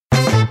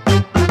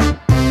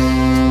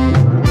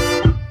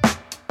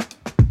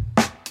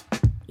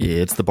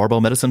It's the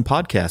Barbell Medicine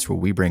Podcast, where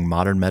we bring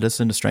modern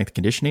medicine to strength and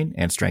conditioning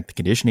and strength and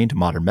conditioning to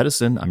modern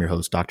medicine. I'm your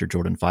host, Dr.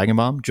 Jordan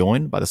Feigenbaum,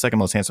 joined by the second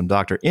most handsome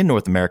doctor in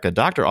North America,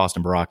 Dr.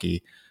 Austin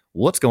Baraki.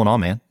 What's going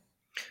on, man?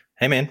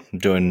 Hey, man. I'm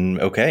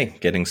doing okay.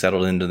 Getting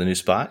settled into the new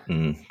spot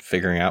and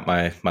figuring out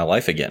my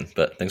life again,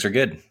 but things are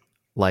good.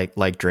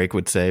 Like Drake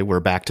would say, we're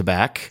back to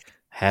back,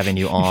 having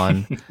you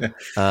on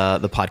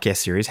the podcast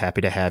series.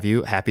 Happy to have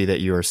you. Happy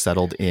that you are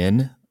settled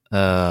in.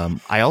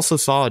 I also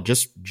saw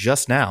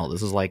just now,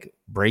 this is like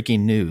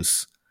breaking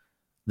news.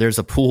 There's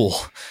a pool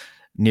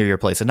near your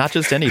place, and not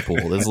just any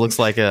pool. This looks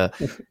like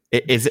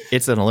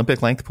it's an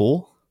Olympic length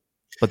pool,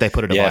 but they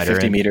put a divider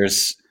 50 in.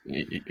 meters.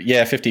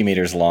 Yeah, 50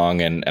 meters long,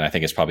 and I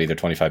think it's probably either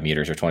 25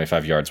 meters or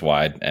 25 yards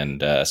wide.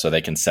 And so they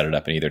can set it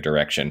up in either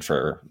direction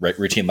for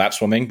routine lap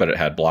swimming, but it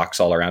had blocks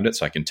all around it.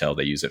 So I can tell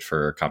they use it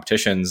for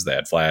competitions. They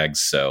had flags.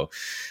 So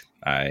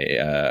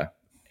I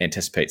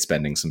anticipate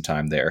spending some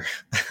time there.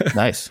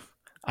 Nice.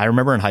 I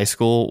remember in high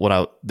school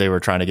when they were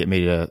trying to get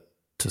me to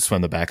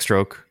swim the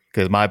backstroke,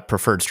 because my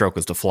preferred stroke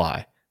was to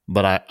fly,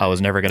 but I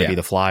was never going to be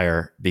the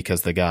flyer,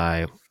 because the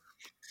guy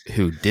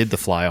who did the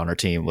fly on our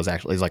team he's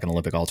like an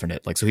Olympic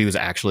alternate. Like, so he was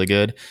actually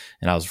good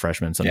and I was a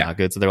freshman, so not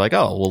good. So they're like,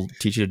 oh, we'll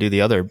teach you to do the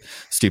other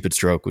stupid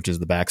stroke, which is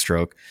the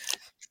backstroke.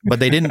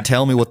 But they didn't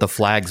tell me what the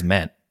flags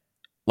meant.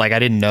 Like, I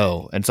didn't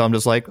know. And so I'm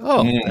just like,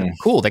 oh,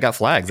 cool. They got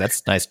flags.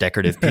 That's nice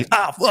decorative piece.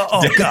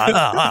 Oh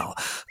God.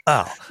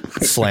 Oh,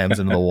 slams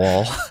into the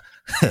wall.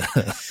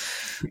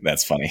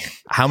 That's funny.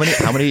 How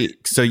many,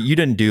 so you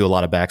didn't do a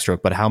lot of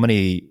backstroke, but how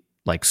many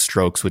like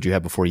strokes would you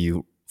have before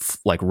you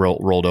like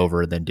rolled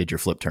over and then did your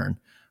flip turn?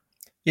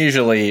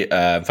 Usually,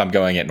 if I'm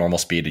going at normal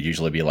speed, it'd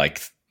usually be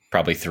like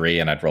probably 3,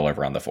 and I'd roll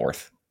over on the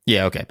 4th.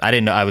 Yeah, okay. I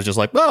didn't know. I was just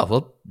like, oh,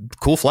 well,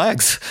 cool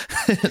flags.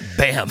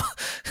 Bam.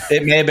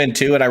 It may have been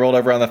 2, and I rolled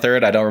over on the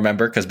 3rd. I don't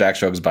remember, because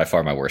backstroke is by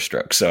far my worst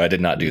stroke. So I did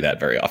not do that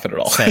very often at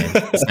all. Same.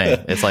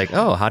 It's like,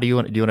 oh, do you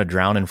want to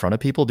drown in front of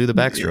people? Do the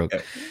backstroke.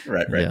 Yeah,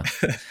 right.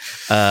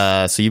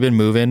 Yeah. So you've been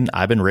moving.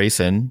 I've been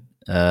racing.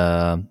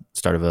 Start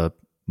of a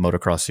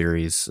motocross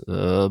series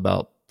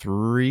about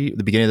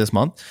the beginning of this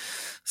month.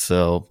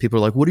 So people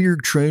are like, what are your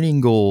training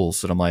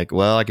goals? And I'm like,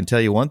 well, I can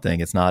tell you one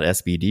thing. It's not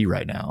SBD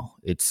right now.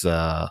 It's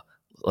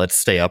let's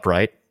stay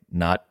upright,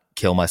 not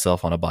kill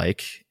myself on a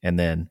bike. And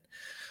then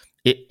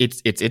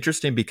it's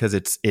interesting because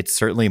it's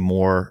certainly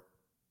more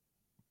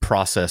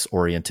process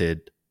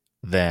oriented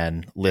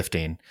than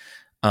lifting.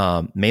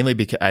 Mainly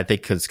because I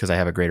think because I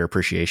have a greater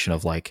appreciation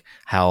of like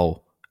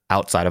how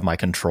outside of my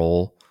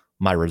control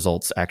my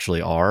results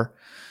actually are.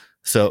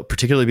 So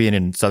particularly being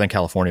in Southern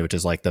California, which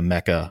is like the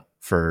mecca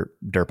for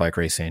dirt bike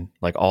racing,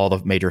 like all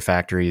the major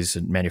factories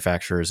and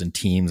manufacturers and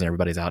teams and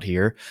everybody's out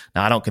here.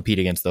 Now I don't compete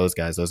against those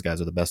guys. Those guys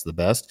are the best of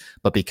the best,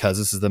 but because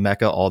this is the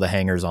mecca, all the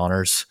hangers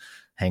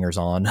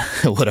on,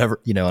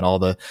 whatever, and all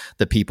the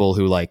people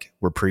who like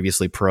were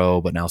previously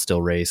pro, but now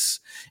still race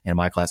in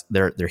my class,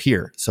 they're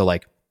here. So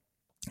like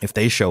if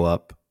they show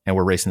up and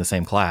we're racing the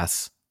same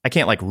class, I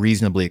can't like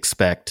reasonably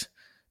expect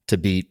to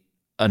beat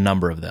a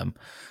number of them,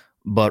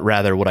 but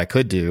rather what I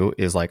could do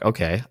is like,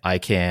 okay, I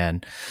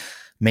can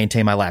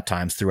maintain my lap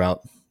times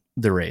throughout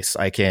the race.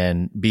 I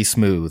can be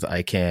smooth.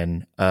 I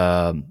can,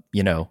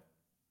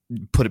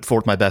 put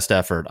forth my best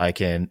effort. I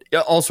can,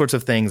 all sorts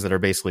of things that are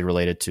basically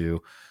related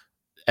to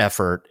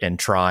effort and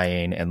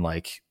trying and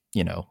like,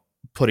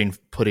 putting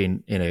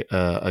in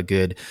a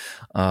good,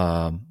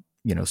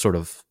 sort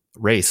of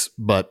race.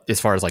 But as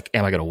far as like,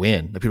 am I going to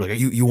win? The people are like,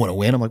 you want to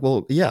win? I'm like,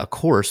 well, yeah, of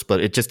course,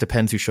 but it just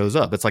depends who shows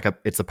up. It's like a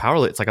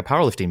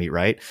powerlifting meet,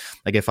 right?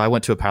 Like if I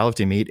went to a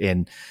powerlifting meet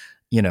and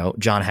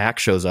John Hack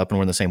shows up and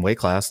we're in the same weight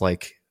class,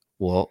 like,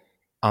 well,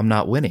 I'm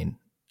not winning.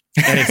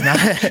 And it's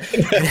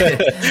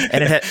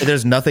not,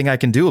 there's nothing I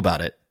can do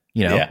about it,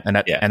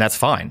 and that's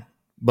fine.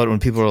 But when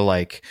people are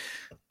like,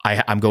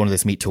 I'm going to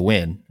this meet to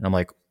win, and I'm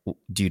like,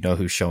 do you know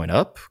who's showing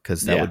up?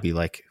 Because that would be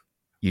like,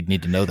 you'd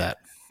need to know that.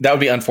 That would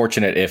be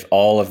unfortunate if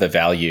all of the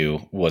value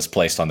was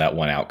placed on that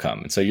one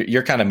outcome. And so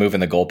you're kind of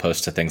moving the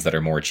goalposts to things that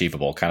are more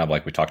achievable, kind of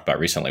like we talked about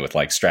recently with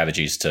like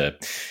strategies to,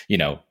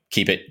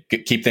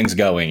 keep things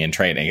going in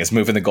training. Is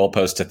moving the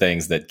goalposts to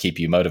things that keep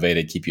you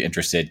motivated, keep you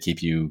interested,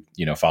 keep you,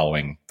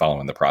 following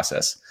the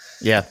process.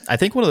 Yeah. I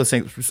think one of those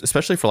things,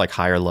 especially for like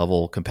higher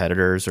level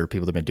competitors or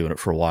people that have been doing it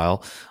for a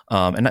while,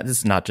 and this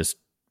is not just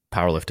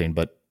powerlifting,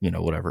 but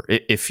whatever.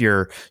 If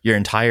your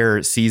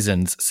entire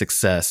season's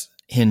success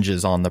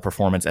hinges on the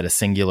performance at a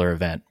singular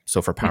event.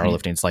 So for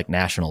powerlifting, it's like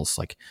nationals.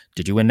 Like,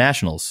 did you win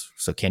nationals?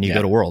 So can you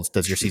go to worlds?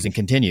 Does your season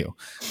continue?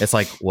 It's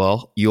like,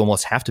 well, you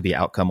almost have to be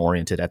outcome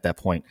oriented at that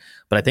point.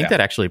 But I think that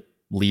actually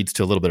leads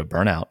to a little bit of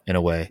burnout in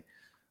a way.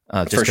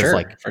 Just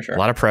because a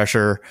lot of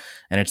pressure,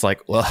 and it's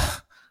like, well,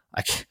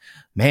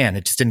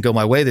 it just didn't go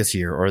my way this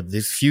year or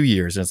these few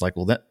years. And it's like,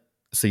 well,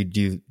 so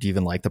do you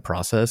even like the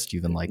process? Do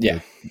you even like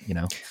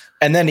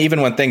And then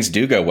even when things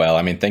do go well,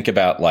 I mean, think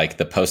about like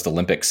the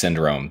post-Olympic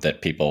syndrome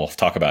that people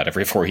talk about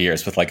every 4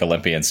 years with like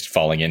Olympians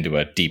falling into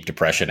a deep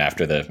depression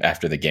after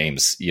the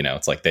games.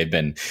 It's like they've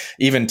been,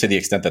 even to the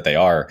extent that they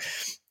are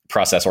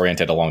process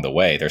oriented along the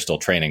way. They're still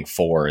training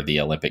for the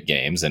Olympic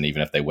Games, and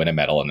even if they win a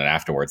medal and then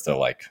afterwards they're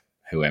like,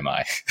 who am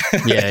I?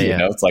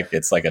 Yeah,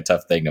 it's like a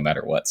tough thing no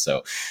matter what.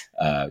 So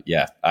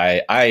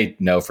I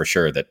know for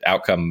sure that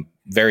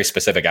very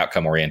specific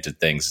outcome oriented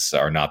things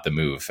are not the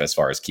move as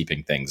far as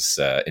keeping things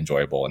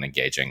enjoyable and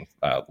engaging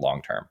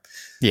long term.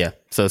 Yeah.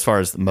 So as far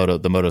as the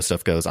moto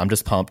stuff goes, I'm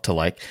just pumped to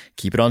like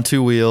keep it on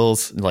two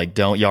wheels, like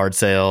don't yard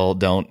sale,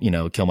 don't,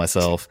 kill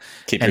myself.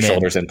 Keep your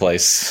shoulders in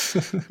place.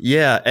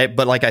 Yeah.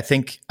 But like, I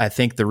think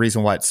the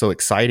reason why it's so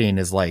exciting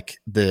is like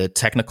the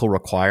technical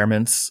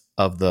requirements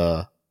of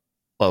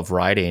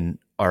riding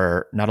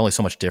are not only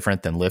so much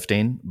different than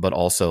lifting, but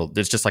also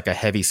there's just like a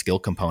heavy skill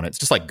component. It's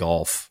just like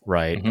golf,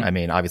 right? Mm-hmm. I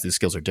mean, obviously the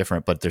skills are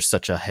different, but there's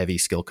such a heavy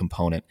skill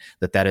component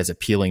that is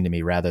appealing to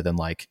me rather than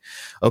like,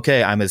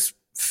 okay, I'm as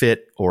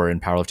fit, or in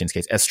powerlifting's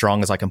case, as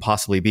strong as I can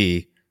possibly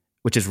be,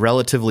 which is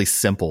relatively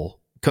simple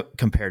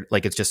compared.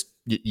 Like it's just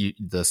the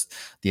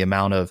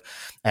amount of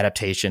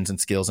adaptations and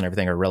skills and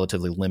everything are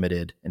relatively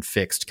limited and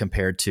fixed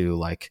compared to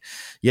like,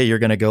 yeah, you're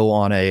going to go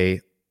on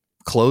a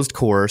closed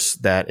course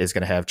that is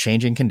going to have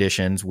changing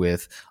conditions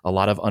with a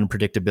lot of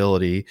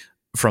unpredictability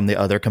from the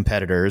other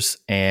competitors.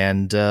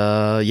 And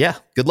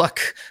good luck.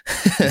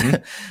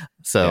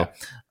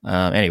 Mm-hmm.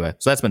 Anyway,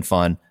 so that's been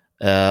fun.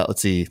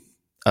 Let's see.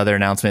 Other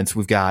announcements.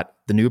 We've got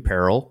the new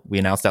apparel. We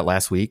announced that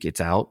last week. It's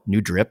out.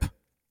 New drip.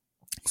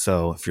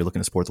 So if you're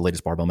looking to support the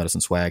latest barbell medicine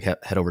swag,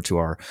 head over to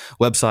our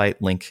website.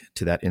 Link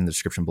to that in the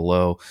description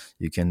below.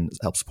 You can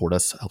help support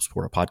us, help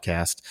support our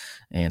podcast,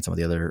 and some of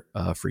the other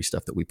free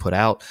stuff that we put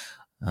out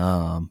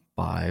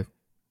by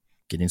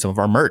getting some of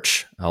our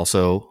merch.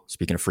 Also,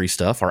 speaking of free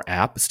stuff, our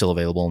app is still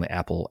available in the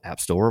Apple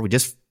App Store. We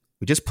just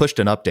pushed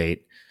an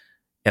update,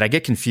 and I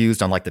get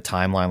confused on like the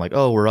timeline. Like,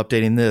 oh, we're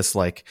updating this.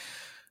 Like,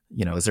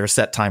 is there a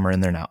set timer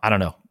in there now? I don't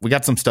know. We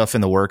got some stuff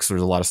in the works.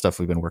 There's a lot of stuff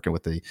we've been working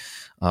with the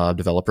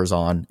developers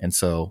on. And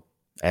so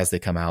as they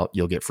come out,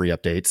 you'll get free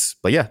updates.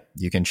 But yeah,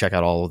 you can check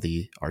out all of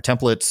our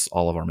templates,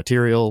 all of our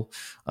material,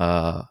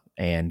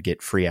 and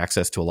get free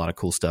access to a lot of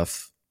cool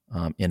stuff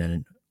in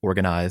an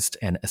organized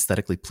and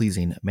aesthetically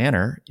pleasing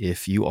manner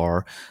if you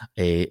are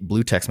a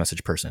blue text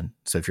message person.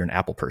 So if you're an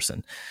Apple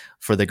person.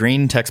 For the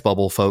green text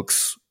bubble,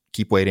 folks,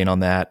 keep waiting on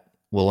that.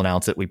 We'll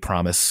announce it, we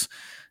promise,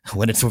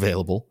 when it's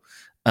available.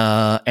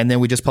 And then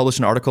we just published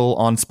an article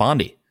on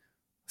Spondy.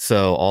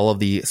 So all of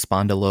the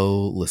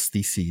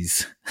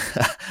spondylolistheses.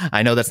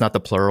 I know that's not the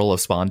plural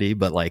of Spondy,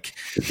 but like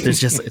there's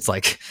just, it's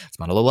like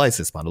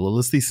spondylolysis,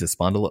 spondylolisthesis,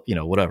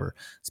 whatever,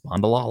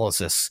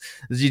 spondylolysis.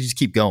 You just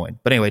keep going.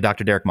 But anyway,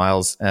 Dr. Derek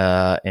Miles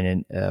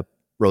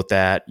wrote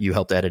that. You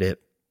helped edit it.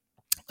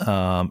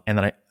 And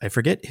then I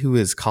forget who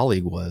his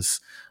colleague was.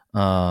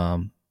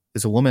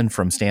 Is a woman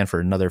from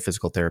Stanford, another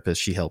physical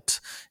therapist. She helped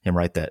him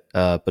write that.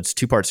 But it's a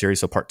 2-part series.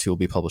 So part 2 will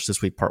be published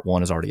this week. Part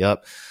 1 is already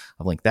up.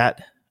 I'll link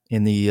that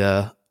in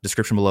the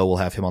description below. We'll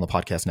have him on the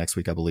podcast next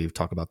week, I believe,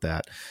 talk about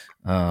that.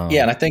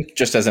 And I think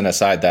just as an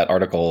aside, that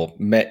article,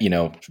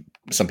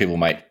 some people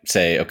might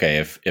say,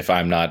 okay, if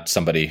I'm not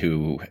somebody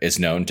who is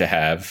known to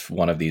have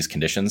one of these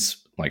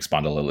conditions, like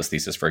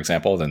spondylolisthesis, for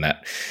example, then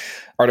that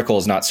article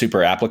is not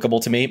super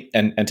applicable to me.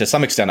 And to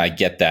some extent, I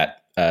get that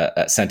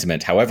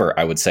sentiment. However,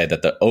 I would say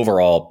that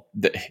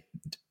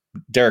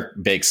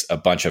Derek bakes a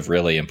bunch of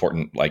really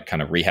important, like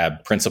kind of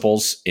rehab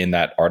principles in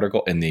that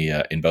article,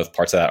 in both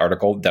parts of that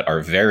article, that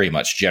are very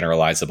much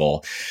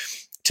generalizable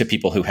to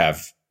people who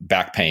have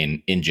back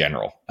pain in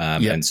general.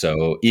 And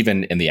so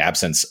even in the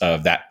absence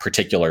of that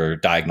particular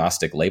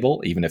diagnostic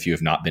label, even if you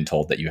have not been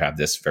told that you have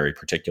this very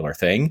particular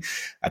thing,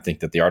 I think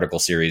that the article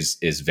series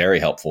is very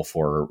helpful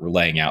for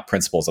laying out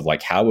principles of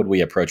like, how would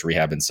we approach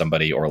rehab in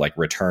somebody, or like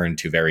return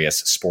to various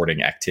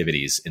sporting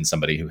activities in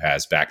somebody who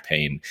has back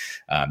pain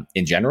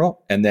in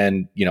general. And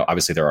then,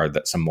 obviously there are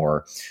some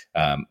more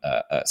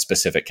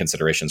specific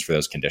considerations for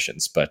those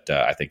conditions, but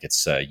I think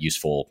it's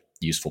useful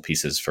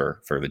pieces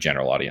for the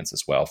general audience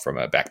as well from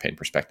a back pain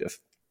perspective.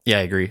 Yeah,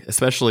 I agree.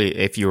 Especially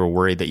if you were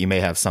worried that you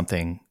may have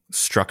something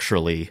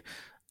structurally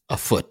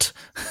afoot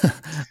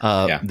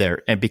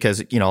there. And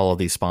because, all of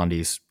these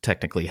spondies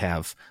technically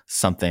have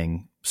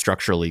something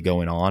structurally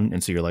going on.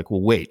 And so you're like,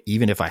 well, wait,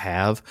 even if I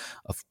have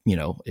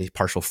a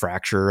partial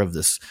fracture of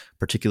this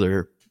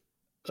particular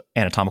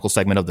anatomical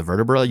segment of the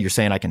vertebra, you're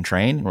saying I can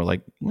train? And we're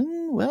like,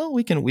 well,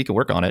 we can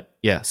work on it.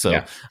 Yeah.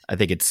 So I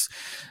think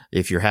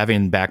if you're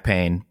having back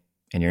pain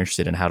and you're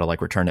interested in how to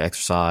like return to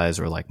exercise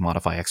or like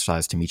modify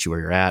exercise to meet you where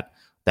you're at,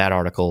 that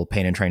article,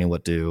 Pain and Training,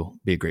 What Do,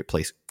 be a great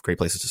places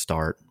to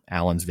start.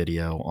 Alan's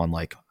video on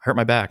like, hurt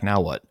my back, now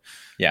what?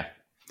 Yeah,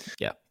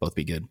 both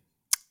be good.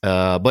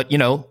 But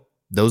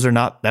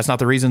that's not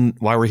the reason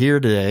why we're here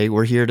today.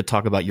 We're here to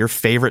talk about your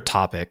favorite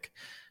topic.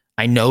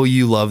 I know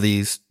you love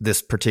this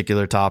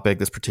particular topic,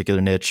 this particular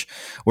niche.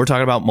 We're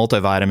talking about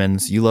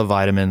multivitamins. You love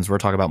vitamins. We're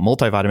talking about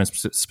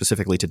multivitamins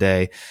specifically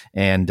today.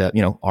 And,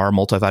 are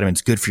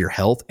multivitamins good for your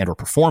health and or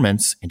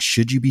performance? And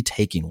should you be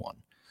taking one?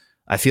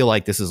 I feel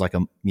like this is like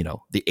the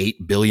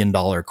 $8 billion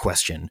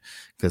question,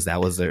 because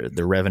that was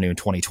their revenue in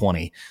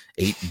 2020,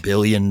 $8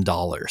 billion.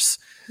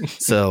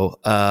 So,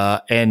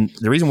 and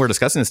the reason we're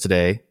discussing this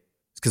today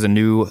is because a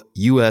new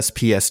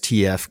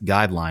USPSTF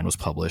guideline was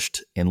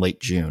published in late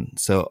June.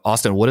 So,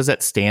 Austin, what does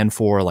that stand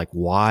for? Like,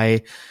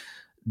 why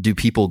do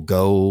people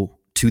go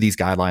to these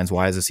guidelines?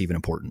 Why is this even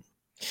important?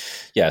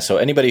 Yeah, so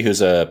anybody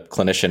who's a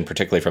clinician,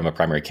 particularly from a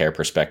primary care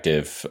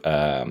perspective,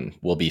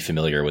 will be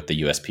familiar with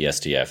the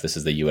USPSTF. This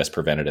is the U.S.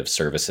 Preventative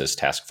Services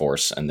Task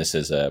Force, and this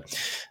is a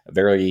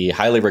very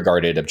highly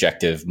regarded,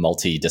 objective,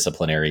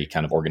 multidisciplinary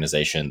kind of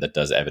organization that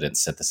does evidence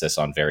synthesis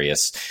on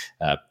various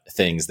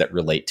things that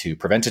relate to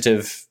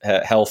preventative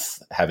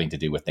health, having to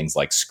do with things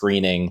like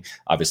screening.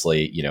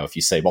 Obviously, if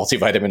you say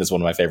multivitamin is one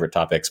of my favorite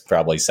topics,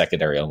 probably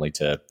secondary only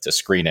to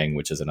screening,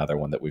 which is another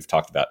one that we've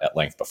talked about at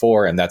length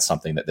before, and that's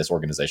something that this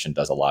organization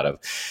does a lot of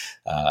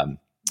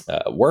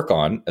work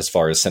on as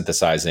far as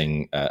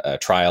synthesizing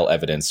trial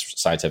evidence,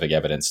 scientific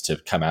evidence to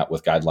come out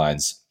with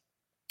guidelines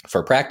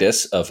for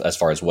practice of as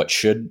far as what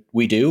should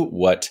we do,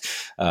 what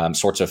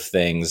sorts of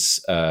things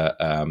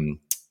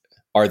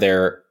are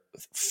there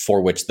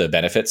for which the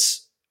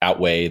benefits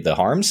outweigh the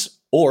harms,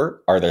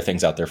 or are there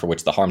things out there for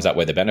which the harms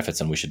outweigh the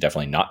benefits and we should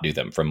definitely not do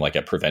them from like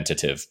a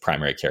preventative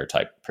primary care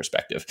type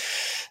perspective.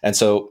 And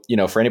so,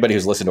 for anybody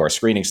who's listened to our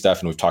screening stuff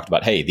and we've talked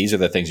about, hey, these are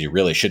the things you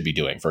really should be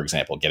doing. For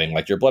example, getting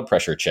like your blood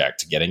pressure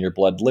checked, getting your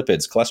blood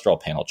lipids,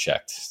 cholesterol panel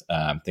checked,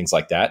 things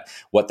like that.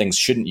 What things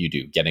shouldn't you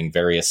do? Getting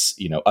various,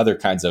 other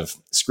kinds of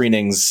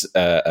screenings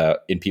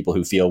in people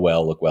who feel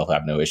well, look well,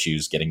 have no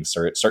issues, getting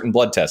certain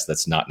blood tests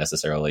that's not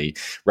necessarily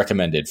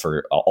recommended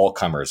for all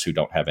comers who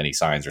don't have any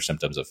signs or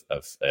symptoms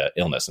of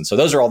illness. And so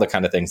those are all the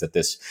kind of things that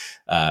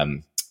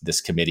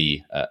this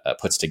committee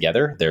puts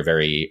together. They're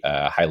very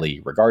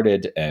highly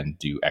regarded and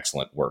do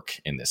excellent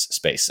work in this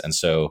space. And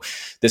so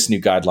this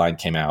new guideline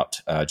came out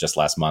just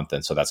last month.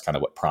 And so that's kind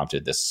of what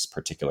prompted this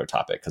particular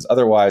topic. Because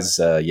otherwise,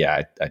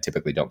 I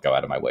typically don't go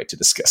out of my way to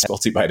discuss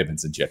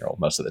multivitamins in general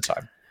most of the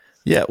time.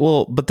 Yeah,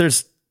 well, but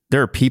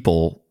there are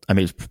people, I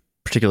mean,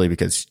 particularly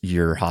because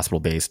you're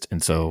hospital based.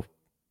 And so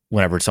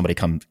whenever somebody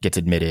gets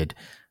admitted,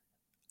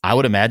 I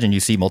would imagine you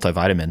see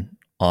multivitamin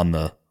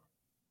on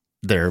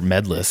their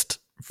med list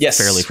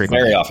fairly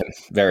frequently.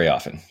 Very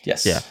often.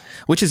 Yes. Yeah.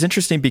 Which is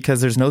interesting because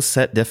there's no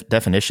set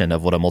definition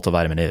of what a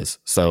multivitamin is.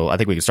 So I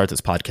think we can start this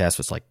podcast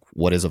with like,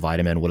 what is a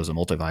vitamin? What is a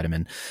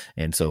multivitamin?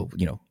 And so,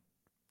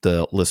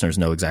 the listeners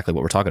know exactly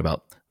what we're talking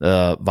about.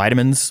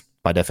 Vitamins,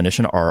 by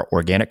definition, are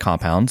organic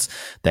compounds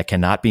that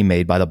cannot be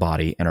made by the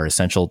body and are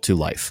essential to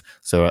life.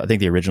 So I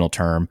think the original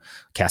term,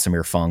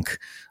 Casimir Funk,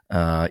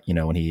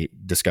 when he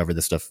discovered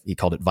this stuff, he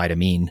called it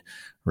vitamine,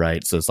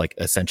 right? So it's like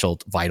essential,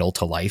 vital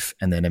to life.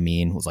 And then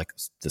amine was like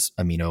this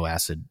amino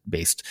acid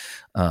based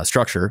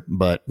structure,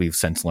 but we've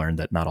since learned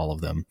that not all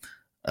of them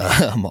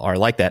are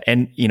like that.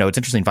 And, it's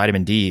interesting.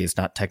 Vitamin D is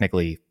not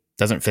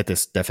doesn't fit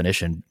this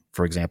definition,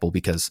 for example,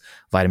 because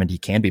vitamin D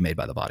can be made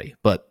by the body,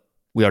 but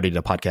we already did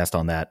a podcast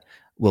on that.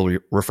 We'll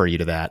refer you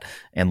to that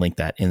and link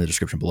that in the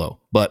description below.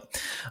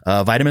 But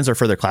vitamins are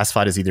further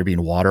classified as either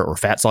being water or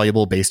fat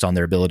soluble based on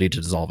their ability to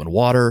dissolve in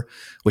water,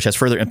 which has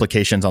further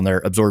implications on their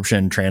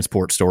absorption,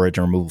 transport, storage,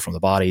 and removal from the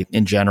body.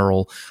 In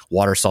general,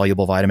 water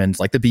soluble vitamins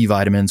like the B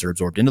vitamins are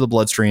absorbed into the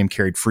bloodstream,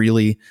 carried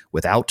freely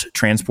without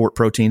transport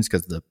proteins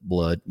because the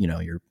blood,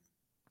 your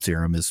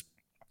serum is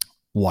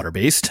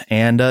water-based,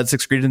 and it's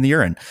excreted in the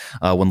urine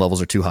when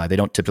levels are too high. They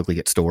don't typically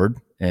get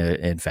stored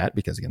in fat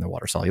because, again, they're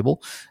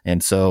water-soluble.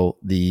 And so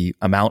the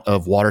amount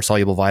of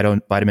water-soluble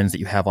vitamins that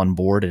you have on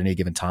board at any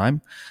given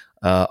time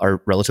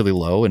are relatively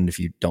low. And if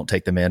you don't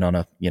take them in on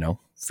a,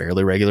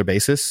 fairly regular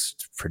basis,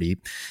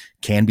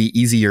 can be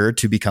easier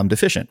to become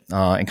deficient.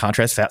 In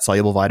contrast,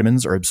 fat-soluble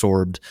vitamins are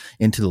absorbed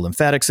into the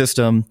lymphatic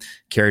system,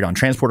 carried on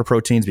transporter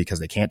proteins because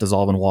they can't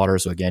dissolve in water.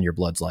 So again, your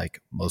blood's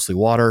like mostly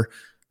water.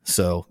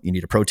 So you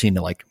need a protein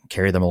to like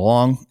carry them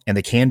along, and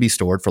they can be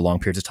stored for long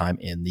periods of time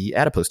in the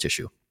adipose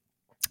tissue.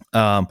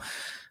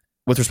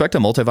 With respect to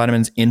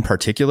multivitamins in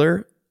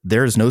particular,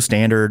 there is no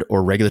standard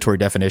or regulatory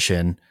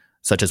definition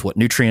such as what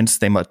nutrients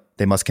they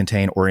must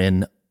contain or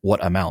in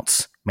what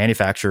amounts.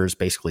 Manufacturers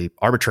basically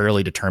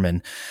arbitrarily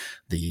determine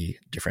the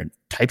different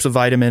types of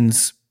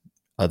vitamins,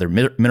 other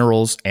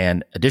minerals,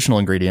 and additional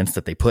ingredients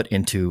that they put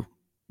into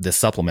this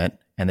supplement,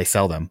 and they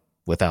sell them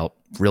without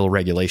real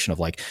regulation of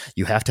like,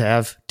 you have to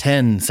have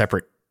 10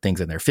 separate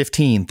things in there,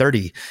 15,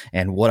 30,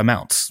 and what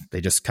amounts. They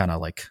just kind of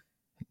like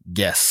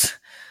guess.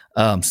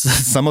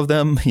 Some of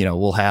them,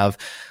 will have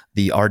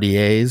the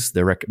RDAs,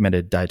 the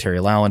recommended dietary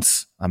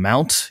allowance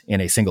amount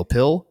in a single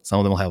pill. Some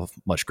of them will have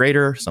much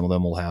greater. Some of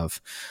them will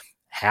have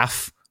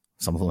half.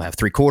 Some of them have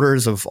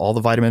 3/4 of all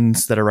the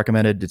vitamins that are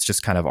recommended. It's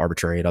just kind of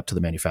arbitrary and up to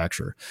the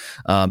manufacturer.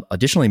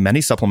 Additionally,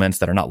 many supplements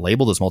that are not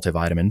labeled as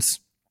multivitamins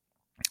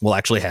will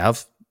actually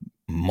have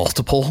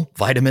multiple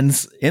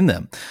vitamins in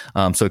them.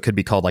 So it could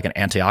be called like an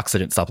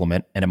antioxidant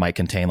supplement, and it might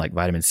contain like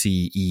vitamin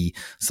C, E,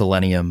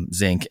 selenium,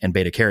 zinc, and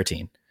beta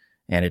carotene.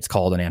 And it's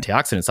called an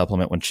antioxidant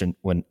supplement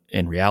when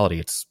in reality,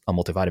 it's a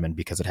multivitamin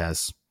because it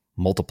has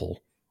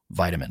multiple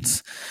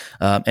vitamins.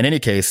 In any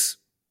case,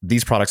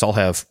 these products all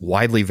have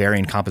widely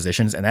varying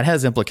compositions, and that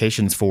has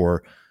implications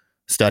for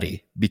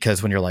study,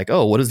 because when you're like,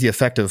 oh, what is the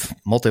effect of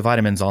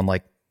multivitamins on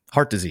like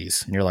heart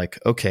disease. And you're like,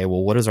 okay,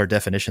 well, what is our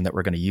definition that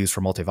we're going to use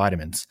for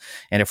multivitamins?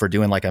 And if we're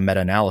doing like a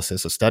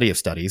meta-analysis, a study of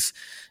studies,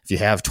 if you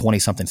have 20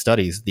 something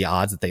studies, the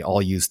odds that they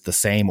all use the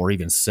same or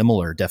even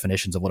similar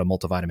definitions of what a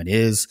multivitamin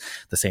is,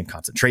 the same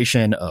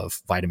concentration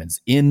of vitamins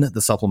in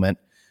the supplement.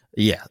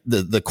 Yeah.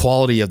 The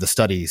quality of the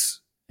studies,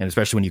 and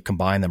especially when you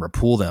combine them or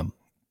pool them,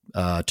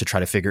 to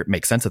try to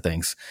make sense of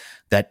things,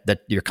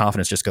 that your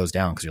confidence just goes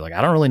down. Cause you're like,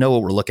 I don't really know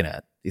what we're looking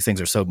at. These things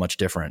are so much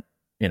different,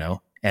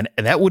 and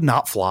that would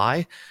not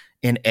fly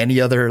in any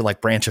other like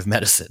branch of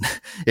medicine.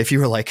 If you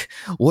were like,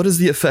 what is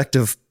the effect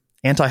of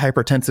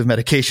antihypertensive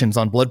medications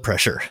on blood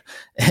pressure?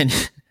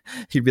 And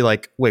you'd be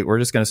like, wait, we're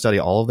just going to study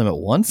all of them at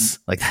once?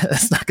 Like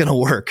that's not going to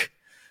work.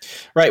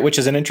 Right, which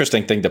is an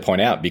interesting thing to point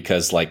out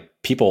because like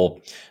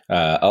people,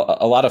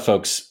 a lot of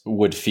folks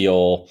would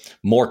feel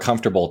more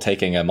comfortable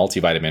taking a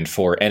multivitamin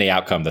for any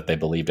outcome that they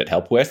believed it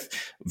helped with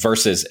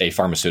versus a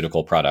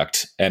pharmaceutical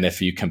product. And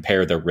if you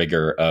compare the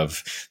rigor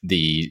of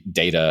the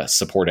data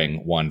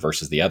supporting one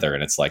versus the other,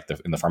 and it's like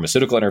in the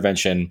pharmaceutical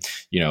intervention,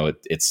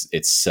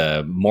 it's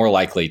more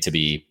likely to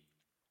be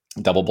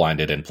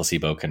double-blinded and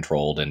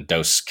placebo-controlled and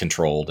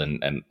dose-controlled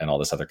and all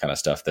this other kind of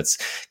stuff that's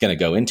going to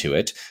go into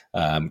it,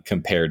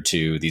 compared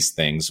to these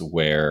things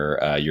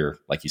where you're,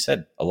 like you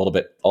said, a little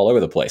bit all over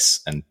the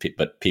place.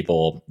 But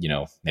people,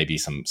 maybe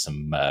some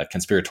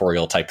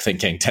conspiratorial type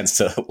thinking tends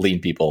to lean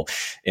people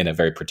in a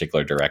very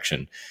particular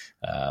direction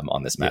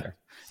on this matter.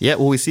 Yeah,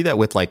 well, we see that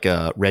with like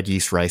red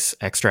yeast rice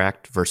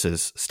extract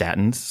versus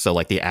statins. So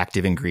like the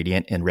active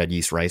ingredient in red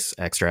yeast rice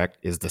extract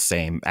is the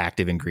same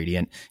active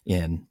ingredient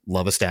in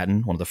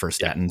lovastatin, one of the first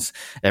statins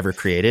ever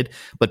created.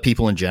 But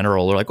people in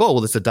general are like, oh,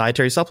 well, it's a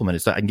dietary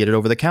supplement. I can get it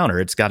over the counter.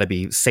 It's got to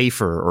be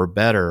safer or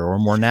better or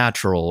more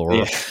natural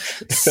or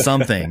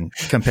something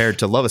compared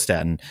to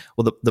lovastatin.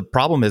 Well, the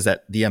problem is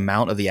that the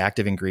amount of the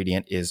active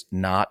ingredient is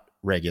not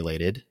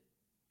regulated.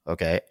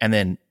 Okay. And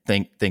then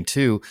thing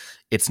two,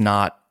 it's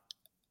not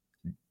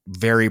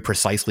very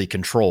precisely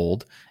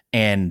controlled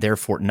and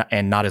therefore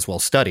not as well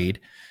studied,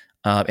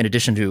 in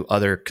addition to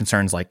other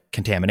concerns like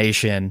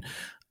contamination,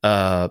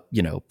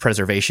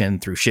 preservation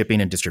through shipping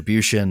and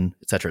distribution,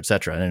 et cetera, et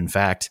cetera. And in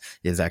fact,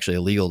 it is actually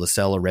illegal to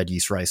sell a red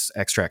yeast rice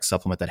extract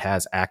supplement that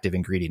has active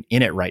ingredient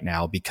in it right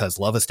now because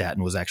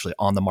lovastatin was actually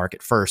on the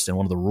market first. And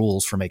one of the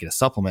rules for making a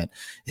supplement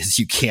is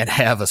you can't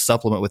have a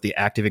supplement with the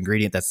active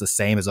ingredient that's the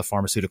same as a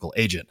pharmaceutical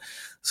agent.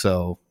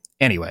 So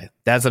anyway,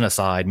 that's an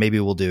aside. Maybe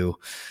we'll do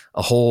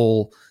a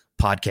whole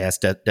podcast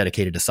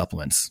dedicated to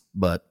supplements,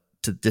 but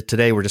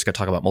today we're just going to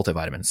talk about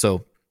multivitamins.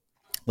 So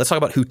let's talk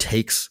about who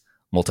takes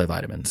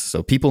multivitamins.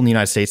 So people in the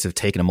United States have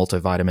taken a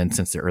multivitamin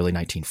since the early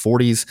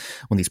 1940s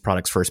when these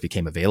products first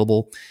became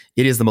available.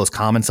 It is the most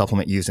common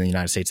supplement used in the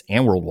United States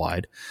and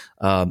worldwide.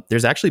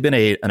 There's actually been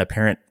an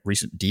apparent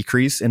recent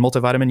decrease in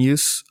multivitamin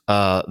use,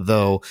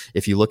 though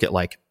if you look at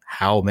like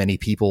how many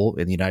people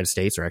in the United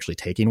States are actually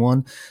taking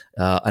one.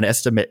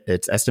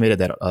 It's estimated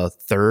that a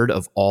third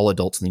of all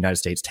adults in the United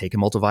States take a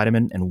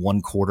multivitamin and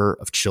 1/4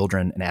 of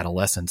children and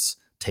adolescents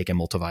take a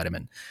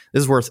multivitamin.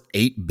 This is worth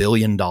 $8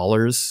 billion.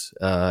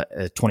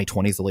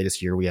 2020 is the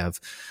latest year we have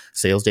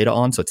sales data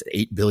on. So it's an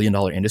 $8 billion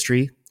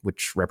industry,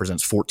 which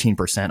represents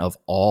 14% of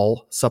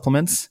all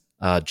supplements.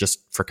 Just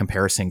for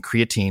comparison,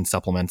 creatine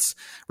supplements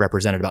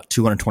represented about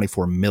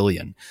 224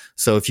 million.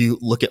 So if you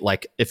look at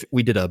like, if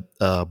we did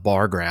a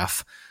bar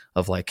graph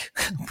of like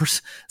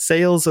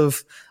sales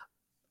of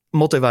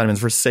multivitamins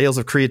versus sales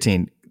of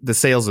creatine, the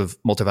sales of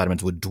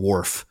multivitamins would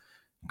dwarf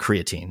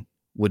creatine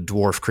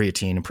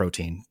and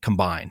protein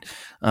combined.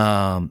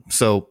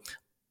 So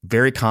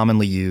very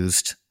commonly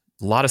used,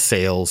 a lot of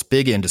sales,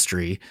 big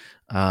industry.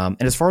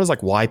 And as far as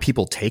like why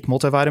people take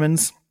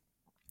multivitamins,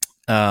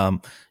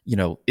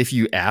 if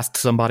you asked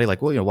somebody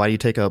like, well, why do you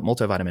take a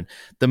multivitamin?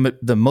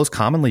 The most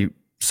commonly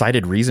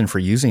cited reason for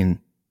using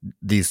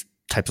these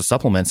types of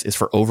supplements is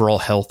for overall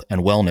health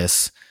and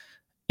wellness,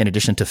 in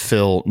addition to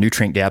fill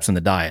nutrient gaps in the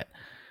diet,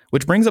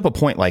 which brings up a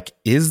point like,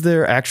 is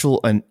there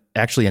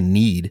actually a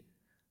need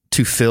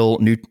to fill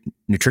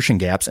nutrition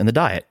gaps in the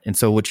diet? And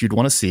so what you'd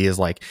want to see is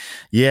like,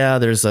 yeah,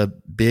 there's a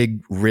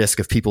big risk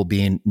of people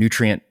being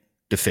nutrient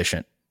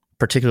deficient,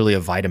 particularly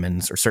of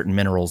vitamins or certain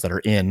minerals that are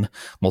in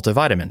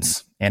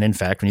multivitamins. And in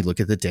fact, when you look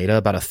at the data,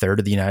 about 1/3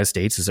 of the United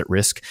States is at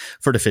risk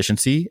for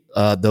deficiency,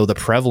 though the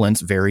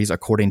prevalence varies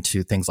according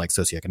to things like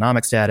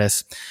socioeconomic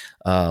status,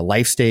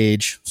 life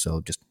stage.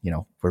 So just,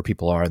 where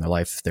people are in their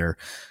life, if they're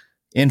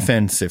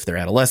infants, if they're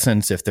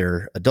adolescents, if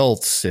they're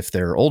adults, if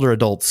they're older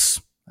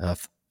adults,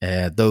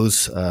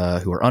 those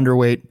who are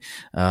underweight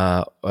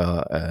or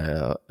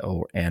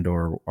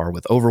are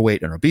with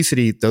overweight and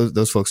obesity,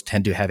 those folks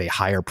tend to have a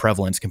higher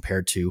prevalence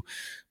compared to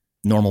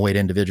normal weight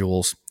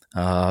individuals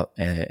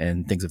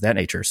and things of that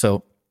nature.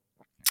 So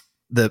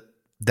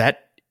that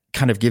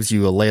kind of gives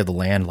you a lay of the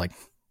land, like,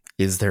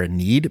 is there a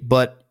need?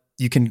 But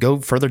you can go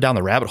further down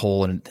the rabbit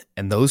hole,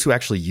 and those who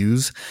actually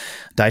use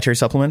dietary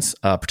supplements,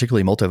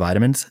 particularly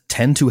multivitamins,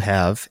 tend to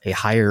have a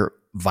higher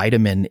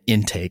vitamin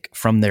intake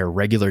from their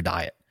regular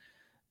diet.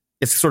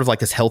 it's sort of like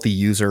this healthy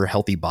user,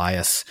 healthy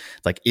bias.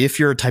 Like if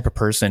you're a type of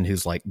person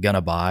who's like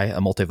gonna buy a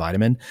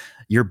multivitamin,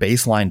 your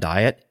baseline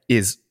diet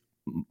is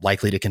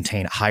likely to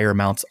contain higher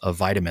amounts of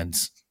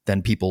vitamins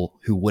than people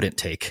who wouldn't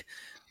take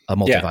a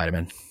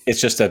multivitamin. Yeah.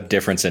 It's just a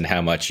difference in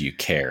how much you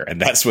care.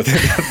 And that's what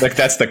like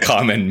that's the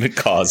common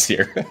cause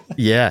here.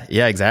 Yeah,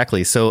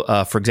 exactly. So,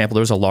 for example,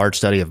 there was a large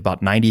study of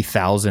about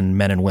 90,000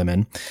 men and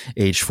women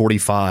aged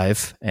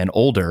 45 and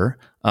older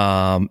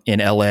in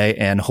LA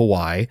and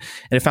Hawaii.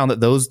 And it found that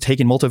those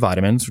taking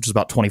multivitamins, which is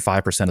about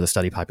 25% of the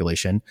study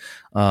population,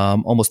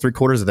 almost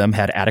 3/4 of them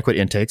had adequate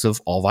intakes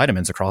of all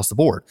vitamins across the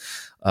board.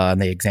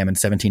 And they examined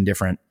 17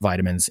 different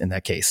vitamins in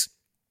that case.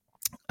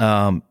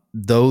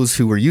 Those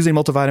who were using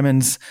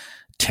multivitamins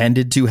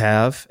tended to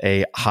have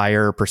a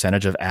higher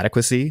percentage of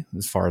adequacy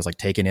as far as like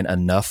taking in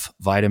enough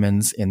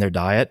vitamins in their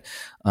diet,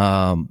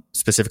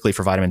 specifically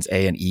for vitamins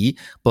A and E.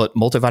 But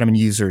multivitamin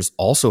users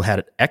also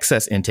had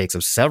excess intakes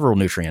of several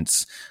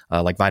nutrients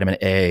like vitamin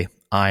A,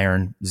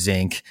 iron,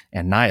 zinc,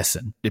 and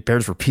niacin. It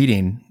bears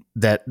repeating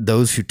that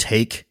those who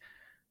take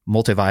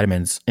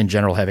multivitamins in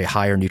general have a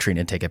higher nutrient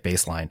intake at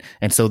baseline.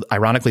 And so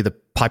ironically, the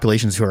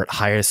populations who are at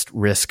highest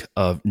risk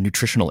of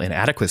nutritional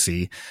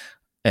inadequacy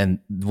and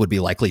would be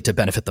likely to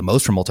benefit the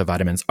most from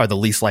multivitamins are the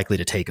least likely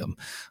to take them.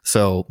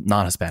 So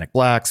non-Hispanic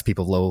Blacks,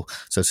 people of low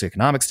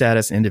socioeconomic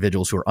status,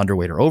 individuals who are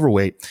underweight or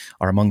overweight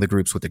are among the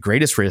groups with the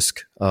greatest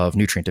risk of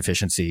nutrient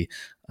deficiency.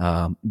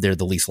 They're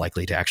the least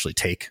likely to actually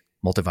take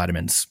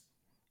multivitamins,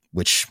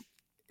 which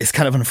is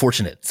kind of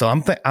unfortunate. So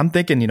I'm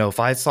thinking, if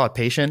I saw a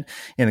patient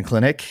in the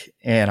clinic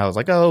and I was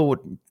like, oh, what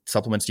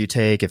supplements do you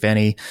take, if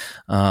any?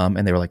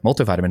 And they were like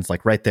multivitamins,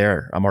 like right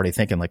there, I'm already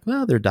thinking like,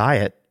 well, their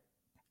diet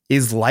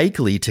is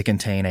likely to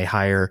contain a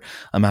higher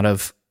amount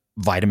of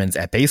vitamins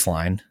at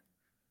baseline,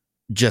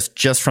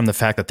 just from the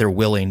fact that they're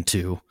willing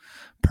to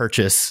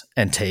purchase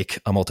and take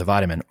a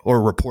multivitamin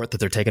or report that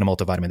they're taking a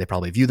multivitamin. They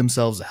probably view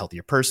themselves as a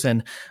healthier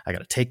person. I got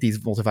to take these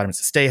multivitamins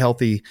to stay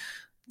healthy,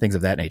 things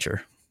of that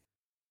nature.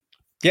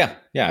 Yeah.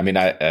 I mean,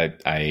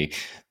 I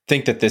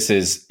think that this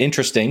is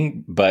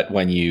interesting, but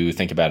when you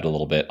think about it a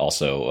little bit,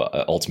 also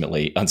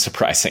ultimately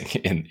unsurprising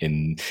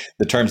in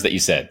the terms that you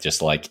said.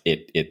 Just like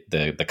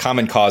the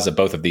common cause of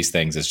both of these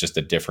things is just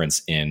a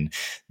difference in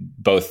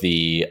both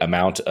the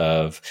amount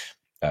of,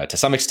 to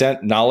some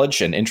extent, knowledge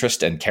and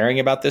interest and caring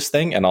about this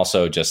thing, and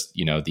also just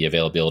the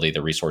availability,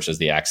 the resources,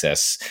 the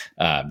access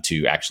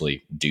to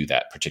actually do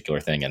that particular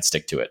thing and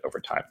stick to it over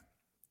time.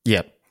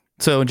 Yep.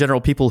 So in general,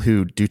 people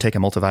who do take a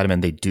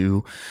multivitamin, they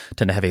do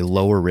tend to have a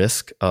lower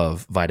risk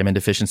of vitamin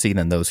deficiency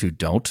than those who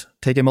don't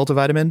take a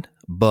multivitamin.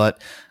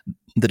 But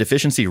the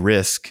deficiency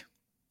risk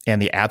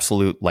and the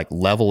absolute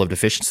level of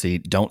deficiency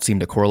don't seem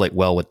to correlate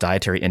well with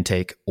dietary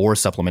intake or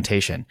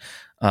supplementation,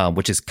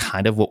 which is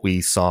kind of what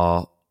we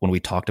saw when we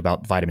talked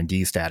about vitamin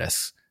D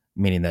status,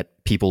 meaning that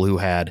people who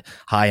had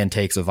high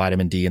intakes of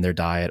vitamin D in their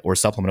diet or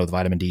supplement with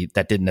vitamin D,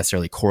 that didn't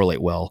necessarily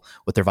correlate well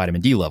with their vitamin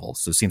D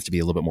levels. So it seems to be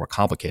a little bit more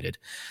complicated.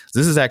 So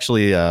this is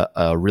actually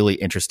a really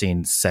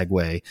interesting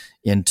segue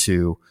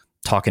into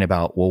talking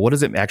about, well, what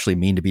does it actually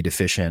mean to be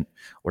deficient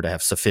or to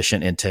have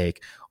sufficient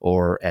intake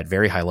or at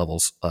very high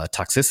levels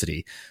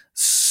toxicity?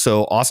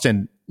 So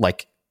Austin,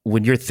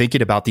 when you're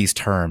thinking about these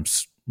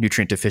terms,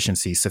 nutrient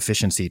deficiency,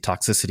 sufficiency,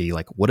 toxicity,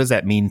 what does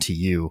that mean to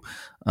you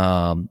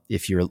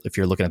if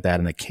you're looking at that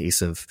in the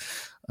case of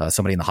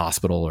somebody in the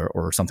hospital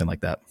or something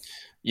like that?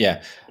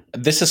 Yeah,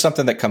 this is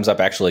something that comes up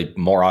actually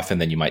more often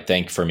than you might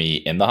think for me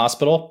in the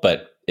hospital,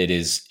 but it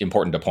is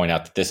important to point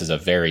out that this is a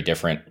very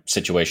different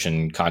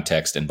situation,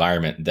 context,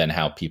 environment than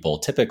how people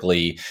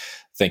typically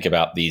think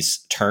about these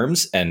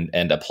terms and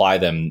apply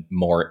them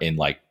more in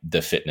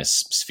the fitness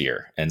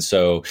sphere. And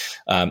so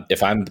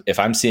if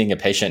I'm seeing a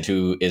patient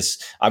who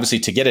is obviously,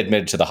 to get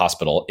admitted to the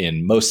hospital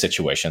in most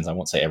situations, I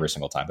won't say every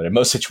single time, but in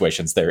most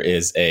situations, there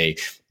is a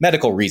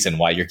medical reason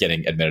why you're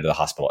getting admitted to the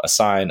hospital, a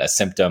sign, a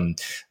symptom,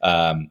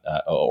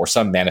 or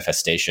some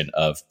manifestation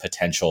of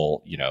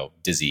potential,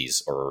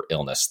 disease or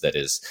illness that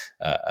is,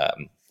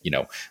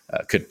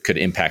 could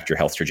impact your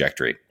health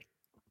trajectory.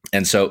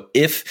 And so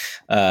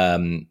if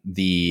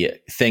the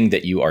thing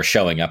that you are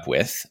showing up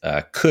with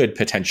could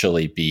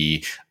potentially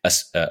be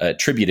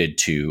attributed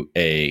to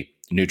a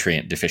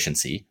nutrient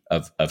deficiency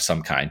of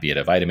some kind, be it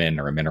a vitamin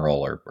or a mineral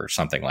or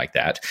something like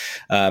that,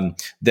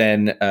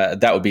 then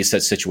that would be such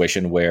a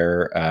situation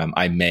where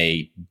I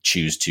may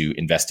choose to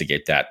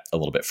investigate that a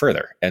little bit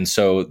further. And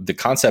so the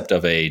concept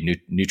of a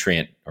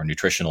nutrient or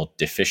nutritional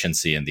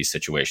deficiency in these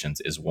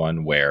situations is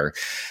one where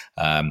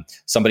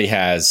somebody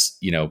has,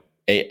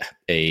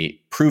 a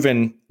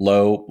proven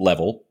low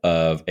level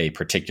of a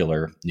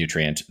particular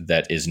nutrient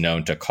that is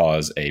known to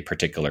cause a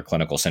particular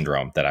clinical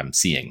syndrome that I'm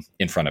seeing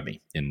in front of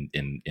me in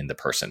the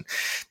person.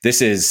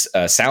 This is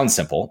sounds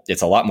simple.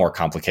 It's a lot more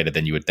complicated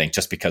than you would think,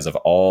 just because of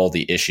all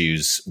the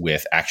issues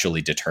with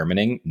actually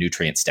determining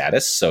nutrient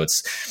status. So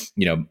it's,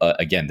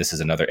 again, this is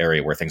another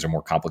area where things are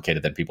more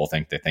complicated than people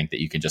think. They think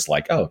that you can just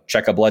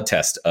check a blood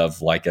test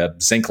of a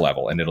zinc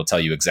level and it'll tell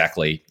you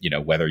exactly,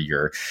 whether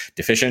you're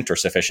deficient or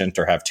sufficient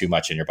or have too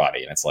much in your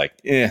body. And it's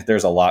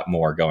there's a lot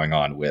more going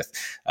on with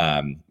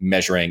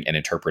measuring and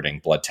interpreting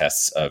blood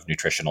tests of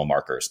nutritional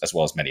markers, as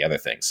well as many other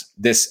things.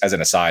 This, as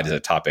an aside, is a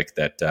topic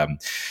that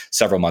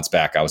several months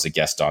back I was a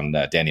guest on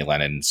Danny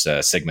Lennon's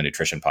Sigma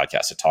Nutrition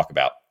podcast to talk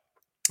about.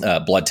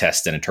 Blood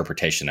tests and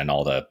interpretation and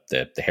all the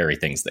hairy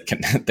things that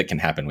can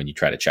happen when you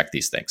try to check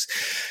these things.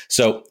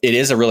 So it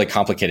is a really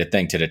complicated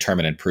thing to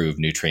determine and prove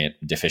nutrient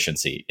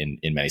deficiency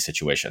in many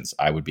situations.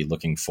 I would be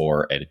looking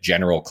for a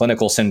general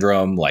clinical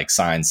syndrome, like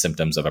signs,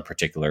 symptoms of a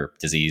particular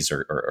disease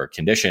or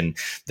condition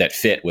that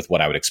fit with what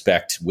I would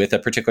expect with a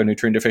particular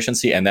nutrient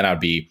deficiency. And then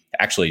I'd be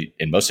actually,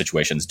 in most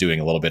situations, doing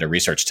a little bit of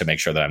research to make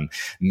sure that I'm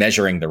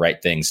measuring the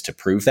right things to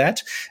prove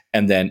that.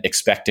 And then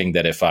expecting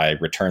that if I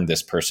return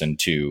this person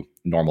to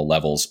normal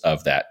levels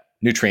of that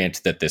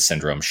nutrient, that this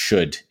syndrome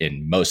should,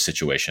 in most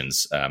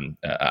situations,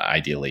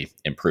 ideally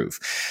improve.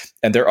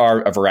 And there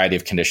are a variety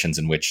of conditions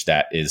in which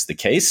that is the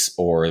case,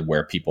 or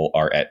where people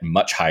are at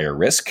much higher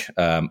risk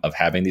of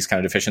having these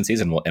kind of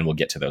deficiencies, and we'll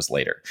get to those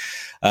later.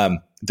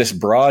 This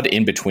broad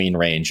in-between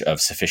range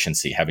of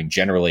sufficiency, having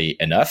generally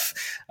enough,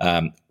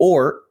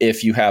 or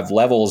if you have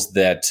levels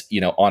that,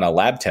 on a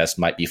lab test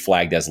might be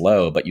flagged as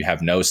low, but you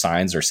have no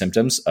signs or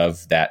symptoms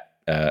of that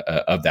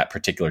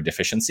particular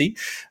deficiency,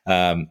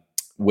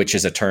 which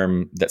is a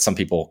term that some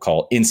people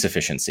call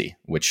insufficiency,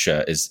 which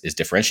is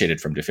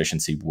differentiated from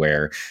deficiency,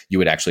 where you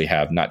would actually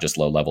have not just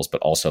low levels, but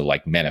also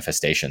like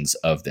manifestations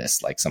of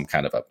this, like some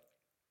kind of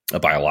a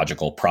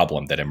biological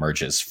problem that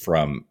emerges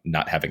from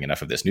not having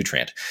enough of this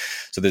nutrient.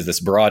 So there's this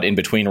broad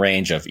in-between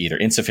range of either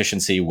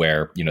insufficiency,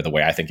 where, the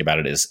way I think about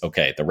it is,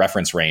 okay, the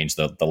reference range,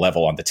 the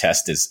level on the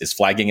test is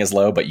flagging as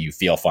low, but you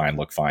feel fine,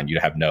 look fine. You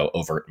have no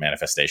overt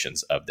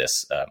manifestations of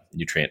this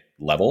nutrient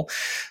level.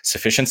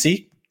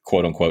 Sufficiency,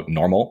 quote unquote,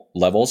 normal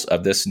levels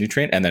of this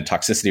nutrient. And then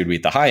toxicity would be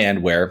at the high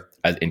end, where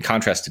in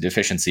contrast to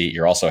deficiency,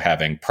 you're also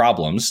having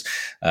problems,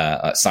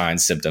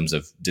 signs, symptoms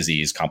of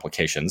disease,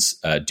 complications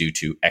due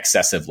to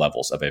excessive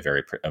levels of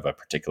a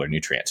particular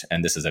nutrient.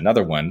 And this is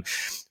another one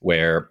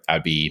where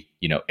I'd be,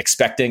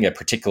 expecting a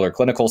particular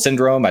clinical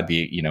syndrome. I'd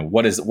be,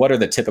 what are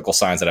the typical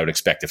signs that I would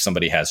expect if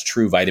somebody has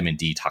true vitamin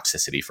D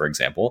toxicity, for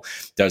example?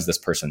 Does this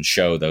person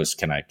show those?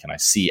 Can I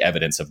see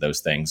evidence of those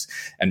things?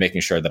 And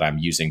making sure that I'm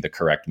using the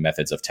correct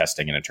methods of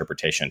testing and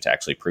interpretation to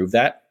actually prove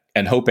that.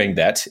 And hoping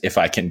that if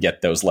I can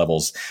get those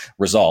levels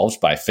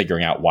resolved by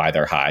figuring out why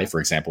they're high, for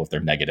example, if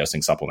they're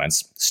megadosing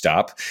supplements,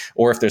 stop.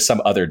 Or if there's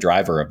some other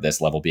driver of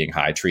this level being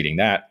high, treating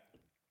that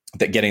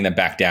getting them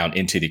back down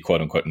into the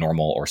quote unquote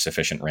normal or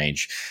sufficient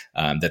range,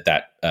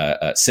 that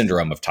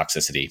syndrome of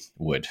toxicity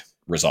would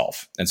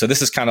resolve. And so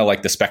this is kind of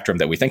like the spectrum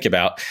that we think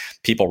about,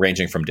 people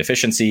ranging from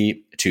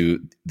deficiency to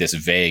this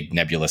vague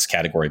nebulous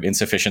category of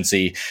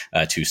insufficiency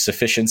to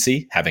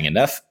sufficiency, having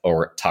enough,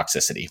 or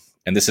toxicity.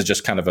 And this is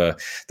just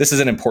this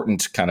is an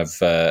important kind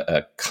of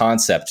a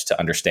concept to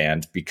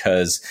understand,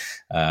 because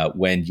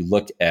when you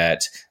look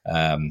at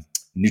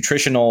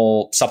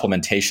nutritional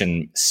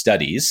supplementation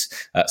studies,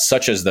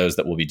 such as those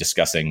that we'll be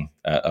discussing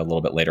a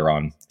little bit later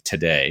on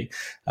today,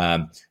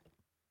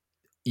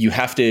 you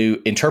have to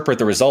interpret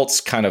the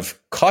results kind of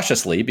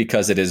cautiously,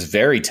 because it is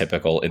very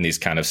typical in these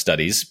kind of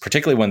studies,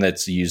 particularly when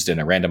that's used in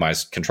a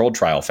randomized controlled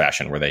trial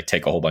fashion, where they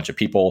take a whole bunch of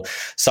people,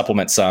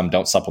 supplement some,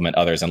 don't supplement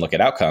others, and look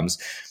at outcomes,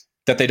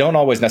 that they don't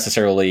always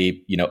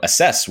necessarily,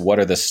 assess what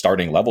are the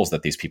starting levels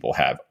that these people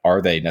have.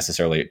 Are they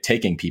necessarily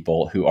taking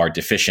people who are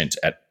deficient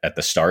at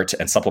the start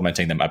and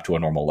supplementing them up to a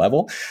normal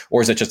level?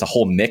 Or is it just a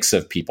whole mix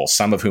of people,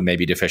 some of whom may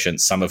be deficient,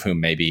 some of whom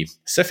may be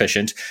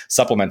sufficient,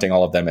 supplementing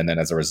all of them? And then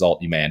as a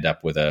result, you may end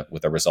up with a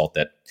result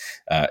that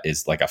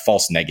is like a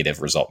false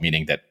negative result,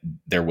 meaning that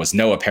there was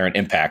no apparent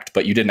impact,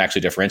 but you didn't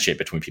actually differentiate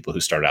between people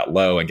who started out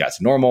low and got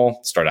to normal,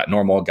 started out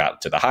normal,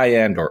 got to the high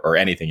end, or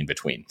anything in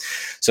between.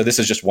 So this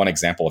is just one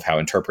example of how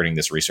interpreting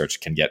this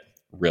research can get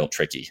real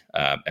tricky,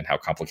 and how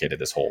complicated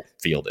this whole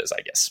field is, I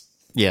guess.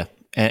 Yeah.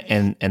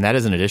 And that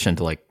is in addition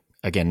to, like,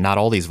 again, not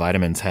all these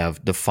vitamins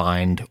have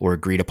defined or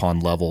agreed upon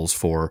levels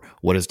for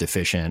what is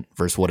deficient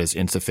versus what is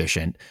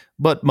insufficient,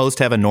 but most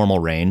have a normal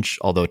range,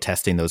 although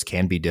testing those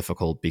can be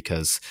difficult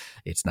because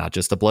it's not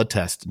just a blood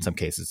test in some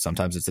cases.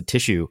 Sometimes it's a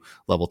tissue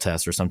level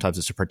test, or sometimes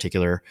it's a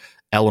particular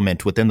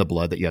element within the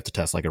blood that you have to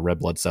test, like a red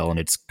blood cell and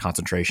its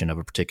concentration of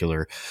a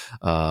particular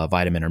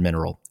vitamin or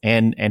mineral.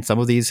 And some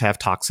of these have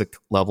toxic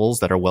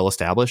levels that are well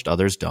established,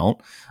 others don't.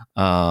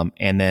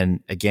 And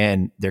then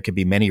again, there could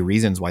be many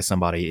reasons why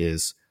somebody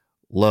is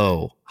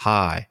low,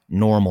 high,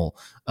 normal,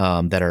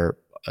 that are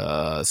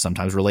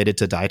sometimes related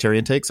to dietary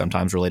intake,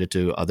 sometimes related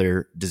to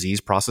other disease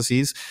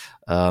processes,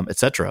 et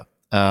cetera.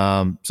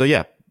 So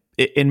yeah,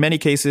 in many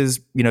cases,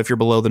 if you're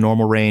below the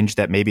normal range,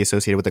 that may be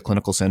associated with a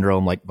clinical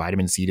syndrome, like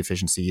vitamin C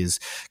deficiency is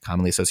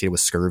commonly associated with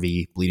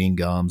scurvy, bleeding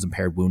gums,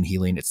 impaired wound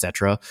healing, et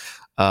cetera.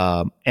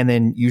 And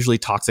then usually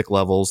toxic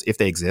levels, if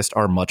they exist,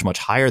 are much, much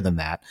higher than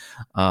that.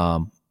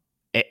 And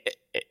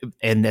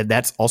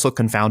that's also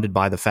confounded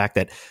by the fact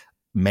that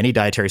many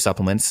dietary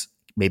supplements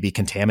may be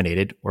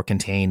contaminated or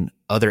contain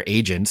other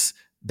agents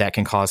that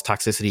can cause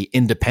toxicity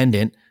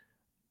independent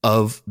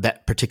of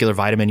that particular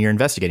vitamin you're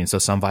investigating. So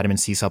some vitamin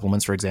C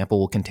supplements, for example,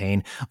 will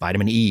contain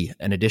vitamin E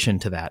in addition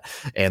to that.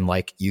 And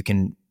like you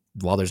can,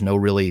 while there's no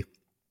really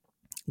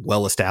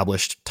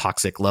well-established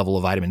toxic level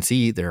of vitamin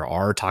C, there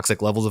are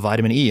toxic levels of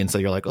vitamin E. And so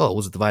you're like, oh,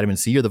 was it the vitamin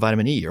C or the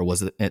vitamin E, or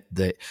was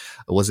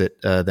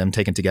it them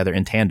taken together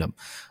in tandem?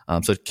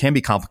 So it can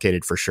be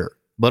complicated for sure.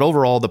 But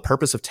overall, the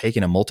purpose of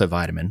taking a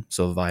multivitamin,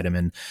 so a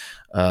vitamin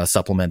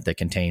supplement that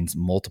contains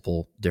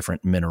multiple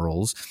different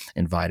minerals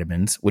and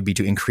vitamins, would be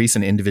to increase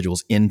an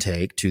individual's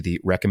intake to the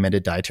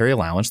recommended dietary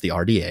allowance, the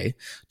RDA,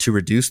 to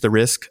reduce the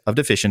risk of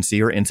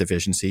deficiency or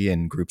insufficiency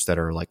in groups that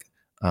are like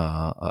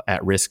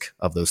at risk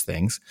of those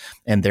things,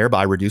 and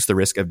thereby reduce the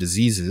risk of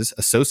diseases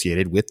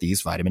associated with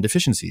these vitamin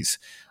deficiencies.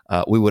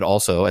 We would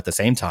also, at the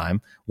same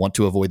time, want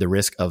to avoid the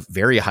risk of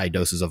very high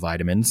doses of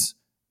vitamins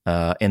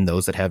in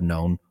those that have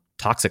known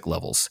toxic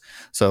levels.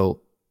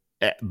 So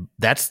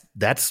that's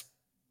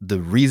the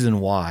reason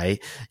why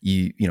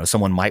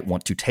someone might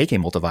want to take a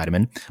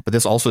multivitamin. But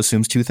this also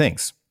assumes two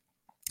things: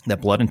 that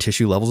blood and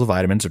tissue levels of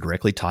vitamins are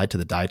directly tied to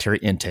the dietary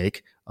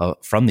intake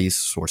from these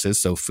sources,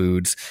 so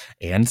foods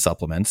and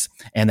supplements,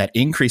 and that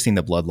increasing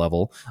the blood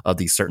level of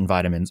these certain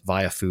vitamins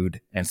via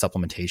food and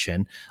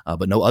supplementation,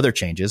 but no other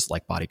changes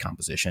like body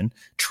composition,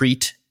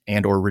 treat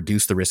and or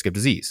reduce the risk of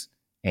disease.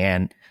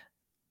 And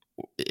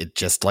it,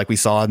 just like we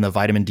saw in the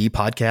vitamin D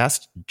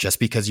podcast, just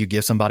because you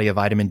give somebody a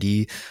vitamin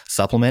D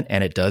supplement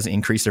and it does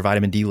increase their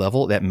vitamin D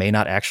level, that may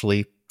not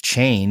actually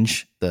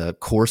change the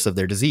course of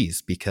their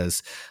disease,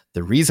 because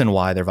the reason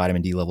why their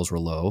vitamin D levels were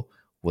low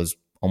was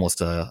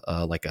almost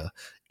like a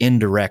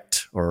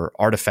indirect or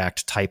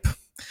artifact type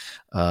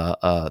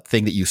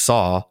thing that you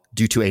saw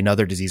due to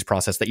another disease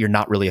process that you're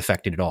not really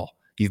affecting at all.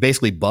 You've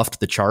basically buffed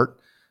the chart.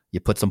 You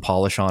put some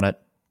polish on it,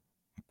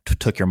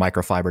 took your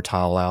microfiber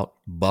tile out,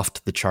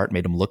 buffed the chart,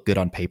 made them look good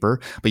on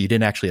paper, but you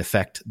didn't actually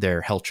affect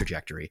their health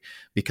trajectory,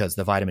 because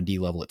the vitamin D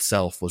level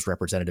itself was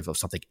representative of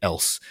something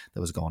else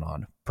that was going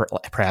on,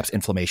 perhaps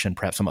inflammation,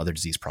 perhaps some other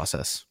disease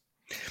process.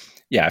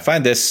 Yeah, I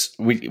find this,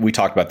 we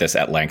talked about this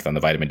at length on the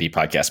vitamin D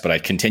podcast, but I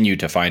continue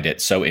to find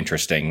it so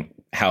interesting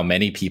how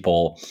many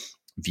people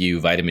view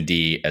vitamin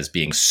D as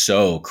being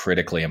so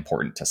critically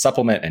important to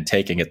supplement and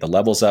taking it the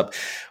levels up,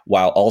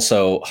 while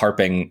also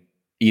harping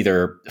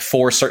either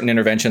for certain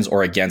interventions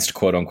or against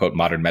quote unquote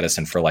modern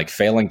medicine for like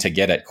failing to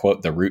get at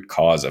quote the root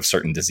cause of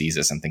certain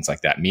diseases and things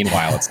like that.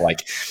 Meanwhile, it's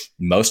like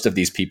most of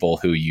these people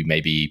who you may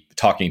be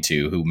talking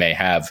to who may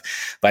have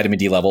vitamin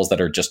D levels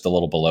that are just a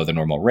little below the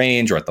normal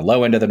range or at the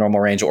low end of the normal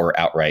range or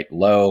outright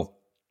low.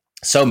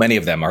 So many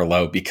of them are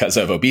low because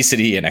of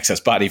obesity and excess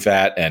body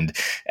fat and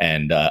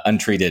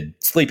untreated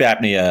sleep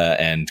apnea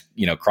and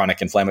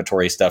chronic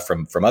inflammatory stuff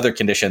from other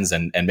conditions,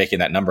 and making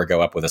that number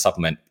go up with a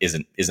supplement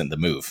isn't the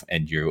move,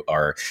 and you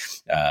are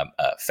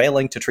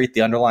failing to treat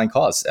the underlying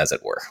cause, as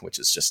it were, which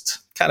is just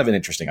kind of an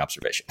interesting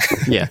observation.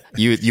 Yeah,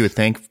 you would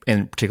think,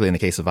 and particularly in the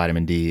case of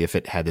vitamin D, if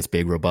it had this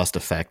big robust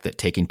effect, that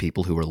taking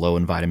people who were low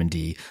in vitamin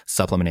D,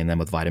 supplementing them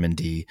with vitamin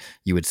D,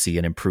 you would see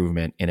an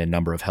improvement in a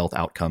number of health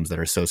outcomes that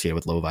are associated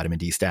with low vitamin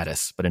D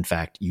status. But in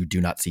fact, you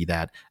do not see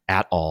that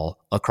at all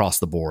across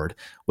the board,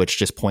 which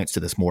just points to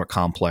this more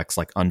complex,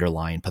 like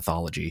underlying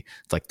pathology.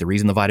 It's like the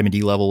reason the vitamin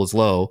D level was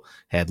low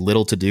had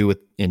little to do with,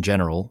 in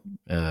general,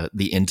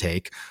 the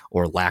intake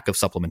or lack of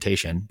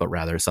supplementation, but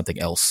rather something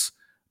else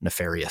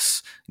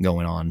nefarious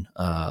going on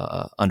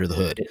under the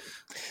hood.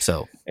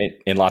 So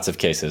in lots of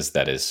cases,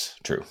 that is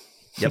true.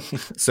 Yep.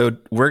 So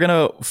we're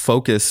going to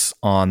focus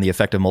on the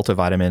effect of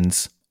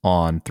multivitamins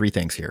on three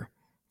things here.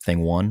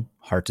 Thing one,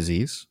 heart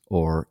disease,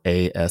 or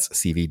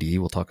ASCVD.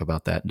 We'll talk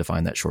about that and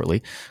define that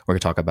shortly. We're going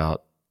to talk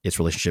about its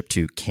relationship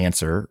to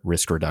cancer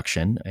risk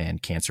reduction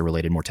and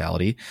cancer-related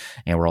mortality.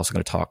 And we're also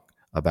going to talk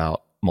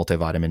about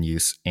multivitamin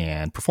use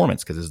and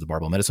performance, because this is the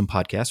Barbell Medicine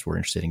podcast. We're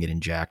interested in getting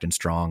jacked and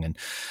strong and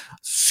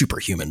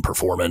superhuman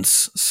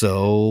performance.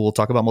 So we'll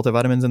talk about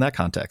multivitamins in that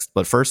context.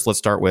 But first, let's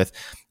start with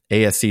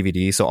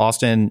ASCVD. So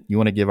Austin, you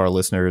want to give our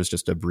listeners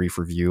just a brief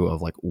review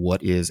of like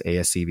what is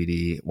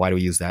ASCVD? Why do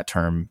we use that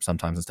term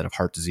sometimes instead of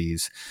heart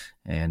disease?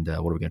 And what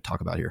are we going to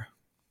talk about here?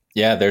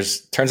 Yeah,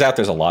 turns out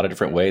there's a lot of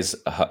different ways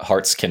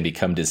hearts can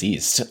become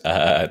diseased.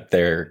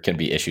 There can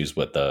be issues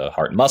with the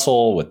heart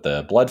muscle, with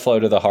the blood flow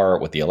to the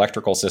heart, with the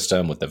electrical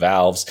system, with the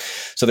valves.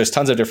 So there's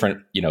tons of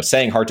different,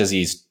 saying heart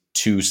disease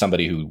to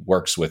somebody who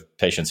works with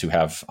patients who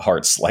have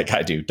hearts like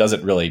I do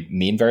doesn't really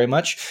mean very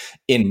much.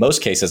 In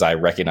most cases, I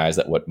recognize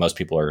that what most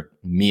people are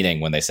meaning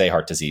when they say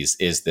heart disease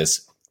is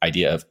this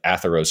idea of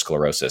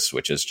atherosclerosis,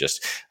 which is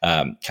just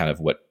kind of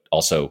what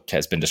also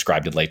has been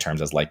described in lay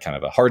terms as like kind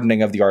of a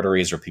hardening of the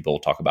arteries, or people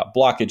talk about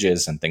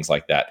blockages and things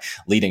like that,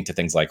 leading to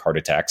things like heart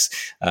attacks.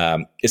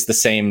 It's the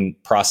same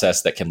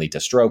process that can lead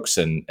to strokes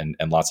and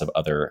lots of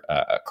other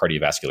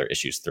cardiovascular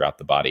issues throughout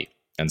the body.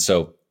 And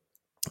so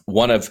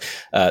one of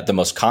the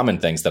most common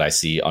things that I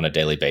see on a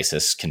daily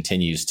basis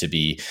continues to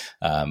be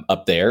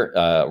up there,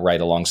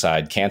 right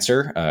alongside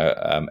cancer,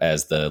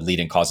 as the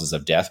leading causes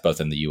of death, both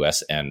in the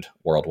US and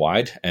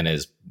worldwide, and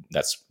is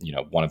that's,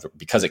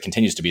 because it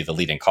continues to be the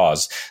leading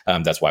cause.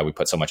 That's why we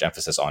put so much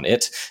emphasis on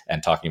it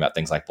and talking about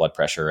things like blood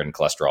pressure and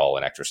cholesterol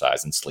and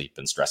exercise and sleep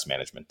and stress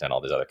management and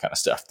all this other kind of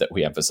stuff that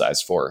we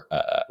emphasize for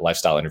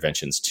lifestyle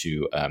interventions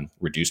to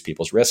reduce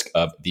people's risk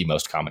of the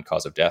most common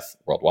cause of death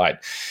worldwide.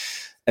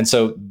 And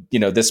so,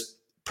 this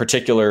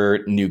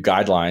particular new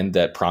guideline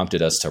that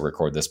prompted us to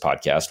record this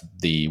podcast,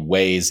 the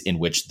ways in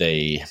which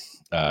they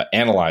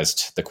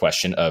analyzed the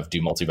question of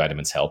do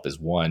multivitamins help is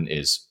one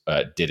is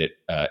did it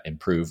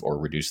improve or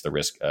reduce the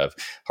risk of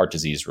heart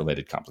disease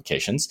related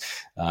complications,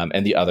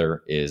 and the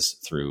other is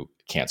through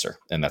cancer,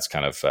 and that's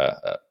kind of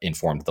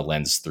informed the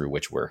lens through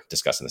which we're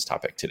discussing this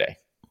topic today.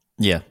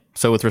 Yeah.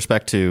 So with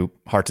respect to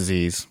heart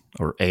disease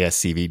or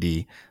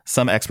ASCVD,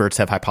 some experts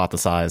have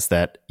hypothesized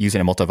that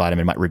using a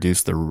multivitamin might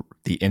reduce the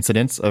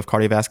incidence of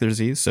cardiovascular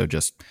disease. So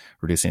just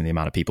reducing the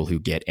amount of people who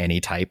get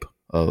any type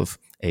of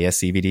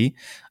ASCVD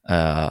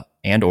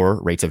and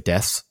or rates of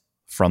deaths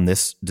from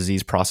this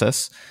disease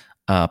process,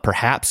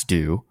 perhaps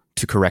due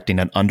to correcting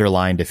an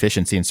underlying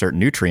deficiency in certain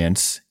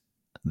nutrients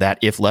that,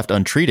 if left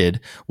untreated,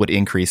 would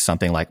increase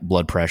something like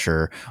blood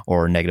pressure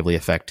or negatively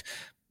affect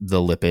the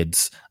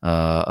lipids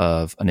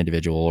of an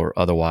individual or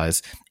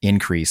otherwise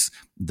increase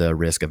the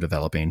risk of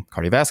developing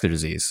cardiovascular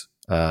disease.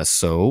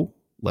 So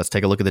let's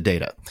take a look at the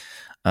data.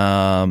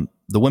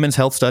 The Women's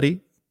Health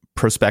Study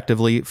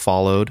prospectively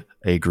followed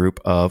a group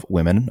of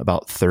women,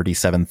 about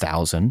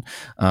 37,000,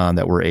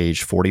 that were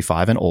aged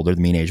 45 and older.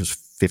 The mean age was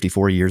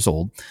 54 years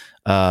old,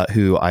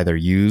 who either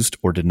used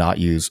or did not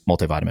use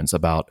multivitamins.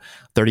 About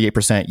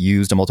 38%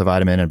 used a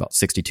multivitamin and about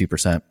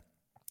 62%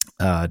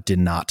 did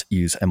not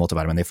use a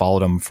multivitamin. They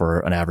followed them for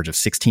an average of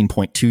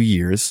 16.2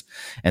 years.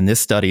 And this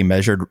study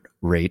measured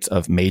rates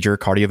of major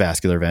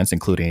cardiovascular events,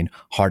 including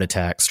heart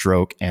attack,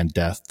 stroke, and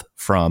death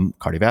from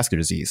cardiovascular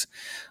disease.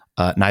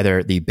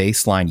 Neither the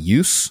baseline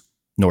use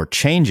nor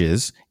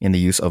changes in the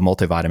use of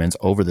multivitamins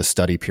over the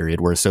study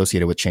period were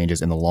associated with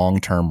changes in the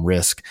long-term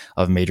risk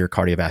of major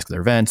cardiovascular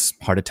events,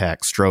 heart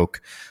attack,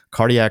 stroke,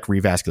 cardiac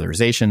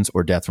revascularizations,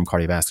 or death from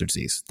cardiovascular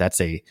disease. That's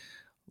a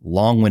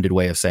long-winded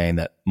way of saying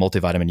that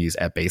multivitamin use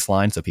at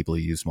baseline, so people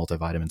who used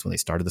multivitamins when they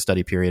started the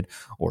study period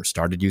or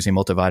started using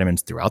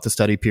multivitamins throughout the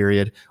study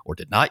period or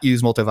did not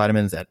use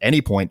multivitamins at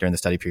any point during the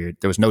study period,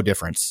 there was no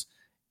difference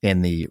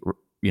in the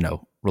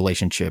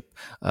relationship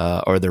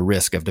or the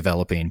risk of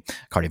developing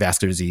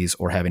cardiovascular disease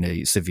or having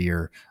a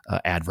severe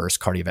adverse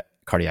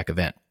cardiac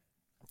event.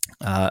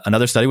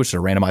 Another study, which is a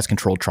randomized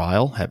controlled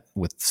trial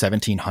with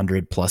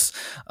 1,700 plus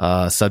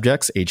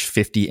subjects aged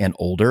 50 and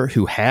older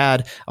who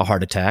had a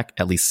heart attack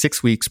at least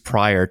 6 weeks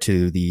prior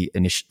to the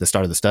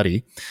start of the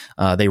study.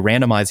 They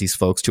randomized these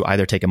folks to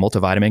either take a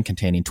multivitamin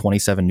containing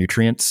 27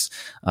 nutrients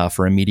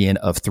for a median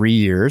of 3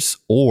 years,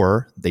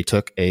 or they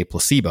took a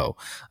placebo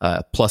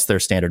plus their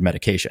standard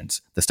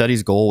medications. The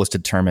study's goal was to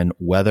determine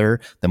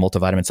whether the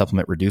multivitamin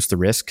supplement reduced the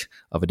risk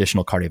of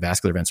additional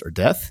cardiovascular events or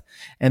death,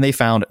 and they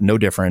found no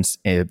difference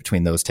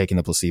between those taking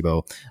the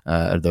placebo,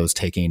 those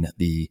taking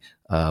the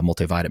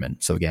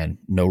multivitamin. So again,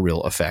 no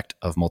real effect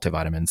of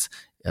multivitamins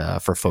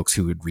for folks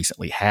who had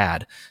recently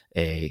had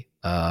a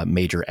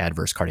major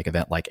adverse cardiac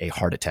event like a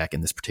heart attack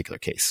in this particular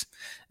case.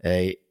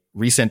 A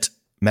recent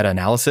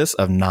meta-analysis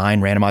of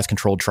 9 randomized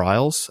controlled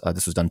trials,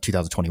 this was done in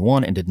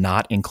 2021 and did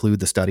not include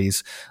the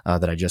studies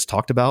that I just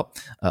talked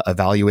about,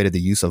 evaluated the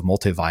use of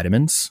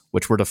multivitamins,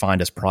 which were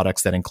defined as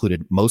products that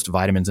included most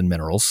vitamins and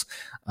minerals,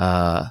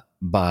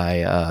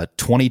 by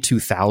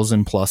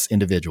 22,000 plus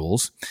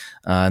individuals.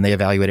 And they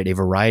evaluated a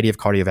variety of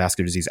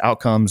cardiovascular disease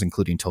outcomes,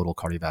 including total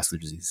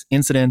cardiovascular disease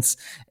incidence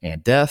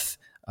and death,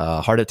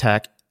 heart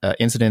attack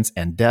incidence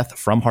and death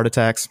from heart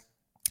attacks,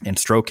 and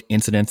stroke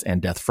incidence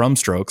and death from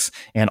strokes,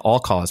 and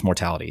all-cause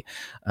mortality.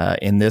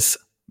 In this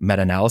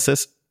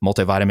meta-analysis,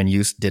 multivitamin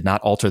use did not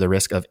alter the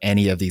risk of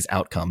any of these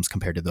outcomes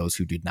compared to those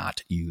who did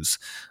not use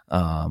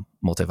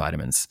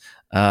multivitamins.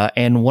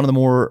 And one of the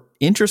more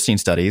interesting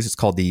studies, it's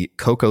called the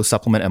Cocoa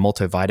Supplement and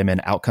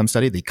Multivitamin Outcome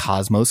Study, the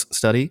COSMOS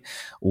study,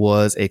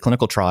 was a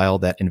clinical trial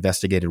that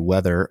investigated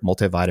whether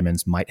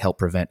multivitamins might help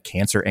prevent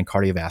cancer and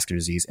cardiovascular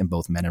disease in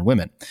both men and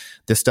women.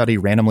 This study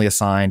randomly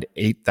assigned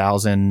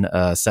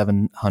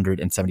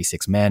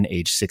 8,776 men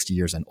aged 60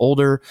 years and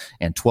older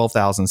and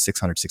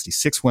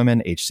 12,666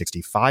 women aged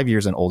 65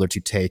 years and older to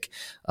take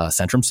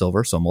Centrum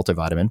Silver, so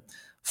multivitamin,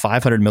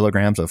 500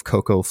 milligrams of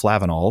cocoa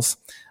flavanols,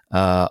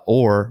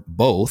 or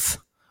both,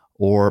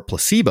 or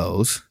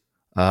placebos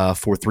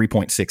for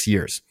 3.6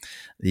 years.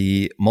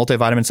 The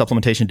multivitamin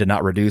supplementation did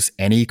not reduce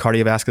any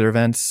cardiovascular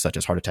events such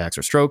as heart attacks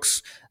or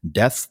strokes,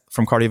 death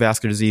from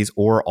cardiovascular disease,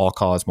 or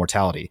all-cause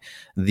mortality.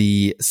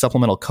 The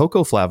supplemental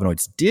cocoa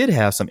flavonoids did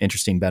have some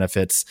interesting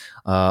benefits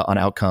on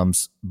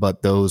outcomes,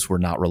 but those were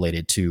not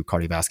related to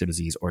cardiovascular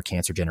disease or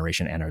cancer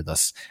generation and are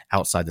thus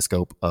outside the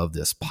scope of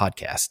this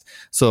podcast.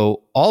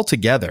 So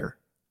altogether,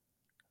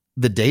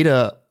 the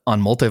data on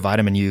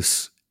multivitamin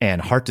use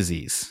and heart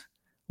disease,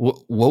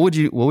 what would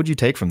you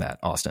take from that,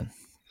 Austin?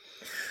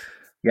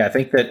 Yeah, I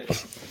think that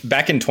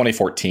back in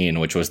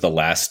 2014, which was the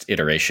last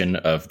iteration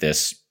of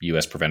this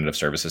U.S. Preventative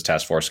Services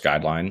Task Force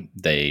guideline,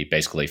 they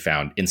basically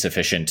found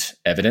insufficient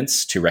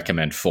evidence to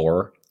recommend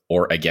for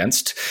or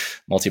against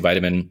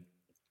multivitamin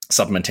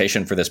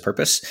supplementation for this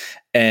purpose.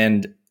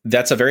 And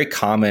that's a very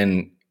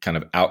common kind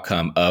of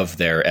outcome of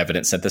their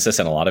evidence synthesis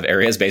in a lot of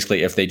areas.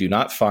 Basically, if they do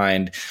not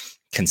find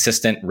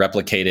consistent,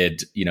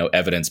 replicated,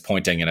 evidence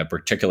pointing in a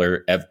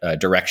particular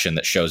direction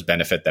that shows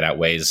benefit that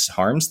outweighs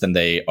harms, then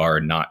they are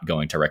not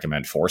going to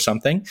recommend for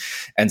something.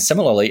 And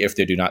similarly, if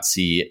they do not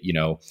see,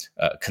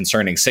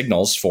 concerning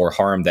signals for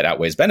harm that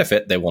outweighs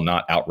benefit, they will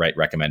not outright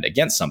recommend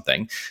against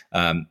something.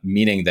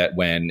 Meaning that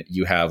when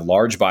you have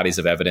large bodies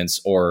of evidence,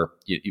 or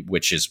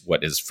which is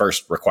what is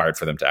first required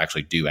for them to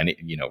actually do any,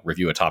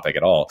 review a topic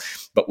at all,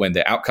 but when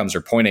the outcomes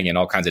are pointing in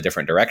all kinds of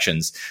different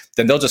directions,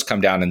 then they'll just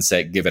come down and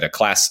say, give it a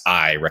class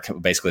I,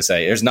 basically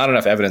say there's not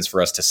enough evidence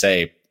for us to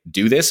say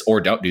do this or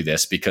don't do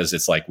this, because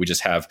it's like we just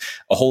have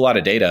a whole lot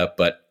of data,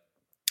 but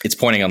it's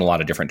pointing in a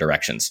lot of different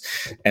directions.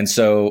 And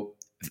so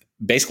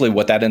basically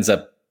what that ends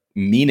up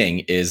meaning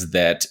is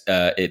that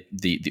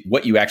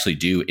what you actually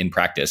do in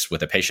practice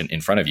with a patient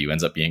in front of you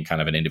ends up being kind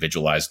of an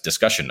individualized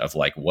discussion of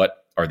like,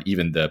 what are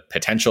even the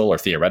potential or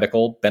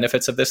theoretical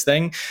benefits of this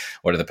thing?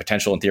 What are the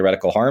potential and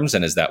theoretical harms?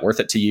 And is that worth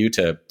it to you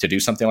to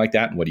do something like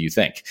that? And what do you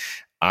think?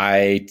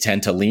 I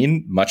tend to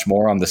lean much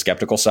more on the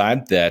skeptical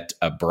side that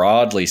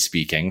broadly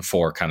speaking,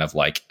 for kind of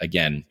like,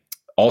 again,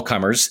 all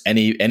comers,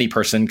 any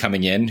person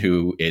coming in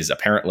who is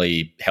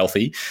apparently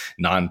healthy,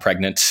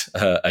 non-pregnant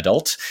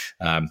adult,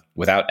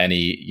 without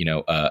any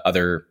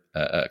other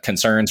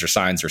concerns or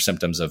signs or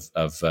symptoms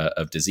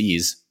of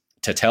disease,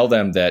 to tell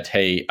them that,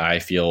 hey, I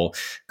feel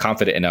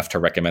confident enough to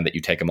recommend that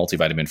you take a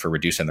multivitamin for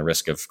reducing the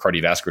risk of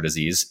cardiovascular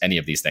disease, any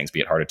of these things,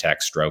 be it heart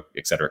attack, stroke,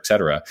 et cetera, et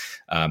cetera.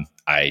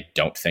 I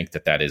don't think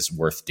that is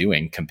worth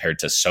doing compared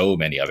to so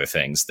many other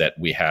things that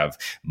we have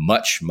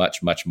much,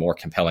 much, much more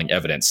compelling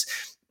evidence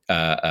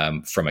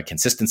from a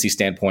consistency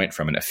standpoint,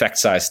 from an effect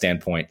size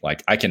standpoint.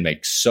 Like, I can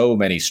make so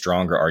many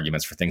stronger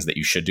arguments for things that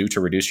you should do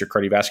to reduce your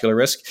cardiovascular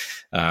risk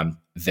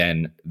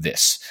than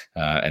this.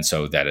 And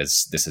so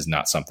this is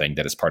not something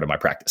that is part of my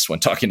practice when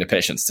talking to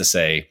patients to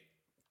say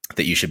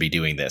that you should be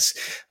doing this.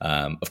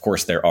 Of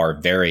course, there are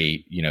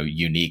very,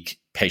 unique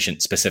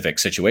patient-specific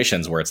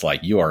situations where it's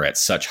like you are at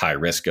such high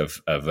risk of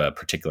a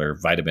particular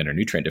vitamin or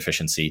nutrient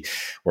deficiency,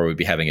 where we'd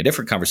be having a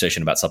different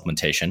conversation about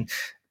supplementation.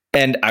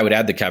 And I would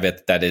add the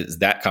caveat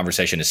that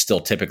conversation is still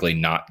typically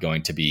not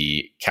going to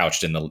be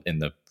couched in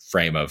the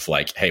frame of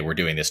like, hey, we're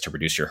doing this to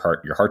reduce your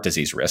heart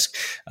disease risk.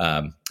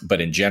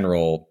 But in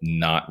general,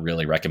 not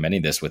really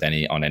recommending this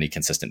on any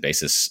consistent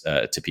basis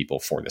to people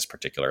for this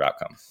particular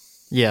outcome.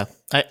 Yeah.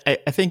 I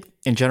think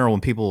in general,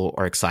 when people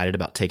are excited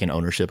about taking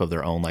ownership of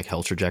their own like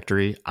health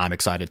trajectory, I'm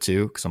excited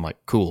too, because I'm like,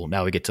 cool,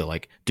 now we get to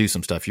like do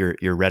some stuff.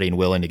 You're ready and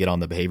willing to get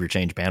on the behavior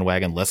change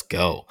bandwagon. Let's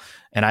go.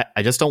 And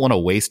I just don't want to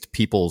waste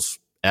people's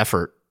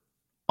effort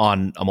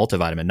on a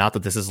multivitamin. Not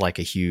that this is like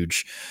a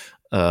huge,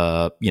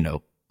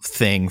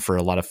 thing for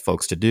a lot of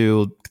folks to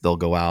do. They'll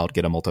go out,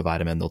 get a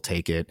multivitamin, they'll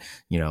take it,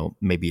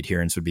 maybe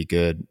adherence would be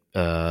good.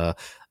 And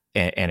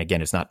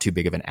again, it's not too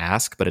big of an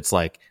ask, but it's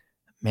like,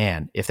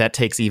 man, if that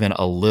takes even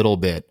a little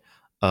bit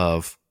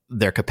of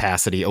their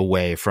capacity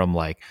away from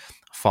like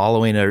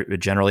following a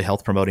generally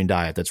health promoting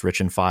diet that's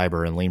rich in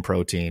fiber and lean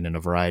protein and a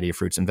variety of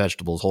fruits and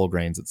vegetables, whole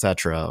grains,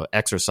 etc.,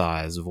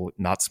 exercise,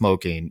 not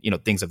smoking,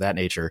 things of that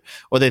nature,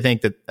 or they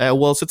think that,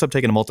 since I'm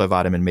taking a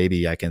multivitamin,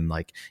 maybe I can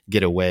like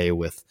get away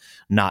with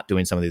not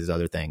doing some of these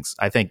other things.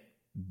 I think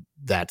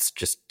that's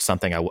just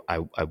something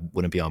I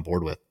wouldn't be on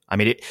board with. I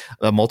mean,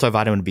 a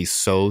multivitamin would be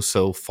so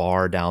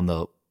far down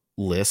the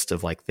list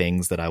of like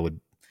things that I would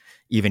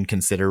even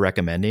consider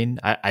recommending.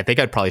 I think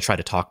I'd probably try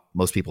to talk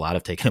most people out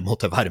of taking a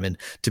multivitamin,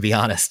 to be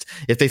honest.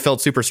 If they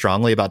felt super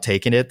strongly about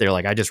taking it, they're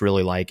like, I just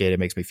really like it. It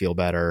makes me feel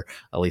better.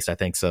 At least I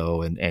think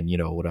so. And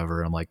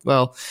whatever. I'm like,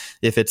 well,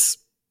 if it's,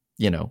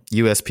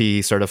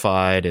 USP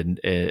certified and,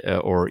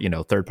 or,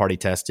 third party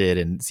tested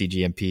and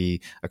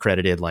CGMP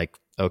accredited, like,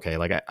 okay,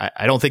 like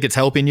I don't think it's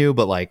helping you,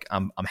 but like,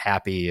 I'm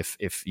happy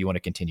if you want to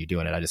continue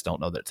doing it. I just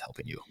don't know that it's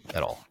helping you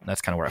at all. And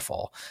that's kind of where I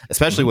fall,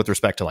 especially with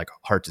respect to like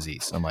heart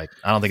disease. I'm like,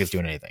 I don't think it's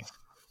doing anything.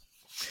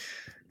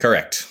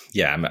 Correct.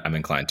 Yeah, I'm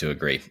inclined to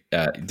agree.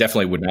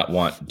 Definitely would not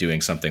want doing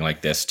something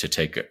like this to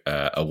take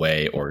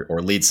away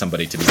or lead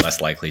somebody to be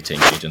less likely to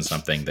engage in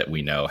something that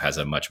we know has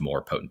a much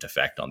more potent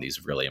effect on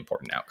these really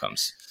important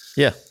outcomes.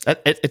 Yeah,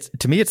 it's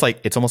to me,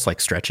 it's almost like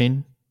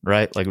stretching,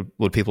 right? Like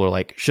when people are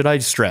like, should I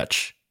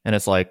stretch? And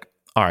it's like,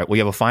 all right, well,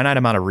 you have a finite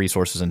amount of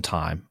resources and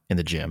time in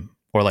the gym,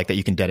 or like that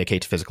you can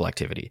dedicate to physical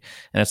activity.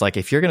 And it's like,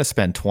 if you're going to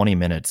spend 20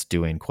 minutes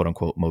doing quote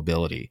unquote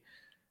mobility,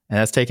 and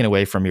that's taken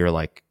away from your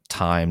like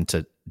time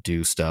to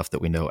do stuff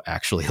that we know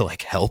actually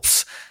like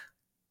helps,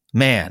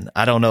 man,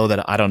 I don't know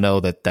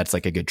that that's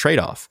like a good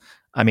trade-off.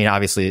 I mean,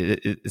 obviously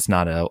it's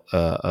not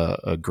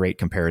a great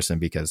comparison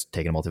because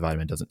taking a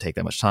multivitamin doesn't take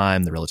that much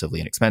time. They're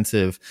relatively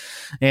inexpensive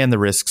and the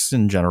risks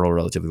in general are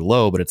relatively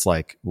low, but it's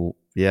like, well,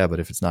 yeah, but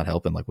if it's not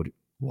helping, like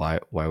why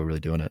are we really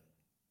doing it?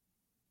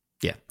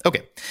 Yeah.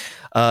 Okay.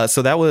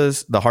 So that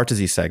was the heart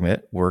disease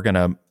segment. We're going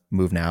to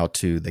move now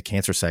to the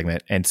cancer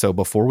segment. And so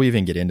before we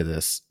even get into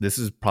this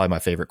is probably my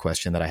favorite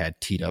question that I had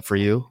teed up for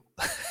you.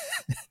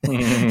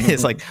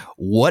 It's like,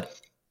 what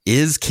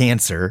is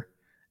cancer?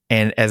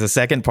 And as a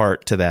second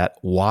part to that,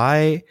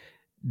 why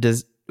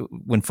does,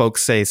 when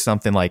folks say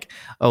something like,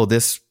 oh,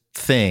 this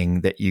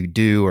thing that you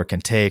do or can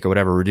take or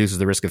whatever reduces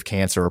the risk of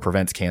cancer or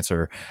prevents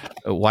cancer,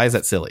 why is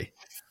that silly?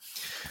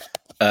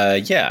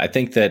 Yeah, I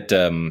think that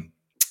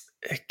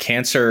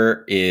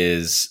cancer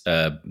is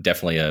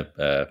definitely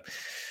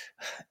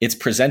it's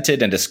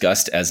presented and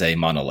discussed as a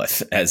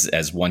monolith,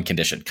 as one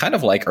condition, kind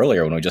of like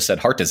earlier when we just said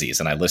heart disease,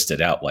 and I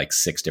listed out like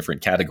 6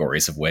 different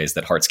categories of ways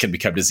that hearts can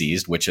become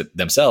diseased, which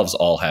themselves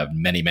all have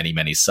many, many,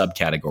 many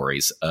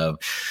subcategories of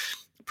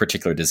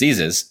particular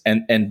diseases,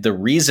 and the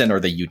reason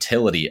or the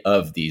utility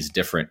of these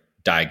different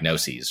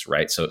diagnoses,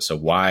 right? So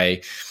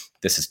why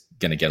this is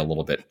going to get a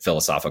little bit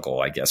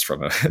philosophical, I guess,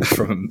 from a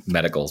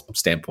medical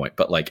standpoint,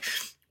 but like,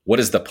 what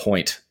is the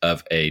point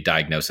of a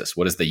diagnosis?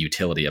 What is the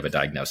utility of a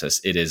diagnosis?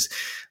 It is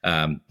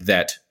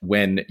that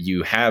when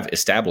you have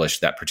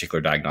established that particular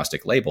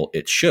diagnostic label,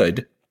 it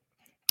should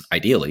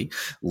ideally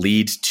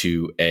lead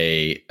to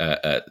a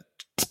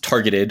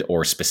targeted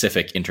or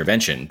specific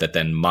intervention that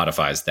then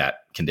modifies that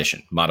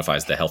condition,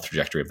 modifies the health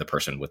trajectory of the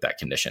person with that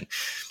condition.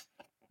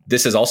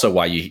 This is also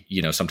why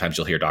you know sometimes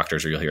you'll hear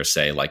doctors or you'll hear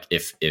say like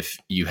if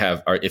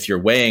you're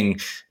weighing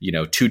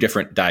 2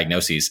 different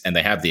diagnoses and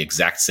they have the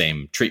exact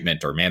same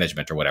treatment or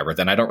management or whatever,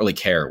 then I don't really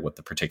care what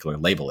the particular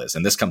label is.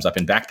 And this comes up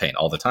in back pain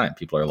all the time.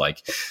 People are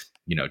like,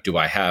 do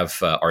I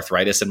have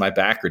arthritis in my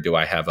back, or do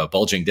I have a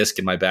bulging disc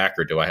in my back,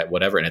 or do I have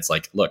whatever? And it's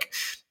like, look,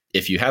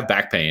 if you have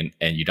back pain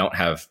and you don't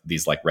have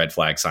these like red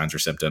flag signs or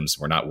symptoms,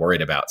 we're not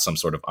worried about some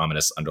sort of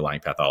ominous underlying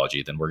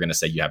pathology, then we're going to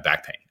say you have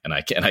back pain. And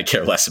I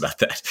care less about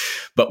that.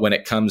 But when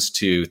it comes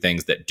to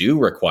things that do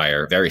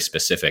require very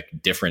specific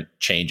different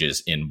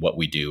changes in what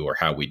we do or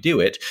how we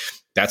do it,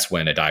 that's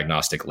when a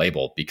diagnostic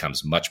label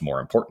becomes much more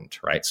important,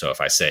 right? So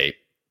if I say,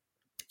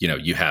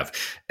 you have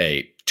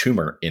a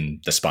tumor in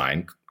the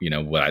spine,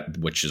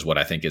 which is what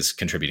I think is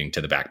contributing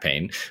to the back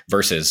pain,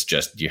 versus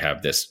just you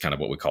have this kind of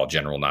what we call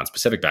general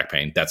non-specific back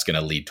pain, that's going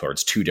to lead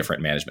towards 2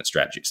 different management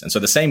strategies. And so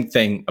the same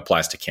thing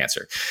applies to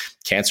cancer.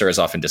 Cancer is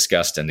often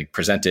discussed and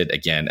presented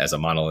again as a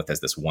monolith,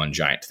 as this one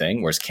giant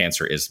thing, whereas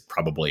cancer is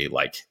probably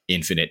like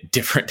infinite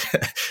different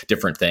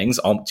things.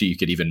 You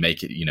could even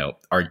make an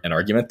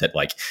argument that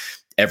like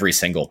every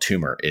single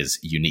tumor is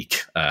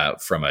unique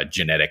from a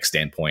genetic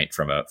standpoint,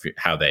 from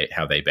how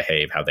they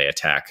behave, how they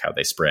attack, how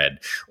they spread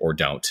or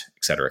don't,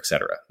 et cetera, et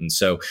cetera. And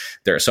so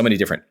there are so many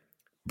different,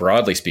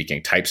 broadly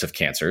speaking, types of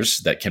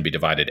cancers that can be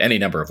divided any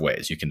number of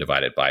ways. You can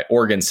divide it by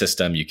organ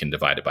system. You can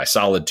divide it by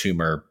solid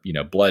tumor,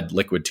 blood,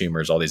 liquid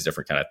tumors, all these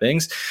different kind of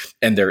things.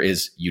 And there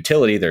is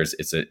utility. There's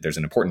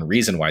an important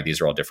reason why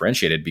these are all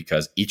differentiated,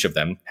 because each of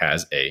them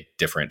has a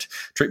different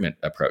treatment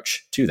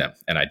approach to them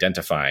and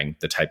identifying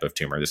the type of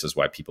tumor. This is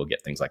why people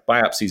get things like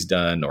biopsies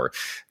done or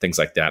things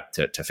like that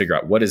to figure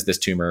out what is this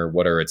tumor,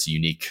 what are its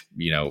unique,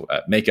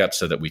 makeup,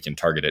 so that we can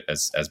target it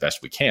as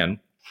best we can.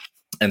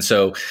 And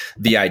so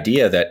the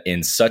idea that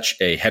in such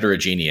a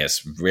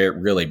heterogeneous,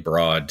 really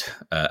broad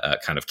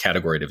kind of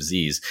category of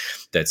disease,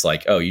 that's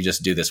like, oh, you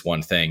just do this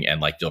one thing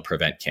and like you'll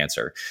prevent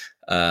cancer.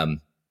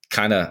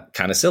 Kind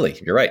of silly.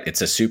 You're right.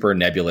 It's a super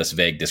nebulous,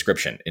 vague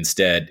description.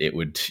 Instead, it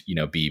would,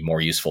 be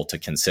more useful to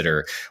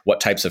consider what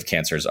types of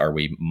cancers are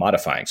we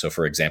modifying. So,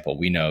 for example,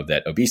 we know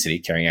that obesity,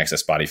 carrying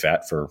excess body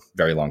fat for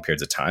very long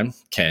periods of time,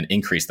 can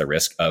increase the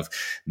risk of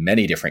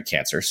many different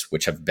cancers,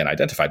 which have been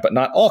identified, but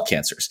not all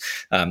cancers.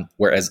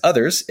 Whereas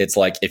others, it's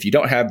like, if you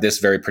don't have this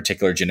very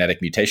particular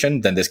genetic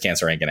mutation, then this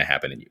cancer ain't going to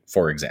happen in you,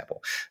 for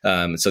example.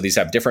 So these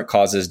have different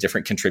causes,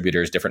 different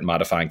contributors, different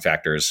modifying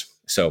factors.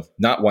 So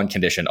not one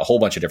condition, a whole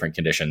bunch of different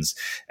conditions.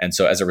 And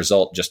so as a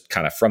result, just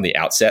kind of from the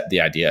outset, the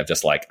idea of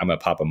just like, I'm going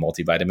to pop a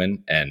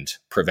multivitamin and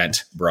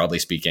prevent, broadly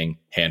speaking,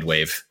 hand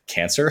wave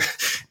cancer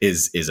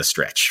is a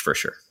stretch for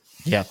sure.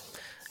 Yeah.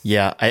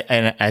 Yeah.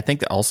 I think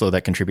that also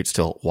that contributes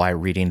to why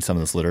reading some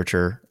of this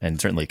literature and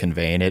certainly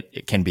conveying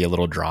it can be a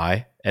little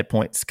dry at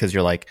points, because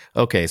you're like,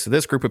 okay, so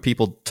this group of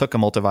people took a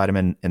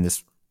multivitamin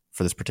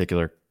for this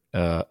particular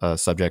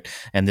subject,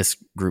 and this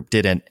group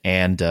didn't.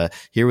 And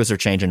here was their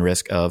change in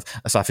risk of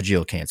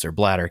esophageal cancer,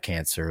 bladder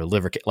cancer,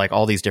 liver, like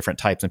all these different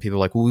types. And people are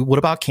like, well, what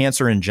about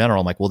cancer in general?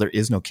 I'm like, well, there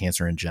is no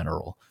cancer in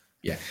general.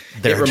 Yeah.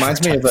 It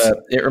reminds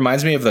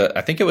me of I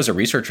think it was a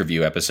research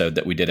review episode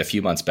that we did a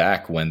few months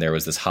back when there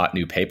was this hot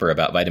new paper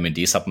about vitamin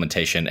D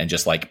supplementation and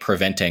just like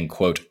preventing,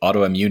 quote,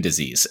 autoimmune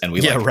disease. And we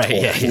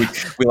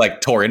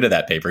tore into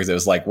that paper because it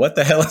was like, what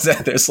the hell is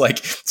that? There's like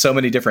so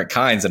many different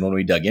kinds. And when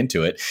we dug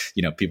into it,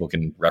 people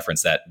can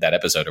reference that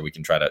episode, or we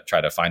can try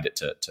to find it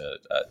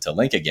to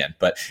link again.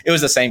 But it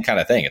was the same kind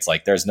of thing. It's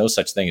like, there's no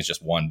such thing as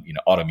just one,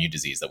 autoimmune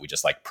disease that we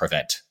just like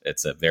prevent.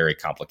 It's a very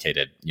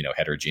complicated,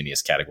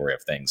 heterogeneous category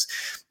of things.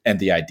 And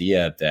the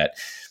idea that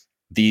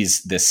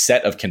this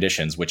set of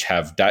conditions which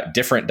have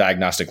different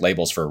diagnostic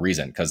labels for a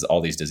reason, because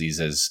all these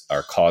diseases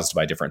are caused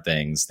by different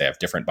things. They have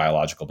different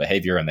biological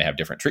behavior and they have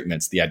different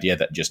treatments. The idea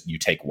that just you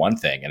take one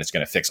thing and it's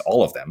going to fix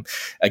all of them,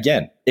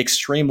 again,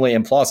 extremely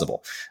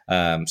implausible.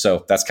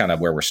 So that's kind of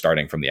where we're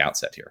starting from the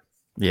outset here.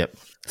 Yep.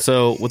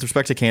 So with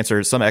respect to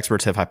cancer, some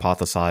experts have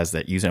hypothesized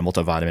that using a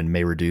multivitamin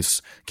may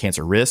reduce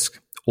cancer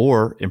risk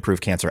or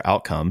improve cancer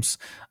outcomes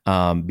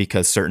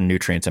because certain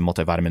nutrients and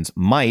multivitamins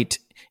might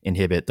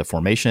inhibit the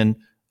formation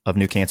of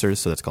new cancers.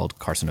 So that's called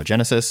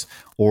carcinogenesis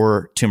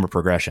or tumor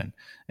progression.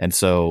 And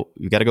so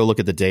you got to go look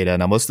at the data.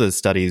 Now, most of the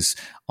studies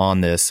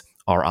on this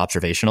are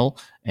observational,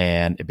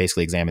 and it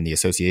basically examine the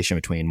association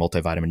between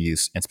multivitamin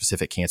use and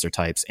specific cancer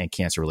types and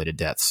cancer-related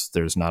deaths.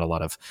 There's not a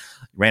lot of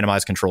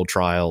randomized controlled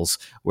trials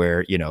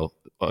where,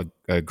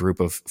 a group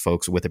of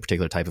folks with a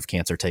particular type of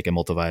cancer take a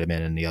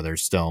multivitamin and the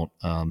others don't.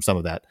 Some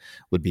of that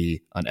would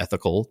be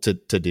unethical to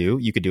do.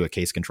 You could do a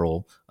case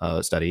control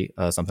study,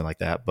 something like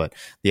that. But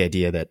the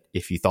idea that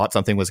if you thought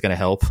something was going to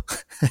help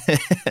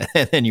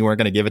and then you weren't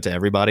going to give it to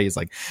everybody, is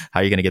like, how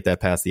are you going to get that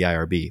past the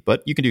IRB?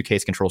 But you can do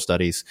case control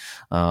studies.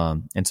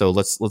 And so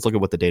let's look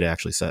at what the data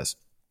actually says.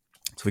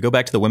 So if we go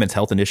back to the Women's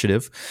Health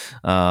Initiative,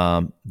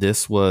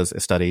 this was a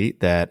study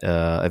that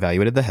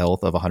evaluated the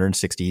health of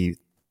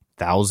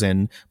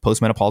 160,000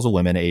 postmenopausal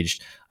women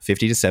aged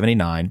 50 to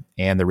 79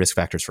 and the risk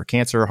factors for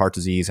cancer, heart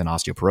disease, and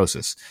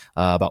osteoporosis.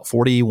 About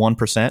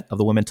 41% of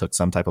the women took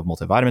some type of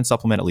multivitamin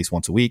supplement at least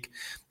once a week.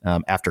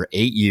 After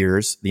 8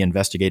 years, the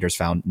investigators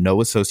found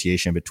no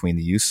association between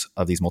the use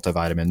of these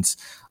multivitamins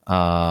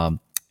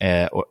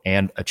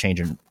and a change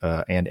in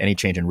and any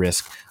change in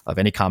risk of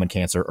any common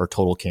cancer or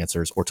total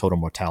cancers or total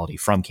mortality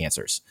from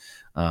cancers.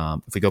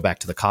 If we go back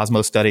to the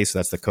Cosmos study, so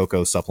that's the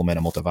cocoa supplement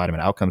and multivitamin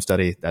outcome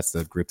study. That's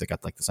the group that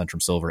got like the Centrum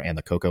Silver and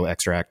the cocoa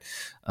extract.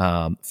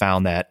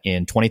 Found that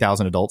in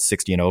 20,000 adults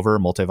 60 and over,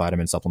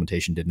 multivitamin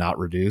supplementation did not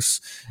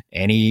reduce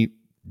any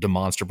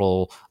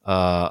demonstrable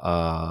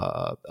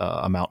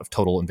amount of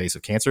total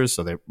invasive cancers.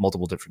 So there are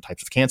multiple different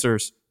types of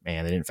cancers,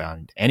 and they didn't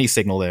find any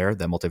signal there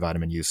that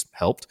multivitamin use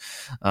helped.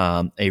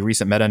 A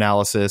recent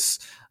meta-analysis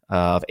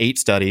of 8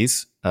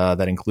 studies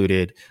that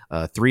included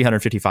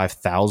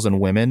 355,000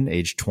 women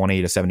aged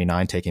 20 to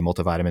 79 taking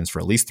multivitamins for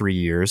at least 3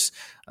 years.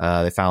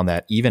 They found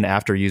that even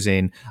after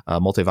using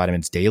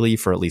multivitamins daily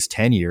for at least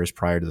 10 years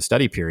prior to the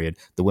study period,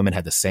 the women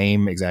had the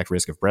same exact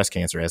risk of breast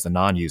cancer as the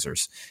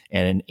non-users.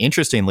 And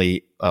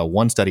interestingly,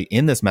 one study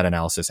in this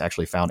meta-analysis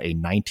actually found a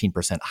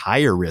 19%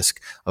 higher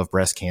risk of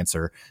breast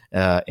cancer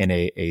in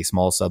a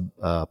small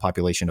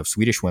subpopulation of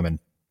Swedish women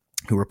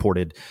who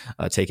reported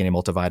taking a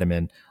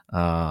multivitamin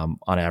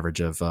on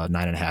average of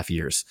 9.5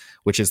 years,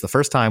 which is the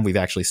first time we've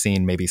actually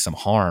seen maybe some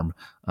harm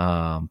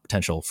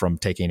potential from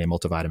taking a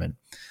multivitamin.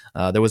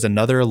 There was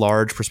another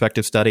large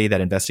prospective study that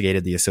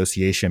investigated the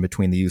association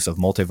between the use of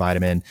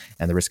multivitamin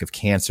and the risk of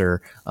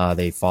cancer.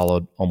 They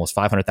followed almost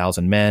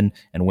 500,000 men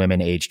and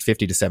women aged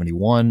 50 to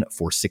 71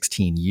 for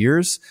 16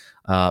 years.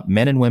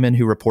 Men and women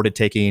who reported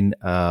taking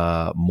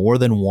more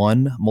than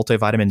one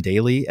multivitamin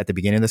daily at the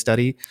beginning of the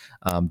study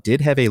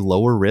did have a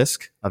lower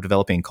risk of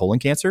developing colon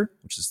cancer,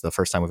 which is the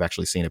first time we've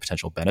actually seen a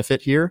potential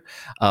benefit here.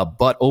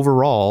 But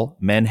overall,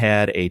 men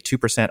had a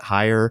 2%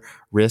 higher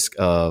risk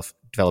of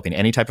developing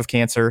any type of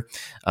cancer,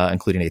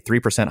 including a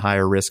 3%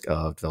 higher risk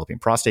of developing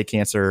prostate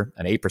cancer,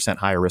 an 8%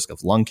 higher risk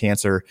of lung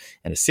cancer,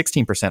 and a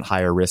 16%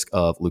 higher risk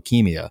of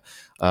leukemia,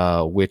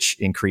 which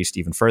increased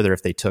even further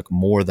if they took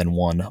more than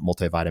one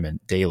multivitamin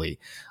daily.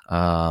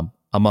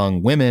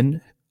 Among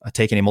women,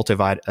 taking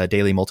a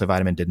daily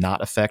multivitamin did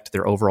not affect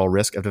their overall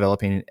risk of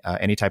developing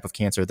any type of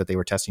cancer that they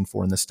were testing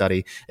for in this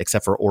study,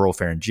 except for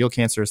oropharyngeal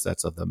cancers,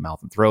 that's of the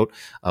mouth and throat,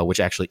 which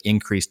actually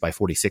increased by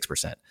 46%.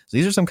 So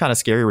these are some kind of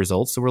scary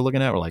results that we're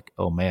looking at. We're like,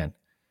 oh man,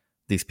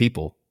 these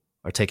people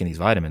are taking these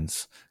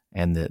vitamins,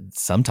 and that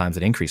sometimes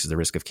it increases the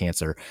risk of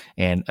cancer.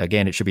 And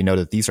again, it should be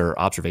noted that these are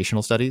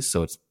observational studies,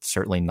 so it's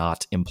certainly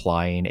not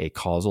implying a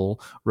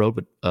causal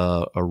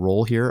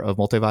role here of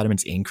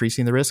multivitamins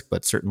increasing the risk,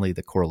 but certainly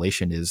the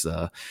correlation is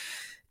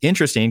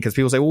interesting, because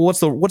people say, well, what's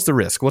the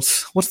risk?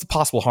 What's the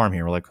possible harm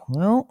here? We're like,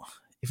 well,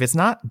 if it's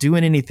not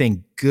doing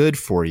anything good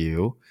for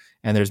you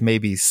and there's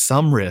maybe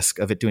some risk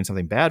of it doing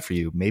something bad for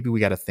you, maybe we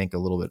got to think a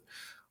little bit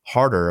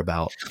harder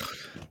about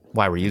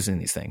why we're using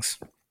these things.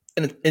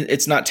 And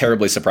it's not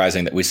terribly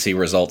surprising that we see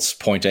results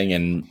pointing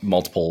in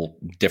multiple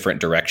different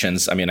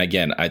directions. I mean,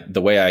 again,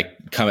 the way I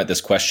come at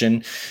this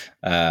question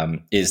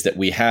is that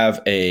we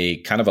have a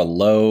kind of a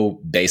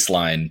low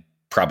baseline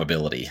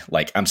probability.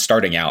 Like, I'm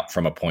starting out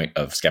from a point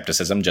of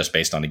skepticism just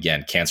based on,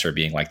 again, cancer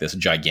being like this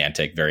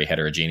gigantic, very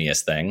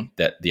heterogeneous thing,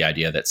 that the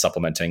idea that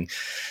supplementing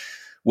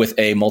with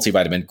a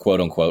multivitamin, quote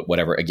unquote,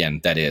 whatever,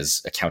 again, that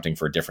is accounting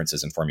for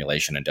differences in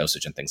formulation and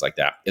dosage and things like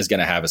that, is going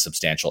to have a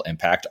substantial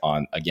impact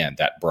on, again,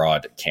 that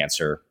broad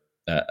cancer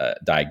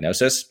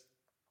diagnosis.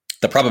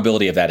 The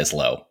probability of that is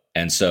low.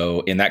 And so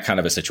in that kind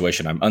of a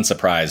situation, I'm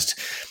unsurprised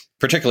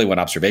particularly when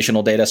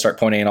observational data start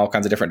pointing in all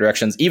kinds of different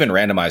directions. Even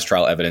randomized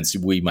trial evidence,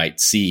 we might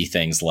see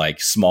things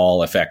like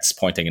small effects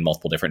pointing in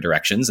multiple different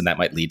directions, and that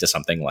might lead to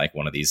something like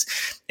one of these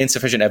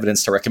insufficient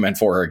evidence to recommend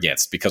for or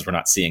against, because we're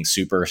not seeing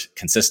super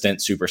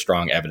consistent, super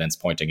strong evidence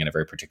pointing in a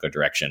very particular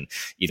direction,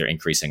 either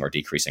increasing or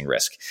decreasing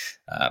risk.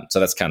 So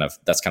that's kind of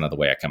the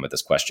way I come at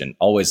this question.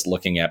 Always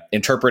looking at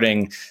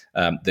interpreting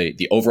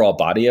the overall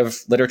body of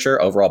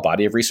literature, overall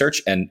body of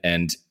research,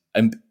 and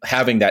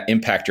having that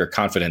impact your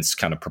confidence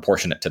kind of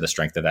proportionate to the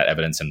strength of that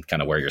evidence and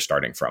kind of where you're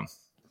starting from.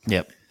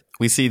 Yep.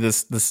 We see a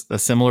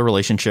similar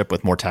relationship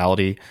with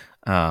mortality.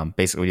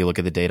 Basically, you look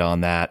at the data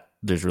on that,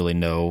 there's really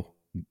no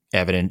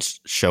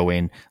evidence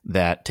showing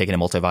that taking a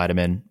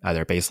multivitamin,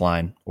 either at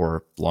baseline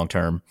or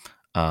long-term,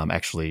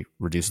 actually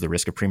reduces the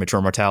risk of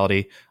premature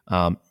mortality.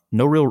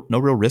 No real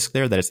risk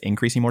there that it's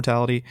increasing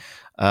mortality.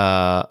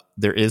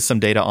 There is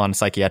some data on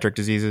psychiatric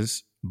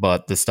diseases,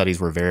 but the studies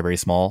were very, very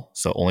small.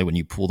 So only when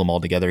you pool them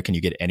all together can you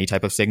get any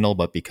type of signal.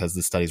 But because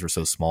the studies were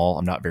so small,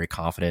 I'm not very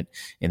confident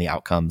in the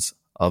outcomes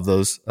of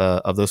those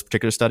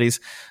particular studies.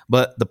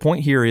 But the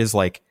point here is,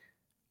 like,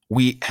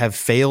 we have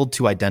failed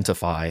to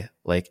identify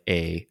like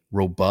a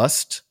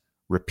robust,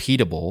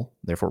 repeatable,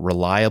 therefore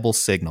reliable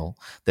signal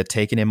that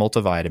taking a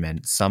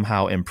multivitamin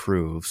somehow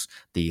improves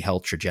the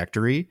health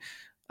trajectory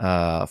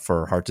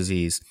for heart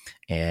disease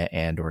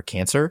and or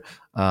cancer,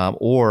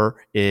 or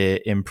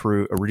it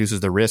reduces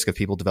the risk of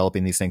people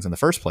developing these things in the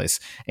first place.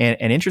 And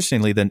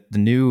interestingly, the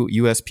new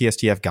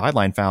USPSTF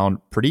guideline found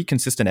pretty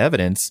consistent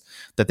evidence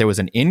that there was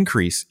an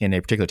increase in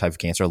a particular type of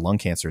cancer, lung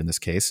cancer in this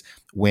case,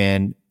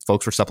 when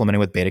folks were supplementing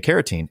with beta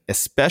carotene,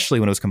 especially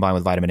when it was combined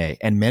with vitamin A.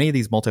 And many of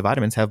these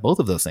multivitamins have both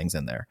of those things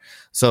in there.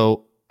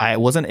 So I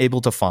wasn't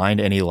able to find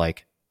any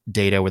like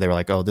data where they were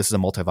like, oh, this is a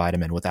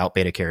multivitamin without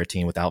beta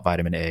carotene, without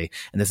vitamin A,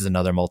 and this is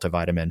another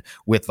multivitamin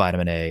with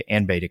vitamin A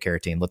and beta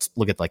carotene. Let's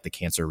look at like the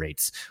cancer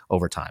rates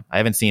over time. I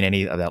haven't seen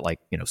any of that, like,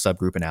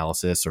 subgroup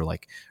analysis or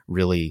like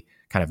really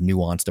kind of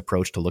nuanced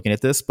approach to looking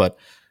at this. But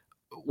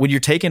when you're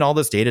taking all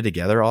this data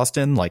together,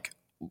 Austin, like,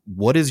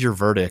 what is your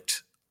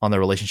verdict on the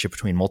relationship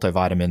between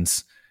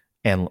multivitamins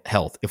and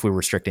health if we're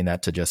restricting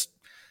that to just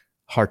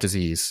heart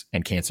disease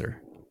and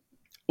cancer?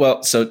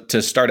 Well, so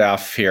to start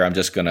off here, I'm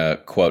just going to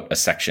quote a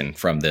section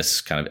from this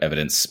kind of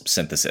evidence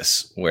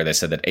synthesis where they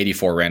said that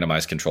 84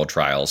 randomized controlled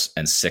trials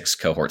and 6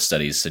 cohort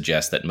studies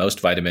suggest that most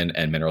vitamin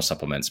and mineral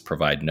supplements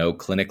provide no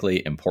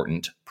clinically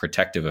important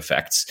protective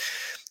effects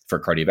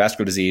for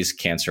cardiovascular disease,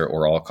 cancer,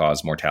 or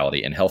all-cause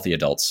mortality in healthy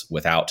adults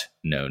without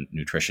known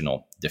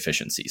nutritional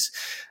deficiencies.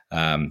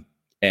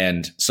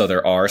 And so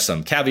there are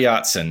some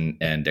caveats and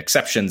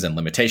exceptions and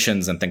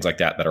limitations and things like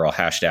that that are all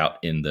hashed out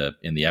in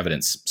the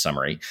evidence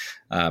summary.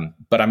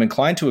 But I'm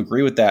inclined to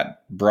agree with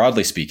that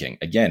broadly speaking.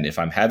 Again, if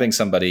I'm having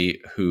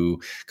somebody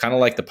who, kind of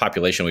like the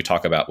population we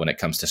talk about when it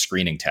comes to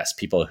screening tests,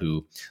 people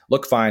who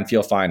look fine,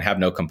 feel fine, have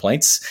no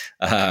complaints,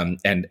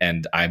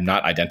 and I'm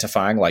not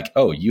identifying like,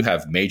 oh, you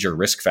have major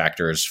risk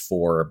factors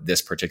for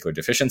this particular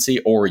deficiency,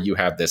 or you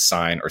have this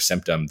sign or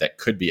symptom that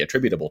could be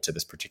attributable to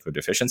this particular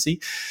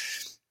deficiency,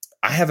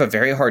 I have a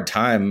very hard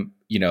time,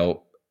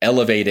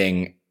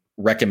 elevating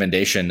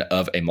recommendation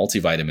of a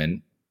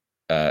multivitamin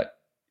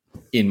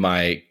in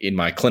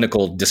my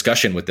clinical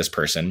discussion with this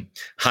person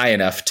high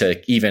enough to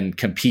even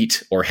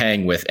compete or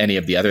hang with any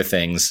of the other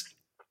things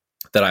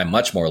that I'm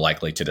much more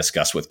likely to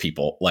discuss with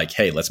people. Like,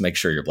 hey, let's make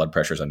sure your blood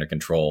pressure is under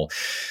control.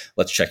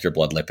 Let's check your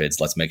blood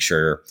lipids. Let's make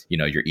sure,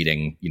 you're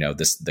eating,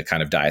 the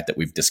kind of diet that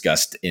we've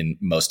discussed in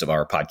most of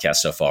our podcasts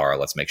so far.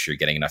 Let's make sure you're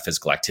getting enough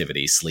physical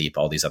activity, sleep,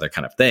 all these other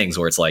kind of things,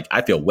 where it's like,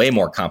 I feel way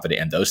more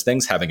confident in those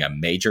things having a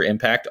major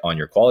impact on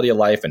your quality of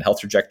life and health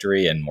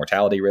trajectory and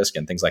mortality risk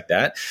and things like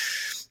that,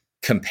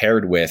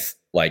 compared with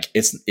like,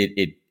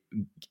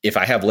 if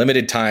I have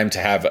limited time to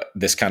have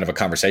this kind of a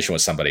conversation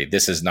with somebody,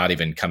 this is not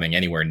even coming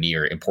anywhere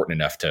near important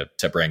enough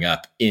to bring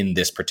up in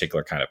this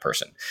particular kind of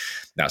person.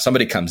 Now,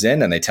 somebody comes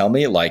in and they tell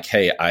me like,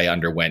 hey, I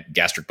underwent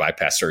gastric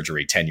bypass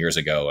surgery 10 years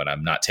ago and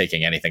I'm not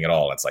taking anything at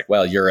all. It's like,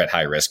 well, you're at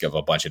high risk of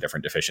a bunch of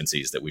different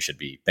deficiencies that we should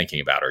be thinking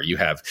about. Or you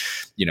have,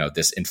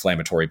 this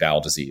inflammatory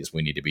bowel disease.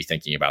 We need to be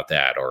thinking about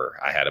that. Or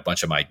I had a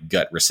bunch of my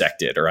gut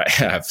resected, or I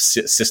have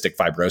cystic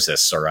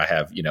fibrosis, or I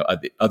have,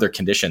 other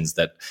conditions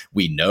that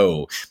we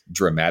know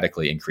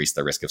dramatically increase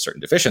the risk of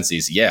certain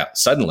deficiencies. Yeah,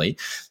 suddenly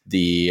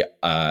the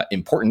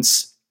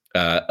importance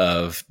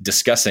of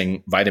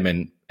discussing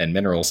vitamin and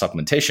mineral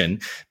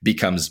supplementation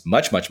becomes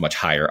much, much, much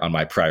higher on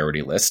my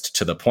priority list,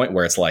 to the point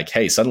where it's like,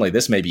 hey, suddenly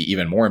this may be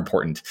even more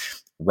important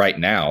right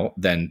now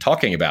than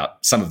talking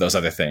about some of those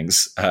other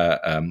things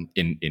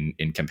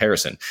in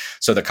comparison.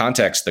 So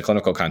the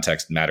clinical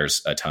context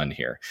matters a ton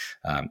here.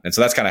 And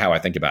so that's kind of how I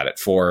think about it.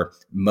 For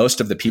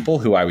most of the people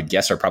who I would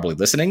guess are probably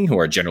listening, who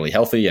are generally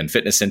healthy and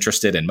fitness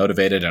interested and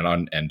motivated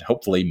and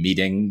hopefully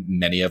meeting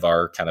many of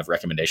our kind of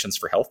recommendations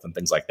for health and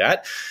things like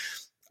that,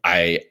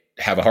 I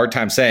have a hard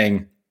time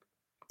saying,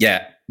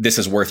 yeah, this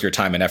is worth your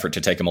time and effort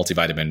to take a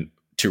multivitamin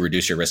to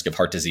reduce your risk of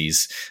heart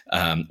disease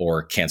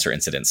or cancer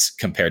incidence,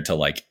 compared to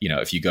like, you know,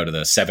 if you go to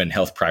the 7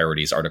 health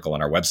priorities article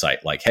on our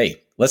website, like,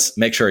 hey, let's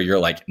make sure you're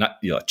like not,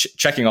 you know,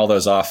 checking all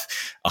those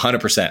off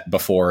 100%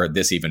 before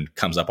this even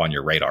comes up on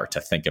your radar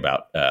to think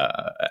about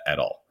at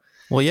all.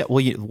 Well, yeah.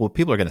 Well,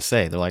 people are going to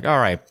say, they're like, all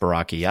right,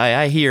 Baraki,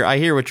 I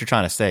hear what you're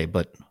trying to say,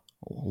 but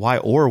why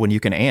or when you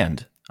can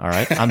and? All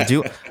right,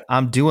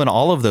 I'm doing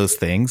all of those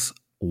things.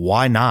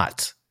 Why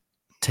not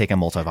take a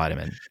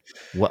multivitamin?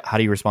 How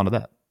do you respond to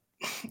that?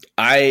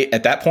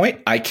 At that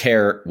point, I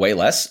care way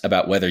less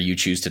about whether you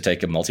choose to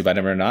take a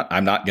multivitamin or not.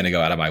 I'm not going to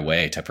go out of my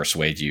way to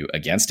persuade you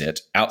against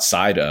it,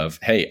 outside of,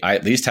 hey, I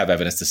at least have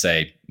evidence to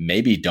say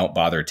maybe don't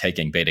bother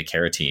taking beta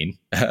carotene,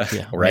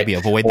 yeah, right? Maybe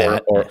avoid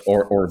that,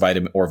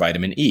 or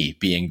vitamin E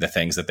being the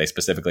things that they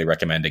specifically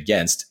recommend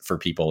against for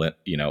people.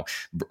 You know,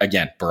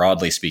 again,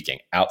 broadly speaking,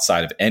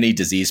 outside of any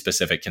disease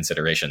specific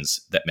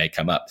considerations that may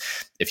come up.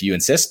 If you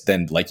insist,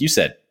 then like you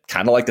said,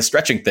 kind of like the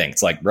stretching thing.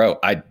 It's like, bro,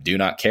 I do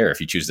not care if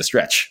you choose to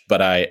stretch.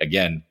 But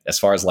again, as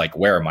far as like,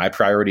 where are my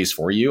priorities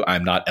for you?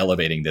 I'm not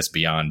elevating this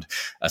beyond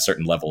a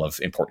certain level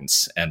of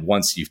importance. And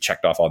once you've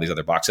checked off all these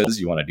other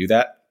boxes, you want to do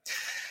that.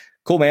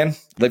 Cool, man.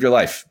 Live your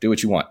life. Do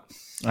what you want.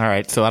 All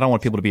right. So I don't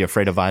want people to be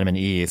afraid of vitamin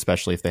E,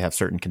 especially if they have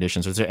certain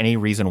conditions. Is there any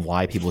reason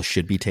why people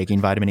should be taking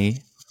vitamin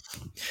E?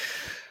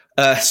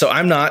 So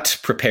I'm not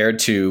prepared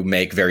to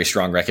make very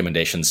strong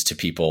recommendations to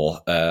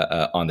people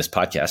on this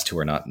podcast who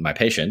are not my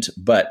patient,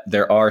 but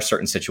there are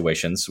certain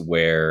situations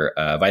where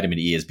vitamin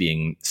E is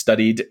being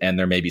studied and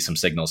there may be some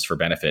signals for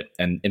benefit.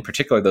 And in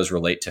particular, those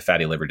relate to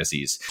fatty liver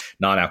disease,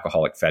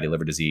 non-alcoholic fatty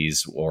liver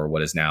disease, or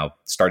what is now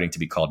starting to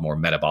be called more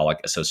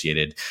metabolic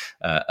associated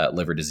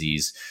liver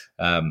disease.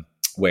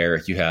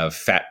 Where you have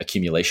fat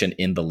accumulation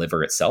in the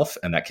liver itself,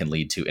 and that can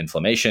lead to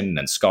inflammation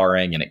and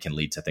scarring, and it can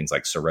lead to things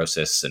like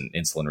cirrhosis and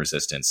insulin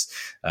resistance,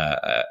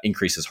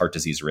 increases heart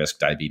disease risk,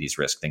 diabetes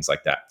risk, things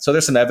like that. So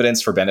there's some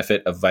evidence for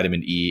benefit of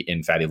vitamin E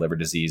in fatty liver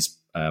disease,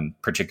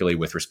 particularly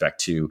with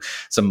respect to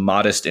some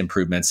modest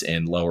improvements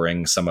in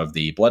lowering some of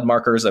the blood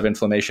markers of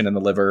inflammation in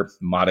the liver,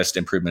 modest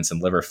improvements in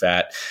liver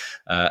fat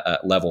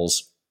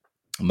levels,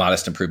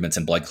 modest improvements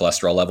in blood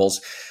cholesterol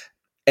levels.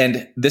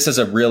 And this is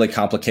a really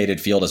complicated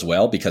field as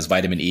well, because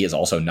vitamin E is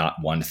also not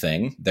one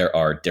thing. There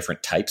are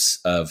different types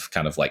of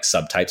kind of like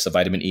subtypes of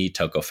vitamin E,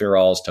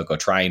 tocopherols,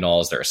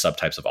 tocotrienols. There are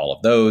subtypes of all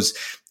of those.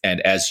 And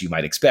as you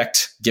might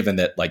expect, given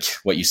that like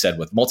what you said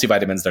with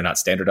multivitamins, they're not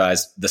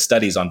standardized, the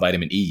studies on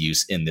vitamin E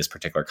use in this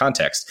particular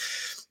context,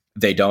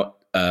 they don't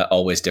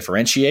always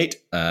differentiate.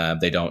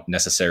 They don't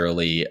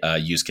necessarily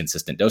use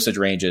consistent dosage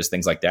ranges,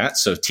 things like that.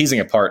 So teasing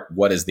apart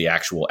what is the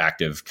actual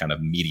active kind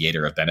of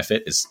mediator of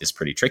benefit is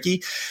pretty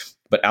tricky.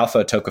 But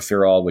alpha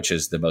tocopherol, which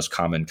is the most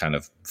common kind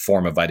of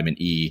form of vitamin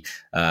E,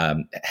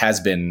 has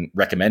been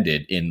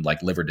recommended in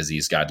like liver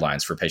disease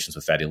guidelines for patients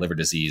with fatty liver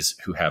disease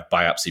who have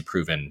biopsy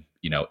proven,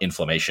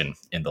 inflammation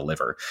in the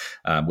liver,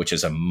 which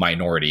is a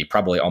minority.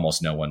 Probably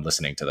almost no one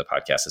listening to the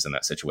podcast is in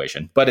that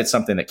situation, but it's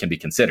something that can be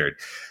considered.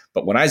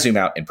 But when I zoom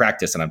out in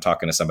practice and I'm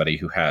talking to somebody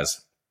who has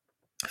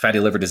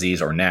fatty liver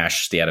disease or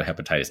NASH,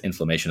 steatohepatitis,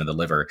 inflammation of the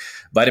liver,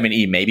 vitamin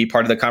E may be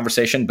part of the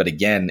conversation. But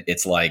again,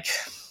 it's like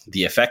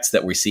the effects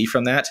that we see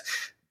from that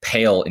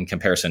pale in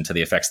comparison to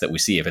the effects that we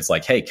see if it's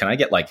like, hey, can I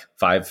get like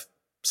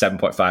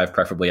 7.5,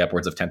 preferably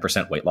upwards of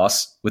 10% weight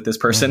loss with this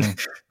person?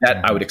 That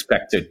I would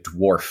expect to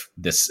dwarf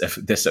this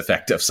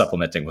effect of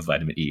supplementing with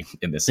vitamin E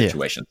in this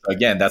situation. So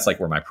again, that's like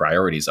where my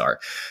priorities are.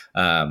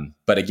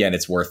 But again,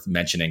 it's worth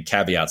mentioning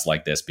caveats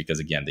like this because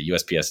again, the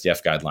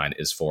USPSTF guideline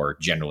is for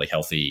generally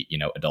healthy,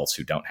 adults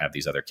who don't have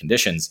these other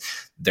conditions.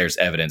 There's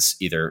evidence,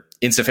 either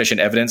insufficient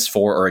evidence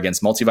for or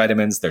against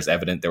multivitamins.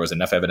 There was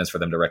enough evidence for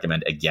them to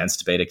recommend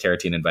against beta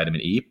carotene and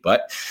vitamin E,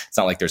 but it's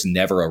not like there's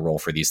never a role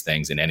for these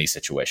things in any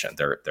situation.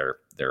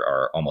 There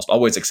are almost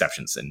always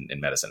exceptions in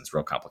medicine. It's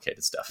real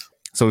complicated stuff.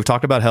 So we've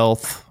talked about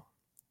health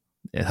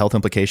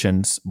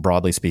implications,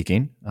 broadly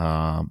speaking,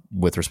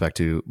 with respect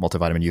to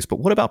multivitamin use. But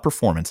what about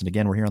performance? And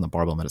again, we're here on the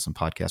Barbell Medicine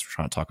podcast. We're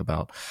trying to talk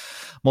about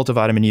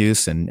multivitamin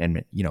use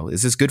and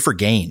is this good for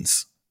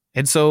gains?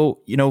 And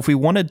so, if we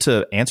wanted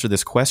to answer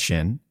this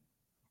question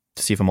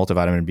to see if a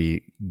multivitamin would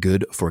be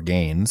good for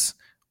gains,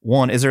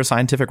 one, is there a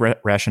scientific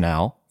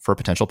rationale for a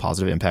potential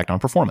positive impact on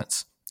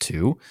performance?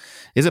 Two,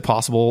 is it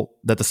possible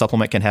that the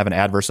supplement can have an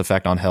adverse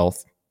effect on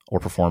health or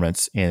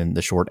performance in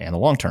the short and the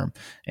long term?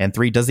 And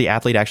three, does the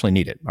athlete actually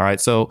need it? All right.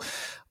 So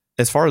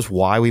as far as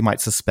why we might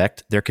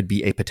suspect there could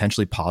be a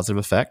potentially positive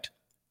effect,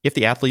 if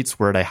the athletes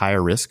were at a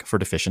higher risk for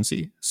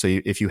deficiency, so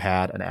if you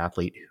had an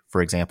athlete,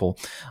 for example,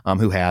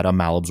 who had a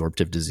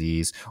malabsorptive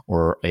disease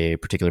or a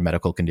particular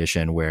medical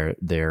condition where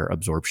their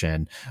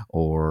absorption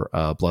or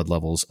blood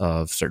levels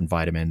of certain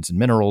vitamins and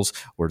minerals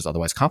was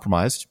otherwise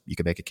compromised, you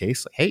could make a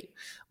case like, hey,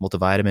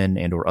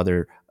 multivitamin and or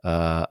other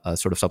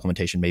sort of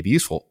supplementation may be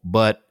useful.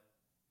 But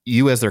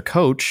you as their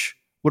coach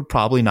would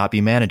probably not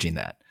be managing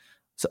that.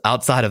 So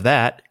outside of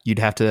that, you'd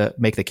have to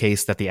make the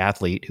case that the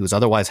athlete who is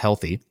otherwise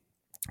healthy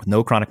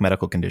no chronic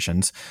medical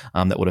conditions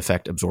that would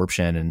affect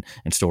absorption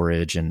and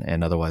storage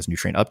and otherwise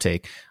nutrient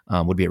uptake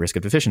would be at risk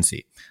of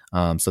deficiency.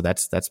 So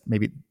that's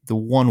maybe the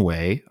one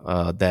way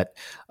that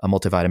a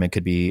multivitamin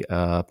could be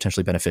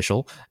potentially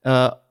beneficial.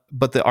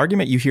 But the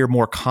argument you hear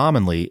more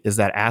commonly is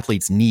that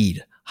athletes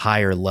need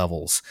higher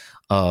levels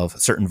of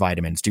certain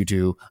vitamins due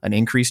to an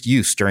increased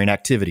use during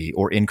activity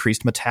or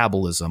increased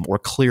metabolism or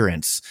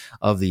clearance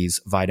of these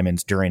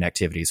vitamins during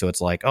activity. So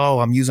it's like, oh,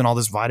 I'm using all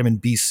this vitamin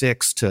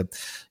B6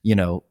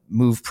 to,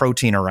 move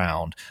protein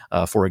around,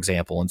 for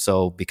example. And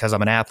so because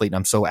I'm an athlete and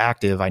I'm so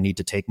active, I need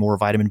to take more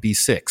vitamin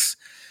B6.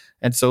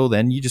 And so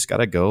then you just got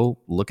to go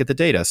look at the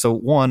data. So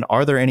one,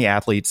 are there any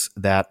athletes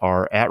that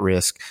are at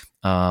risk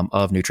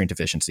of nutrient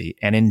deficiency?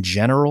 And in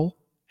general,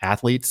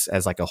 athletes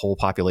as like a whole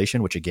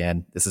population, which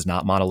again, this is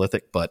not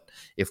monolithic, but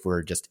if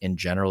we're just in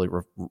generally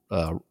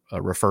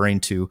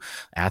referring to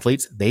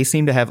athletes, they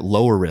seem to have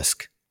lower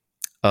risk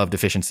of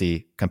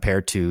deficiency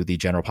compared to the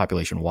general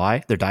population.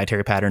 Why? Their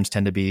dietary patterns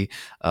tend to be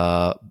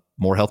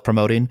more health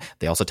promoting.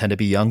 They also tend to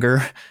be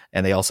younger,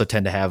 and they also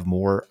tend to have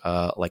more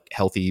like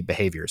healthy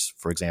behaviors.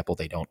 For example,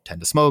 they don't tend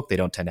to smoke. They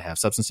don't tend to have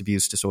substance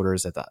abuse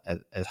disorders at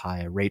as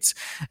high rates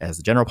as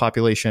the general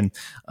population.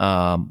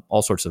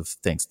 All sorts of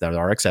things. There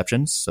are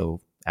exceptions. So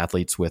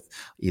athletes with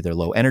either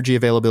low energy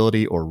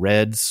availability or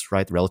REDS,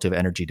 right, the relative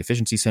energy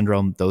deficiency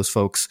syndrome, those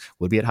folks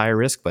would be at higher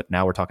risk. But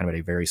now we're talking about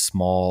a very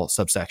small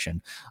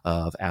subsection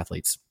of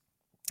athletes.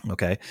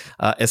 Okay.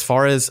 As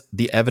far as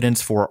the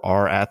evidence for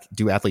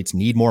do athletes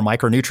need more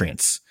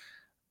micronutrients?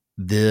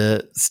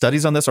 The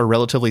studies on this are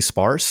relatively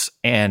sparse,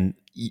 and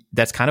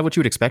that's kind of what you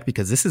would expect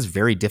because this is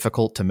very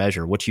difficult to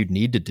measure. What you'd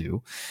need to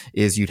do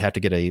is you'd have to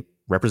get a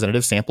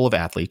representative sample of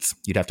athletes.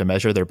 You'd have to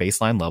measure their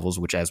baseline levels,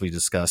 which, as we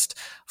discussed,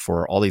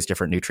 for all these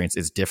different nutrients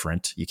is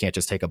different. You can't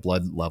just take a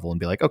blood level and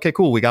be like, okay,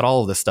 cool, we got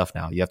all of this stuff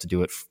now. You have to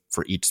do it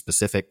for each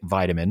specific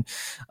vitamin.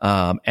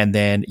 And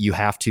then you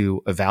have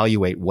to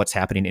evaluate what's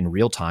happening in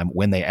real time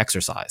when they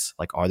exercise.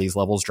 Like, are these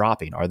levels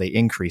dropping? Are they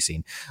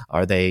increasing?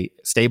 Are they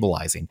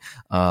stabilizing?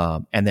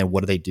 And then what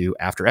do they do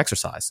after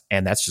exercise?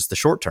 And that's just the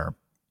short term.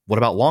 What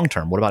about long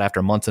term? What about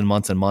after months and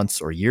months and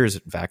months or years,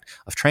 in fact,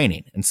 of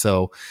training? And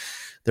so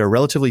there are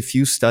relatively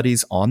few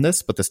studies on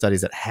this, but the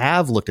studies that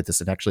have looked at this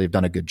and actually have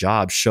done a good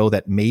job show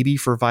that maybe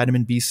for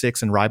vitamin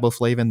B6 and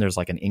riboflavin, there's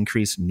like an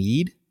increased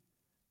need.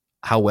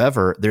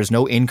 However, there's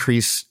no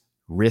increased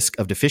risk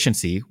of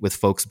deficiency with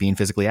folks being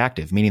physically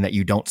active, meaning that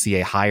you don't see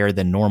a higher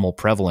than normal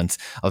prevalence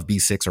of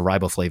B6 or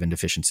riboflavin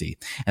deficiency.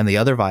 And the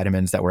other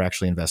vitamins that were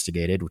actually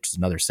investigated, which is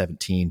another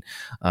 17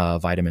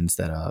 vitamins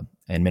that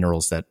and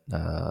minerals that,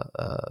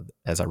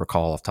 as I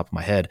recall off the top of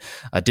my head,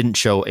 didn't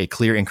show a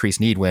clear increased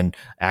need when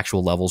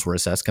actual levels were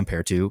assessed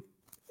compared to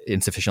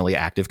insufficiently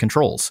active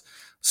controls.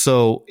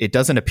 So it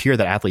doesn't appear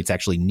that athletes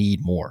actually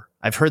need more.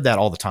 I've heard that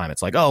all the time.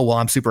 It's like, oh, well,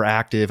 I'm super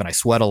active and I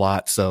sweat a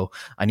lot, so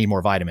I need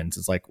more vitamins.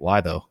 It's like,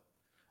 why though?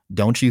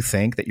 Don't you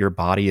think that your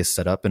body is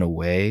set up in a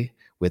way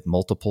with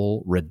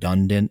multiple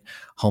redundant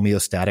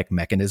homeostatic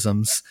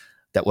mechanisms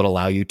that would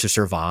allow you to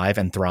survive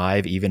and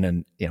thrive even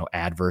in,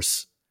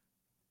 adverse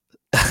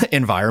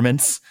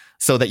environments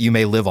so that you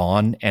may live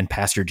on and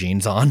pass your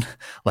genes on?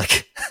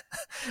 Like,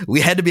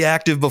 we had to be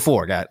active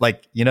before, guys.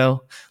 Like,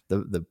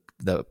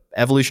 the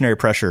evolutionary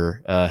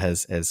pressure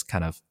has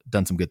kind of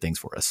done some good things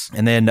for us.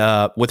 And then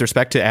with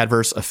respect to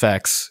adverse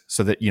effects,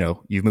 so that,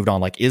 you've moved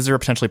on, like, is there a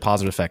potentially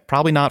positive effect?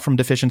 Probably not from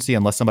deficiency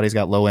unless somebody's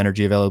got low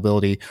energy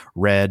availability,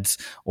 REDS,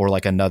 or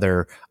like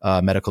another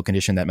medical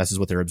condition that messes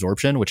with their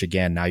absorption, which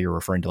again, now you're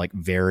referring to like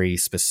very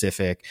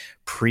specific,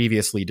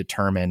 previously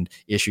determined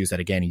issues that,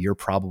 again, you're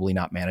probably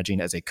not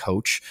managing as a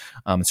coach,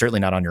 and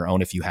certainly not on your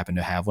own if you happen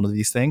to have one of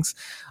these things.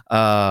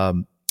 Are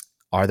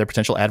there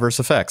potential adverse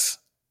effects?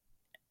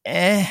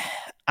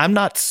 I'm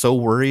not so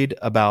worried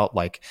about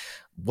like,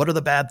 what are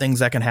the bad things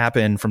that can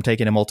happen from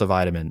taking a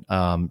multivitamin?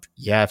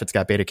 If it's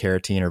got beta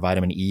carotene or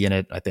vitamin E in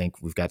it, I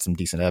think we've got some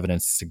decent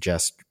evidence to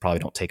suggest probably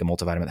don't take a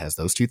multivitamin that has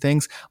those two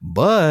things.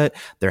 But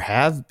there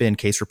have been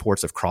case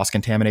reports of cross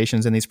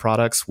contaminations in these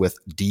products with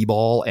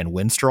D-bol and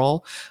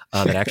Winstrol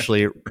that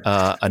actually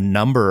a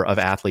number of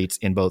athletes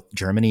in both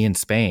Germany and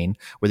Spain,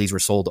 where these were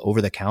sold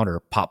over the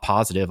counter, pop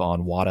positive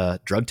on WADA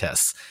drug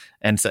tests.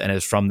 And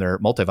it's from their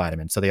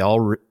multivitamin. So they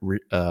all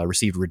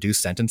received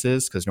reduced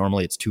sentences because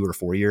normally it's 2 or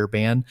 4 year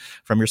ban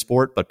from your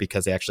sport. But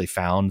because they actually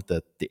found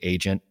the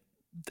agent,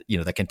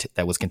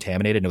 that was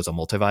contaminated and it was a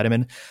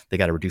multivitamin, they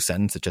got a reduced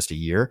sentence at just a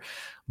year.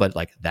 But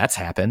like, that's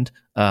happened.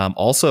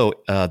 Also,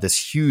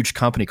 this huge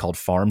company called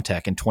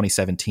FarmTech in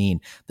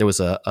 2017, there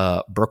was a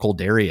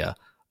Burkholderia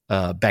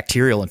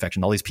bacterial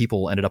infection. All these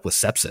people ended up with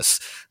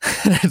sepsis.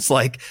 It's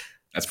like,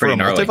 that's pretty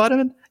gnarly.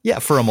 Multivitamin? Yeah,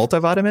 for a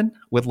multivitamin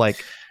with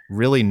like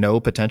really no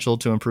potential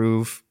to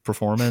improve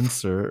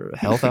performance or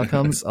health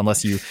outcomes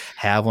unless you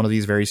have one of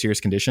these very serious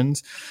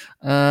conditions.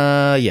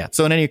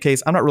 So in any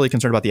case, I'm not really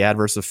concerned about the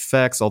adverse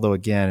effects, although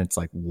again, it's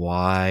like,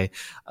 why?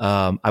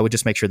 I would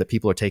just make sure that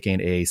people are taking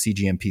a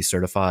CGMP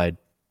certified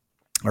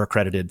or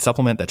accredited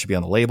supplement. That should be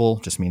on the label.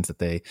 Just means that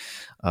they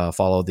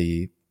follow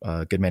the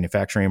good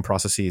manufacturing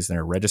processes that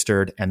are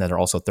registered, and then they're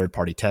also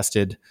third-party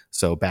tested.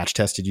 So batch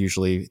tested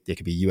usually. They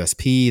could be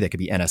USP, they could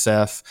be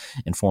NSF,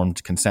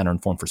 informed consent or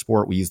informed for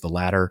sport. We use the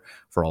latter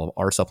for all of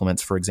our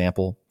supplements, for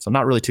example. So I'm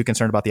not really too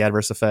concerned about the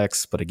adverse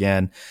effects, but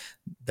again,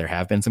 there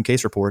have been some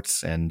case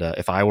reports. And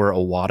if I were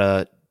a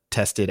WADA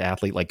tested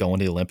athlete, like going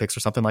to the Olympics or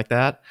something like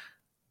that,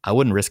 I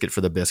wouldn't risk it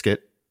for the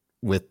biscuit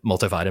with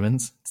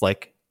multivitamins. It's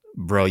like,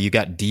 bro, you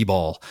got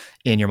D-ball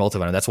in your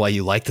multivitamin. That's why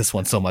you like this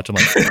one so much. I'm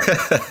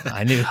like,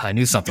 I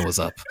knew something was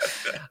up.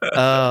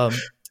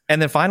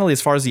 And then finally,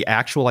 as far as the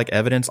actual like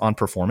evidence on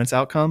performance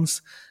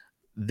outcomes,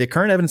 the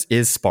current evidence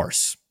is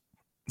sparse.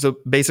 So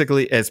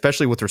basically,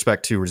 especially with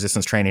respect to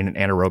resistance training and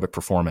anaerobic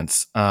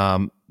performance,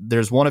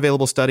 there's one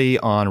available study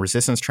on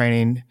resistance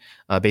training.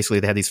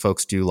 Basically, they had these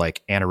folks do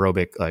like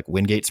anaerobic, like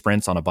Wingate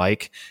sprints on a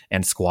bike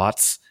and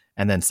squats,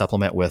 and then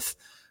supplement with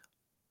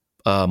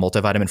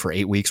multivitamin for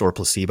 8 weeks or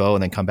placebo,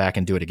 and then come back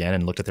and do it again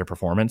and looked at their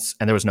performance,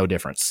 and there was no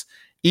difference.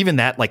 Even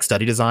that like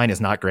study design is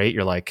not great.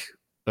 You're like,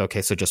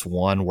 okay, so just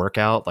one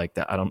workout like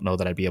that. I don't know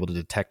that I'd be able to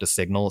detect a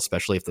signal,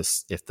 especially if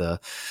the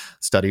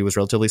study was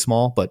relatively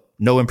small, but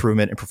no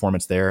improvement in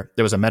performance there.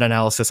 There was a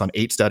meta-analysis on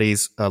 8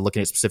 studies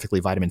looking at specifically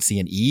vitamin C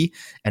and E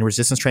and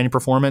resistance training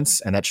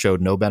performance, and that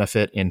showed no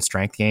benefit in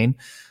strength gain.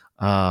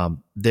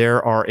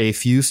 There are a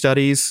few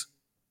studies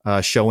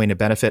showing a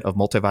benefit of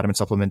multivitamin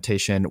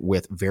supplementation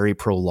with very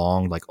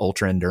prolonged like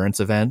ultra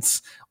endurance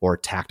events or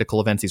tactical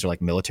events. These are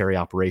like military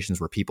operations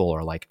where people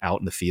are like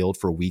out in the field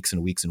for weeks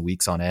and weeks and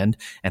weeks on end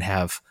and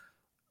have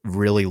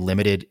really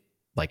limited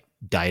like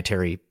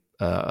dietary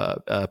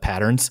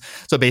patterns.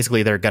 So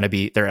basically they're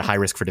at high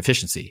risk for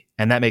deficiency.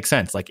 And that makes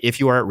sense. Like if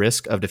you are at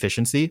risk of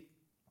deficiency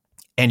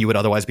and you would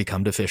otherwise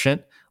become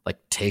deficient, like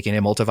taking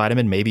a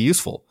multivitamin may be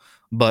useful.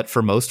 But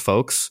for most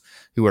folks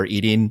who are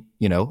eating,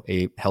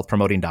 a health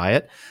promoting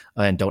diet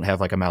and don't have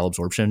like a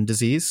malabsorption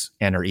disease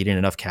and are eating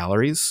enough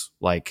calories,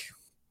 like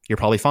you're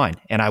probably fine.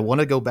 And I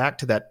want to go back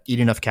to that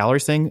eating enough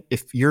calories thing.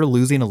 If you're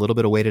losing a little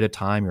bit of weight at a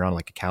time, you're on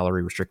like a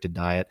calorie restricted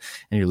diet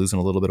and you're losing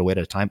a little bit of weight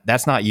at a time,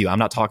 that's not you. I'm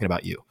not talking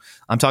about you.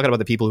 I'm talking about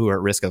the people who are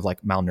at risk of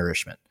like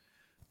malnourishment,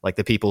 like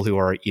the people who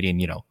are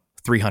eating,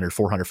 300,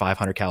 400,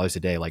 500 calories a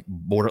day, like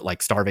border,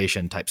 like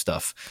starvation type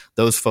stuff.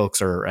 Those folks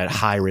are at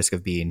high risk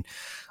of being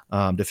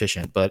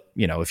deficient. But,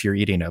 if you're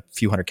eating a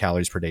few hundred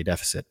calories per day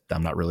deficit,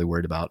 I'm not really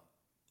worried about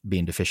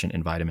being deficient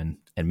in vitamin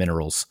and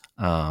minerals.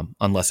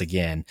 Unless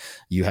again,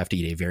 you have to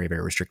eat a very,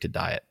 very restricted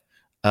diet.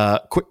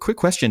 Quick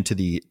question to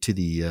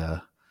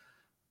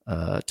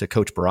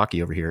Coach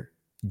Baraki over here.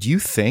 Do you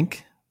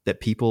think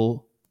that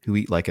people who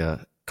eat like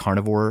a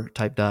carnivore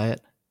type diet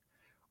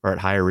are at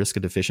higher risk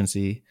of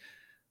deficiency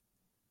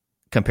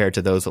compared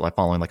to those that like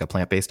following like a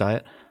plant-based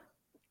diet?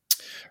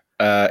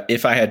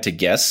 If I had to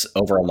guess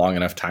over a long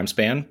enough time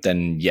span,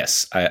 then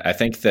yes. I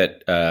think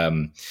that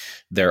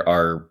there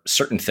are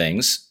certain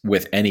things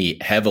with any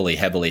heavily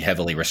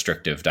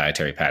restrictive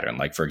dietary pattern.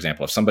 Like, for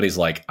example, if somebody's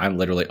like, I'm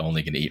literally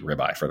only going to eat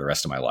ribeye for the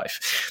rest of my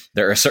life,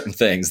 there are certain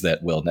things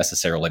that will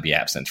necessarily be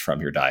absent from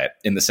your diet.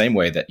 In the same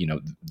way that,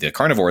 the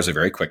carnivores are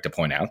very quick to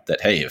point out that,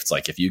 hey, it's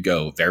like if you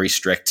go very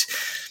strict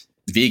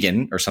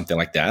vegan or something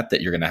like that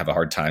you're going to have a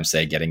hard time,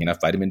 say, getting enough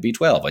vitamin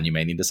B12, and you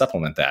may need to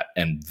supplement that.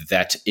 And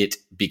that it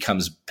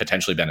becomes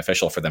potentially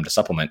beneficial for them to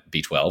supplement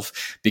B12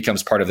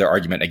 becomes part of their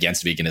argument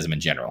against veganism in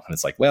general. And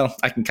it's like, well,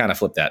 I can kind of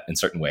flip that in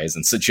certain ways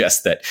and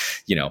suggest that,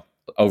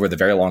 over the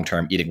very long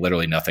term, eating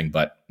literally nothing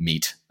but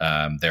meat,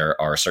 there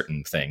are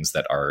certain things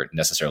that are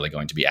necessarily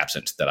going to be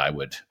absent that I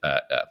would,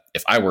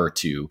 if I were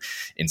to,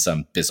 in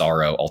some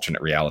bizarro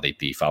alternate reality,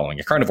 be following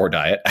a carnivore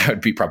diet, I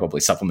would be probably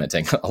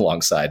supplementing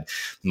alongside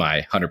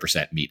my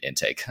 100% meat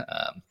intake.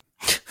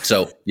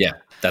 So yeah,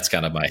 that's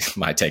kind of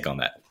my take on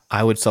that.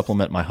 I would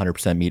supplement my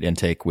 100% meat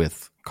intake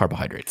with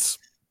carbohydrates.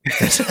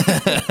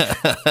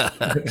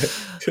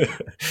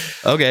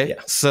 Okay.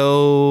 Yeah.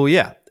 So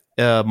yeah.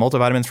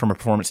 Multivitamins from a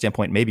performance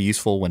standpoint may be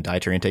useful when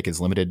dietary intake is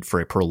limited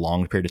for a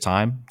prolonged period of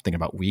time. Thinking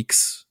about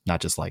weeks,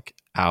 not just like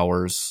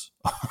hours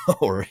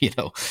or,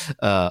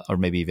 or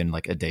maybe even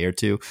like a day or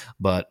two,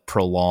 but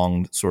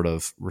prolonged sort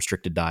of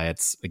restricted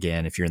diets.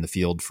 Again, if you're in the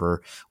field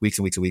for weeks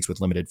and weeks and weeks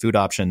with limited food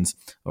options,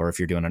 or if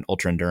you're doing an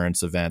ultra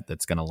endurance event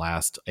that's going to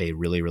last a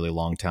really, really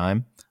long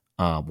time.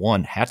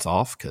 One, hats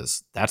off,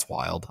 because that's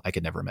wild. I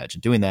could never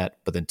imagine doing that.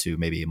 But then two,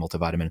 maybe a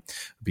multivitamin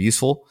would be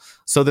useful.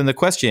 So then the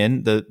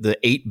question, the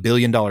 $8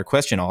 billion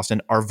question,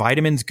 Austin, are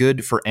vitamins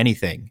good for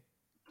anything?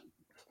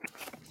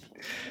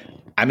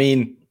 I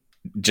mean,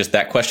 just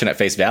that question at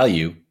face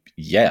value,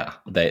 yeah,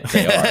 they are.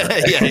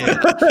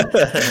 Yeah.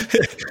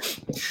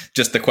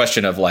 Just the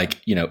question of like,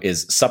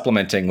 is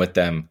supplementing with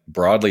them,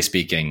 broadly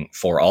speaking,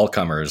 for all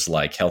comers,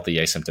 like healthy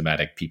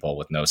asymptomatic people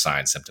with no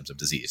signs, symptoms of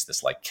disease,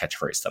 this like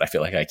catchphrase that I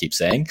feel like I keep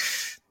saying.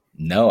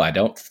 No, I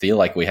don't feel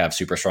like we have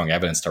super strong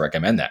evidence to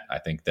recommend that. I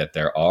think that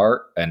there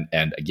are, and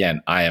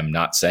again, I am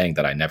not saying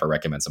that I never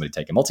recommend somebody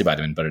take a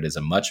multivitamin, but it is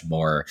a much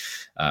more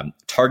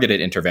targeted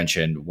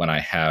intervention when I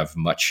have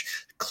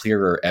much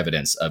clearer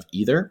evidence of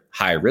either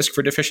high risk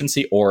for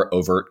deficiency or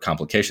overt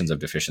complications of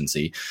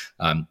deficiency,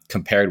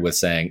 compared with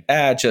saying,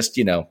 just,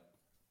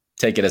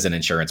 take it as an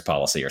insurance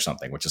policy or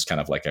something, which is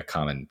kind of like a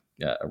common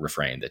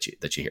refrain that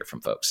you hear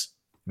from folks.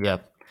 Yeah.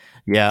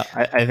 Yeah.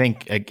 I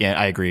think, again,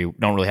 I agree. We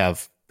don't really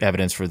have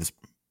evidence for this,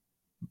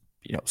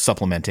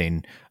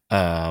 supplementing,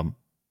 at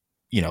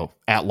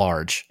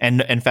large.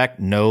 And in fact,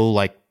 no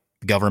like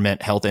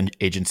government health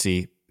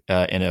agency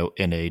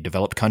in a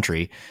developed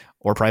country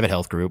or private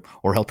health group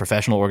or health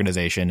professional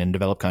organization in a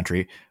developed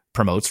country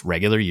promotes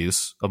regular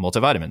use of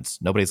multivitamins.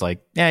 Nobody's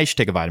like, yeah, you should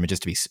take a vitamin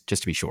just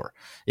to be sure.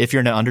 If you're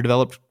in an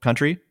underdeveloped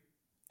country,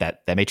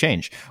 that may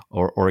change.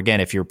 Or again,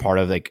 if you're part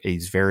of like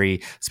these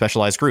very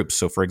specialized groups.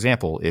 So for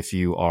example, if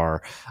you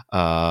are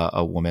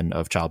a woman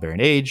of childbearing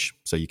age,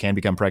 so you can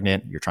become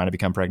pregnant, you're trying to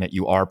become pregnant,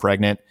 you are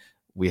pregnant.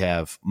 We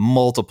have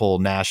multiple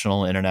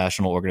national,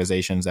 international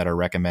organizations that are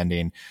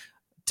recommending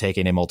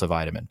taking a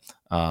multivitamin.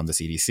 The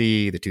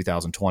CDC, the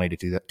 2020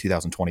 to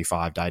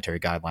 2025 dietary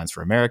guidelines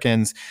for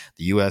Americans,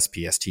 the US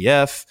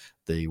PSTF,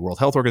 the World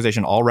Health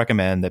Organization all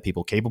recommend that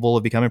people capable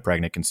of becoming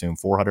pregnant consume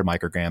 400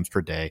 micrograms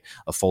per day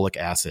of folic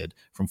acid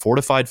from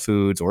fortified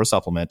foods or a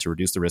supplement to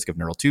reduce the risk of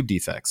neural tube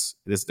defects.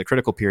 This is the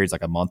critical period is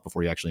like a month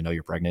before you actually know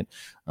you're pregnant.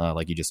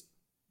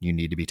 You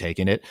need to be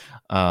taking it.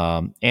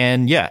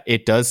 And yeah,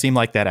 it does seem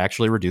like that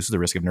actually reduces the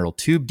risk of neural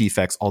tube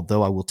defects.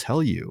 Although I will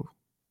tell you,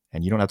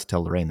 and you don't have to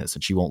tell Lorraine this,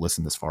 and she won't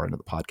listen this far into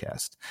the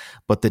podcast,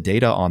 but the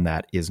data on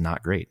that is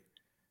not great.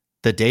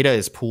 The data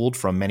is pooled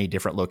from many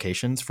different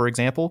locations, for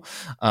example.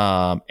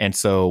 And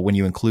so when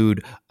you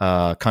include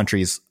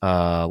countries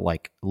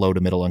like low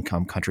to middle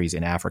income countries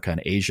in Africa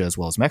and Asia, as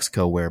well as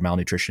Mexico, where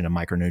malnutrition and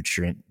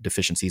micronutrient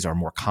deficiencies are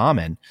more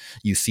common,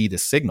 you see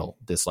this signal,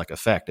 this like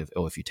effect of,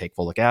 if you take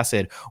folic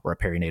acid or a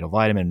perinatal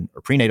vitamin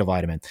or prenatal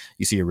vitamin,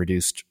 you see a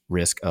reduced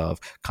risk of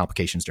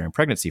complications during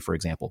pregnancy, for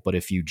example. But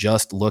if you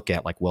just look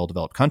at like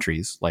well-developed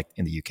countries, like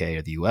in the UK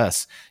or the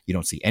US, you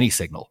don't see any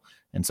signal.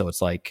 And so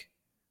it's like,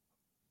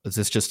 is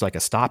this just like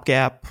a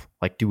stopgap?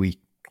 Like, do we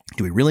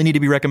really need to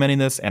be recommending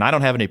this? And I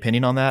don't have an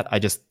opinion on that.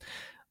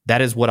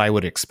 That is what I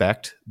would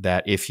expect,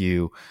 that if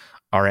you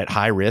are at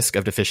high risk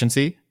of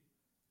deficiency,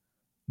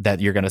 that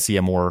you're going to see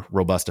a more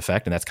robust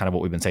effect. And that's kind of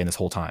what we've been saying this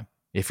whole time.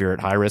 If you're at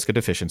high risk of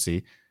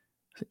deficiency,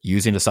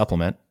 using a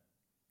supplement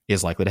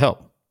is likely to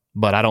help.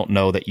 But I don't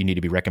know that you need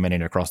to be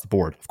recommending it across the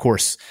board. Of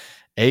course,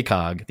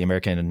 ACOG, the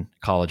American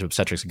College of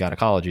Obstetrics and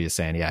Gynecology, is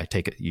saying, yeah,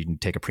 you can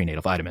take a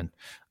prenatal vitamin,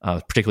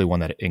 particularly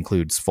one that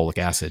includes folic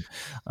acid.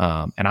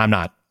 And I'm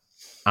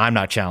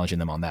not challenging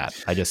them on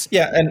that.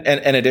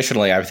 And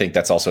additionally, I think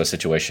that's also a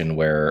situation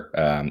where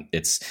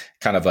it's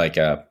kind of like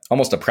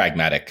almost a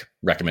pragmatic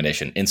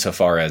recommendation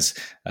insofar as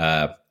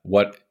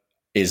what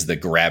is the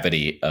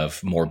gravity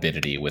of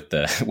morbidity with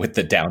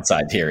the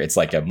downside here. It's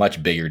like a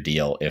much bigger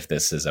deal if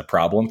this is a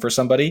problem for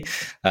somebody.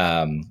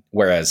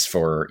 Whereas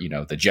for,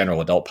 the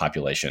general adult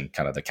population,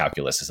 kind of the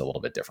calculus is a little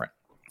bit different.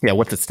 Yeah.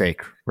 What's at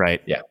stake,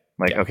 right? Yeah.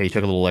 Okay, you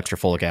took a little extra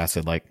folic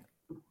acid, like,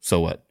 so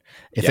what?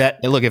 If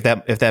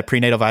that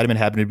prenatal vitamin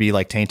happened to be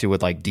like tainted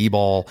with like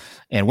D-bol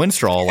and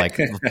Winstrol, like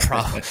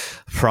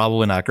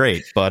probably not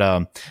great.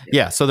 But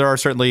so there are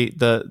certainly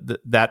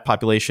that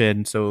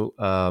population.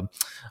 So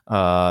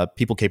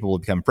people capable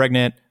of becoming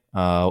pregnant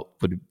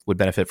would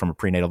benefit from a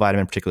prenatal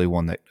vitamin, particularly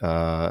one that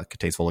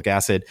contains folic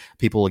acid.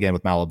 People again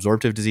with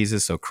malabsorptive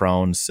diseases, so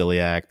Crohn's,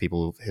 celiac,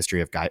 people with history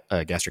of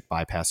gastric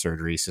bypass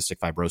surgery, cystic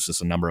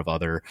fibrosis, a number of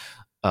other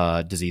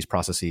disease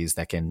processes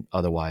that can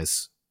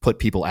otherwise put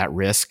people at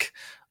risk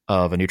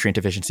of a nutrient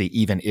deficiency,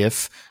 even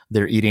if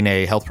they're eating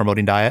a health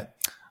promoting diet.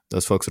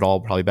 Those folks would all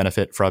probably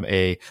benefit from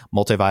a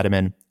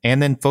multivitamin.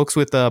 And then folks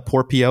with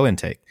poor PO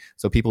intake.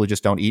 So people who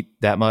just don't eat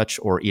that much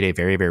or eat a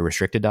very, very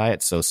restricted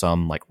diet. So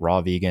some like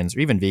raw vegans or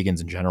even vegans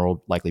in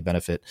general likely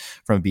benefit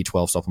from a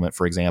B12 supplement,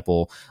 for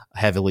example,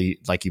 heavily,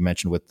 like you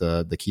mentioned with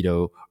the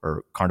keto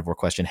or carnivore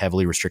question,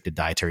 heavily restricted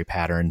dietary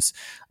patterns.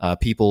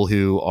 People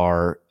who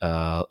are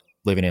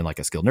living in like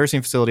a skilled nursing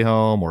facility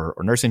home or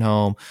nursing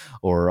home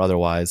or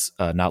otherwise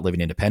not living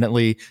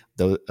independently,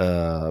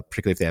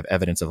 particularly if they have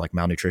evidence of like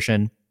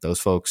malnutrition, those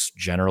folks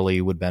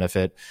generally would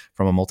benefit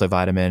from a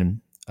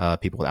multivitamin.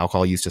 People with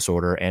alcohol use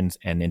disorder and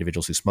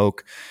individuals who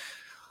smoke.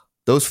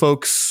 Those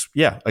folks,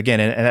 again,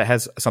 and that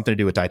has something to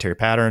do with dietary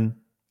pattern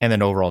and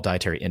then overall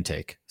dietary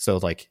intake. So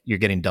like you're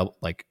getting double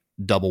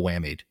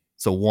whammied.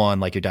 So one,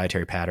 like your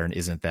dietary pattern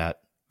isn't that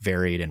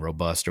varied and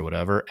robust or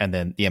whatever. And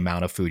then the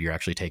amount of food you're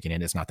actually taking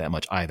in is not that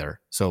much either.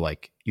 So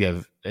like you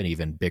have an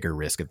even bigger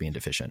risk of being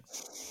deficient.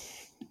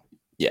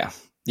 Yeah.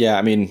 Yeah.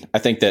 I mean, I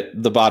think that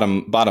the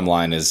bottom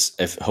line is,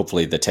 if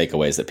hopefully the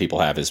takeaways that people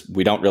have is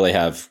we don't really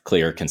have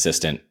clear,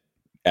 consistent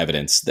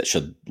evidence that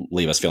should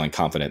leave us feeling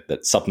confident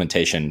that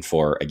supplementation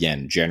for,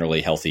 again,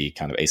 generally healthy,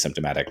 kind of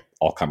asymptomatic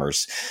all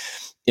comers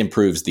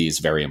improves these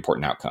very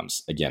important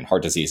outcomes. Again,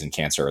 heart disease and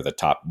cancer are the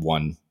top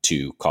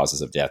 1-2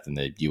 causes of death in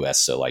the US.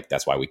 So like,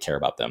 that's why we care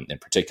about them in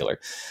particular.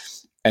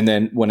 And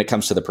then when it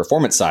comes to the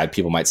performance side,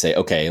 people might say,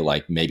 okay,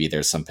 like maybe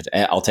there's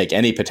I'll take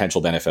any potential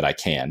benefit I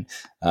can.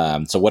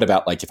 So what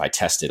about like if I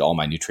tested all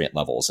my nutrient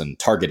levels and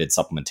targeted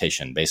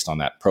supplementation based on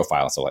that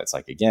profile? So it's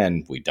like,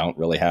 again, we don't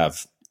really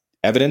have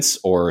evidence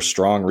or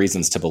strong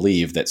reasons to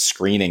believe that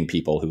screening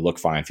people who look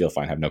fine, feel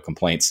fine, have no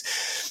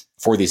complaints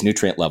for these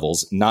nutrient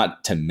levels,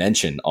 not to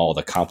mention all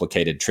the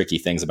complicated, tricky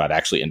things about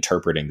actually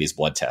interpreting these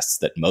blood tests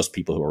that most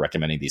people who are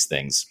recommending these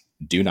things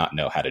do not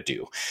know how to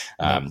do.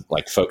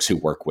 Like folks who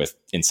work with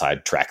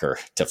Inside Tracker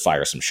to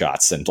fire some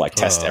shots and like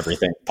test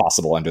everything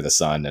possible under the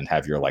sun and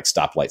have your like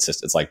stoplight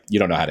system. It's like, you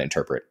don't know how to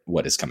interpret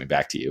what is coming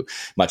back to you,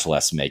 much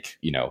less make,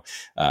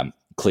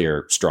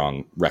 clear,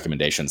 strong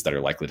recommendations that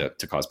are likely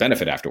to cause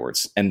benefit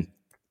afterwards. And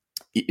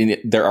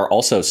there are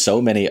also so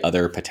many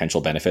other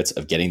potential benefits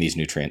of getting these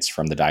nutrients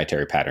from the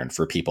dietary pattern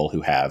for people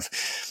who have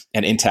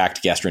an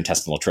intact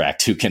gastrointestinal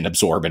tract who can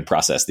absorb and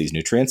process these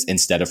nutrients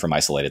instead of from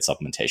isolated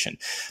supplementation.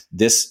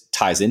 This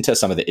ties into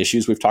some of the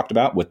issues we've talked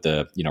about with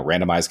the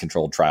randomized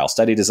controlled trial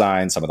study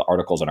design, some of the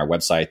articles on our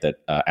website that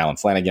Alan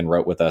Flanagan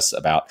wrote with us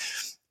about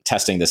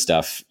testing this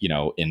stuff,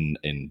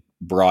 in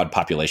broad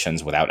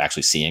populations without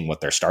actually seeing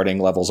what their starting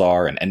levels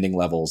are and ending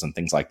levels and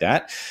things like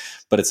that.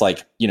 But it's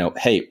like,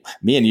 hey,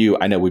 me and you,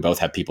 I know we both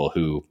have people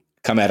who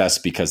come at us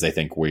because they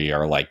think we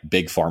are like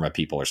big pharma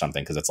people or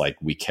something, because it's like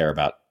we care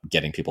about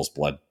getting people's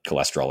blood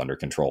cholesterol under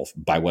control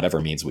by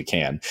whatever means we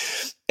can.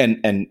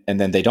 And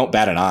then they don't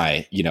bat an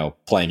eye,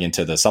 playing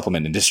into the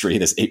supplement industry,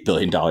 this $8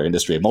 billion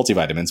industry of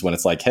multivitamins, when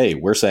it's like, hey,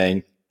 we're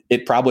saying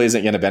it probably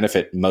isn't going to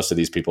benefit most of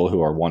these people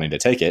who are wanting to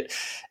take it.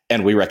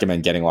 And we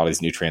recommend getting a lot of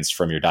these nutrients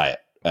from your diet.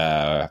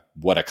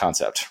 What a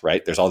concept,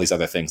 right? There's all these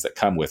other things that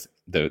come with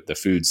the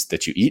foods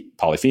that you eat,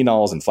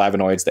 polyphenols and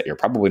flavonoids that you're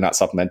probably not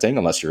supplementing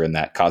unless you're in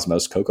that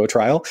Cosmos Cocoa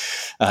trial.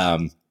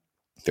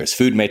 There's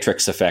food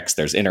matrix effects.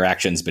 There's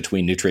interactions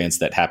between nutrients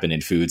that happen in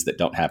foods that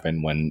don't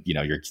happen when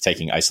you're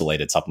taking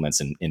isolated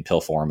supplements in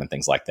pill form and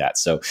things like that.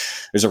 So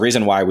there's a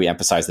reason why we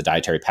emphasize the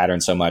dietary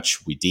pattern so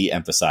much. We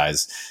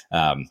de-emphasize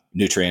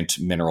nutrient,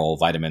 mineral,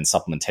 vitamin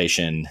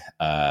supplementation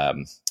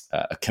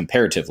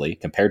comparatively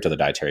compared to the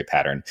dietary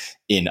pattern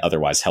in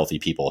otherwise healthy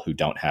people who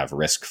don't have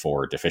risk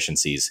for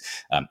deficiencies.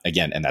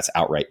 Again, and that's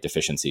outright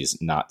deficiencies,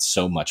 not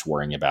so much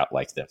worrying about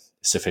like the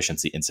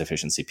sufficiency,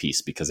 insufficiency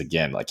piece, because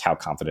again, like how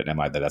confident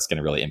am I that that's going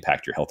to really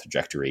impact your health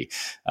trajectory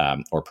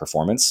or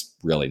performance?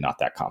 Really not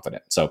that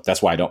confident. So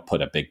that's why I don't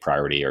put a big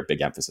priority or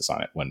big emphasis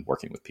on it when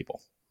working with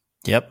people.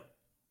 Yep.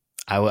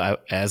 I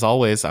as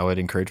always, I would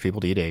encourage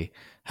people to eat a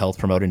health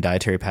promoting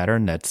dietary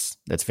pattern that's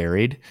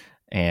varied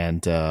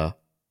and,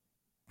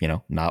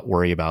 not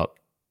worry about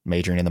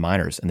majoring in the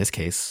minors. In this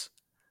case,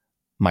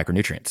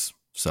 micronutrients.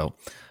 So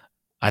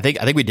I think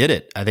we did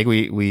it. I think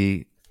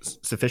we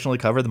sufficiently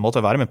covered the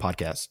multivitamin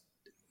podcast.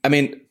 I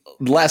mean,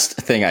 last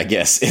thing, I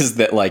guess, is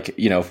that like,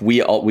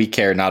 we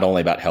care not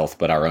only about health,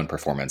 but our own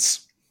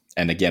performance.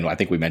 And again, I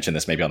think we mentioned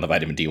this maybe on the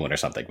vitamin D one or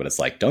something, but it's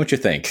like, don't you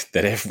think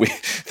that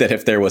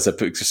if there was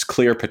a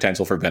clear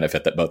potential for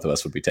benefit that both of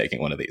us would be taking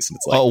one of these? And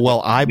it's like, oh,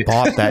 well, I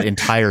bought that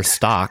entire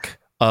stock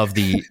of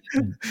the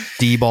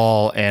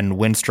D-Ball and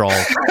Winstrol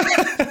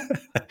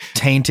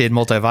tainted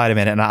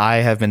multivitamin, and I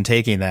have been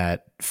taking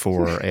that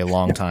for a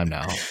long time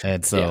now.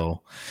 And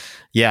so,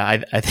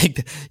 I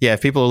think,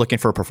 if people are looking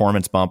for a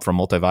performance bump from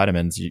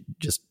multivitamins, you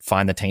just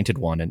find the tainted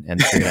one and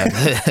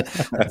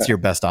that's your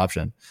best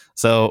option.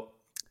 So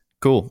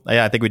cool.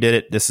 Yeah, I think we did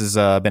it. This has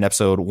been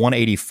episode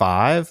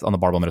 185 on the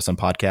Barbell Medicine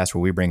Podcast,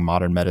 where we bring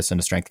modern medicine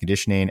to strength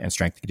conditioning and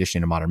strength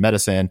conditioning to modern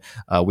medicine.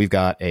 We've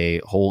got a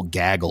whole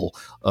gaggle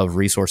of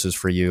resources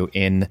for you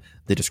in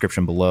the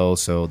description below.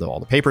 So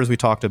all the papers we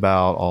talked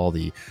about, all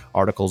the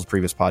articles,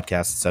 previous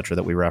podcasts, etc.,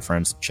 that we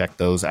referenced, check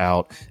those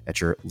out at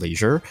your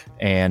leisure.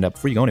 And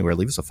before you go anywhere,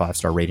 leave us a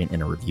 5-star rating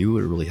and a review.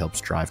 It really helps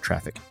drive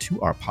traffic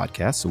to our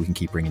podcast so we can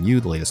keep bringing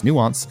you the latest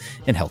nuance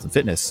in health and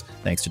fitness.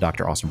 Thanks to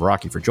Dr. Austin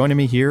Baraki for joining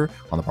me here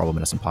on the Barbell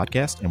Medicine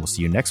Podcast, and we'll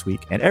see you next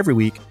week and every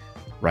week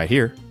right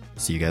here.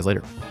 See you guys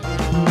later.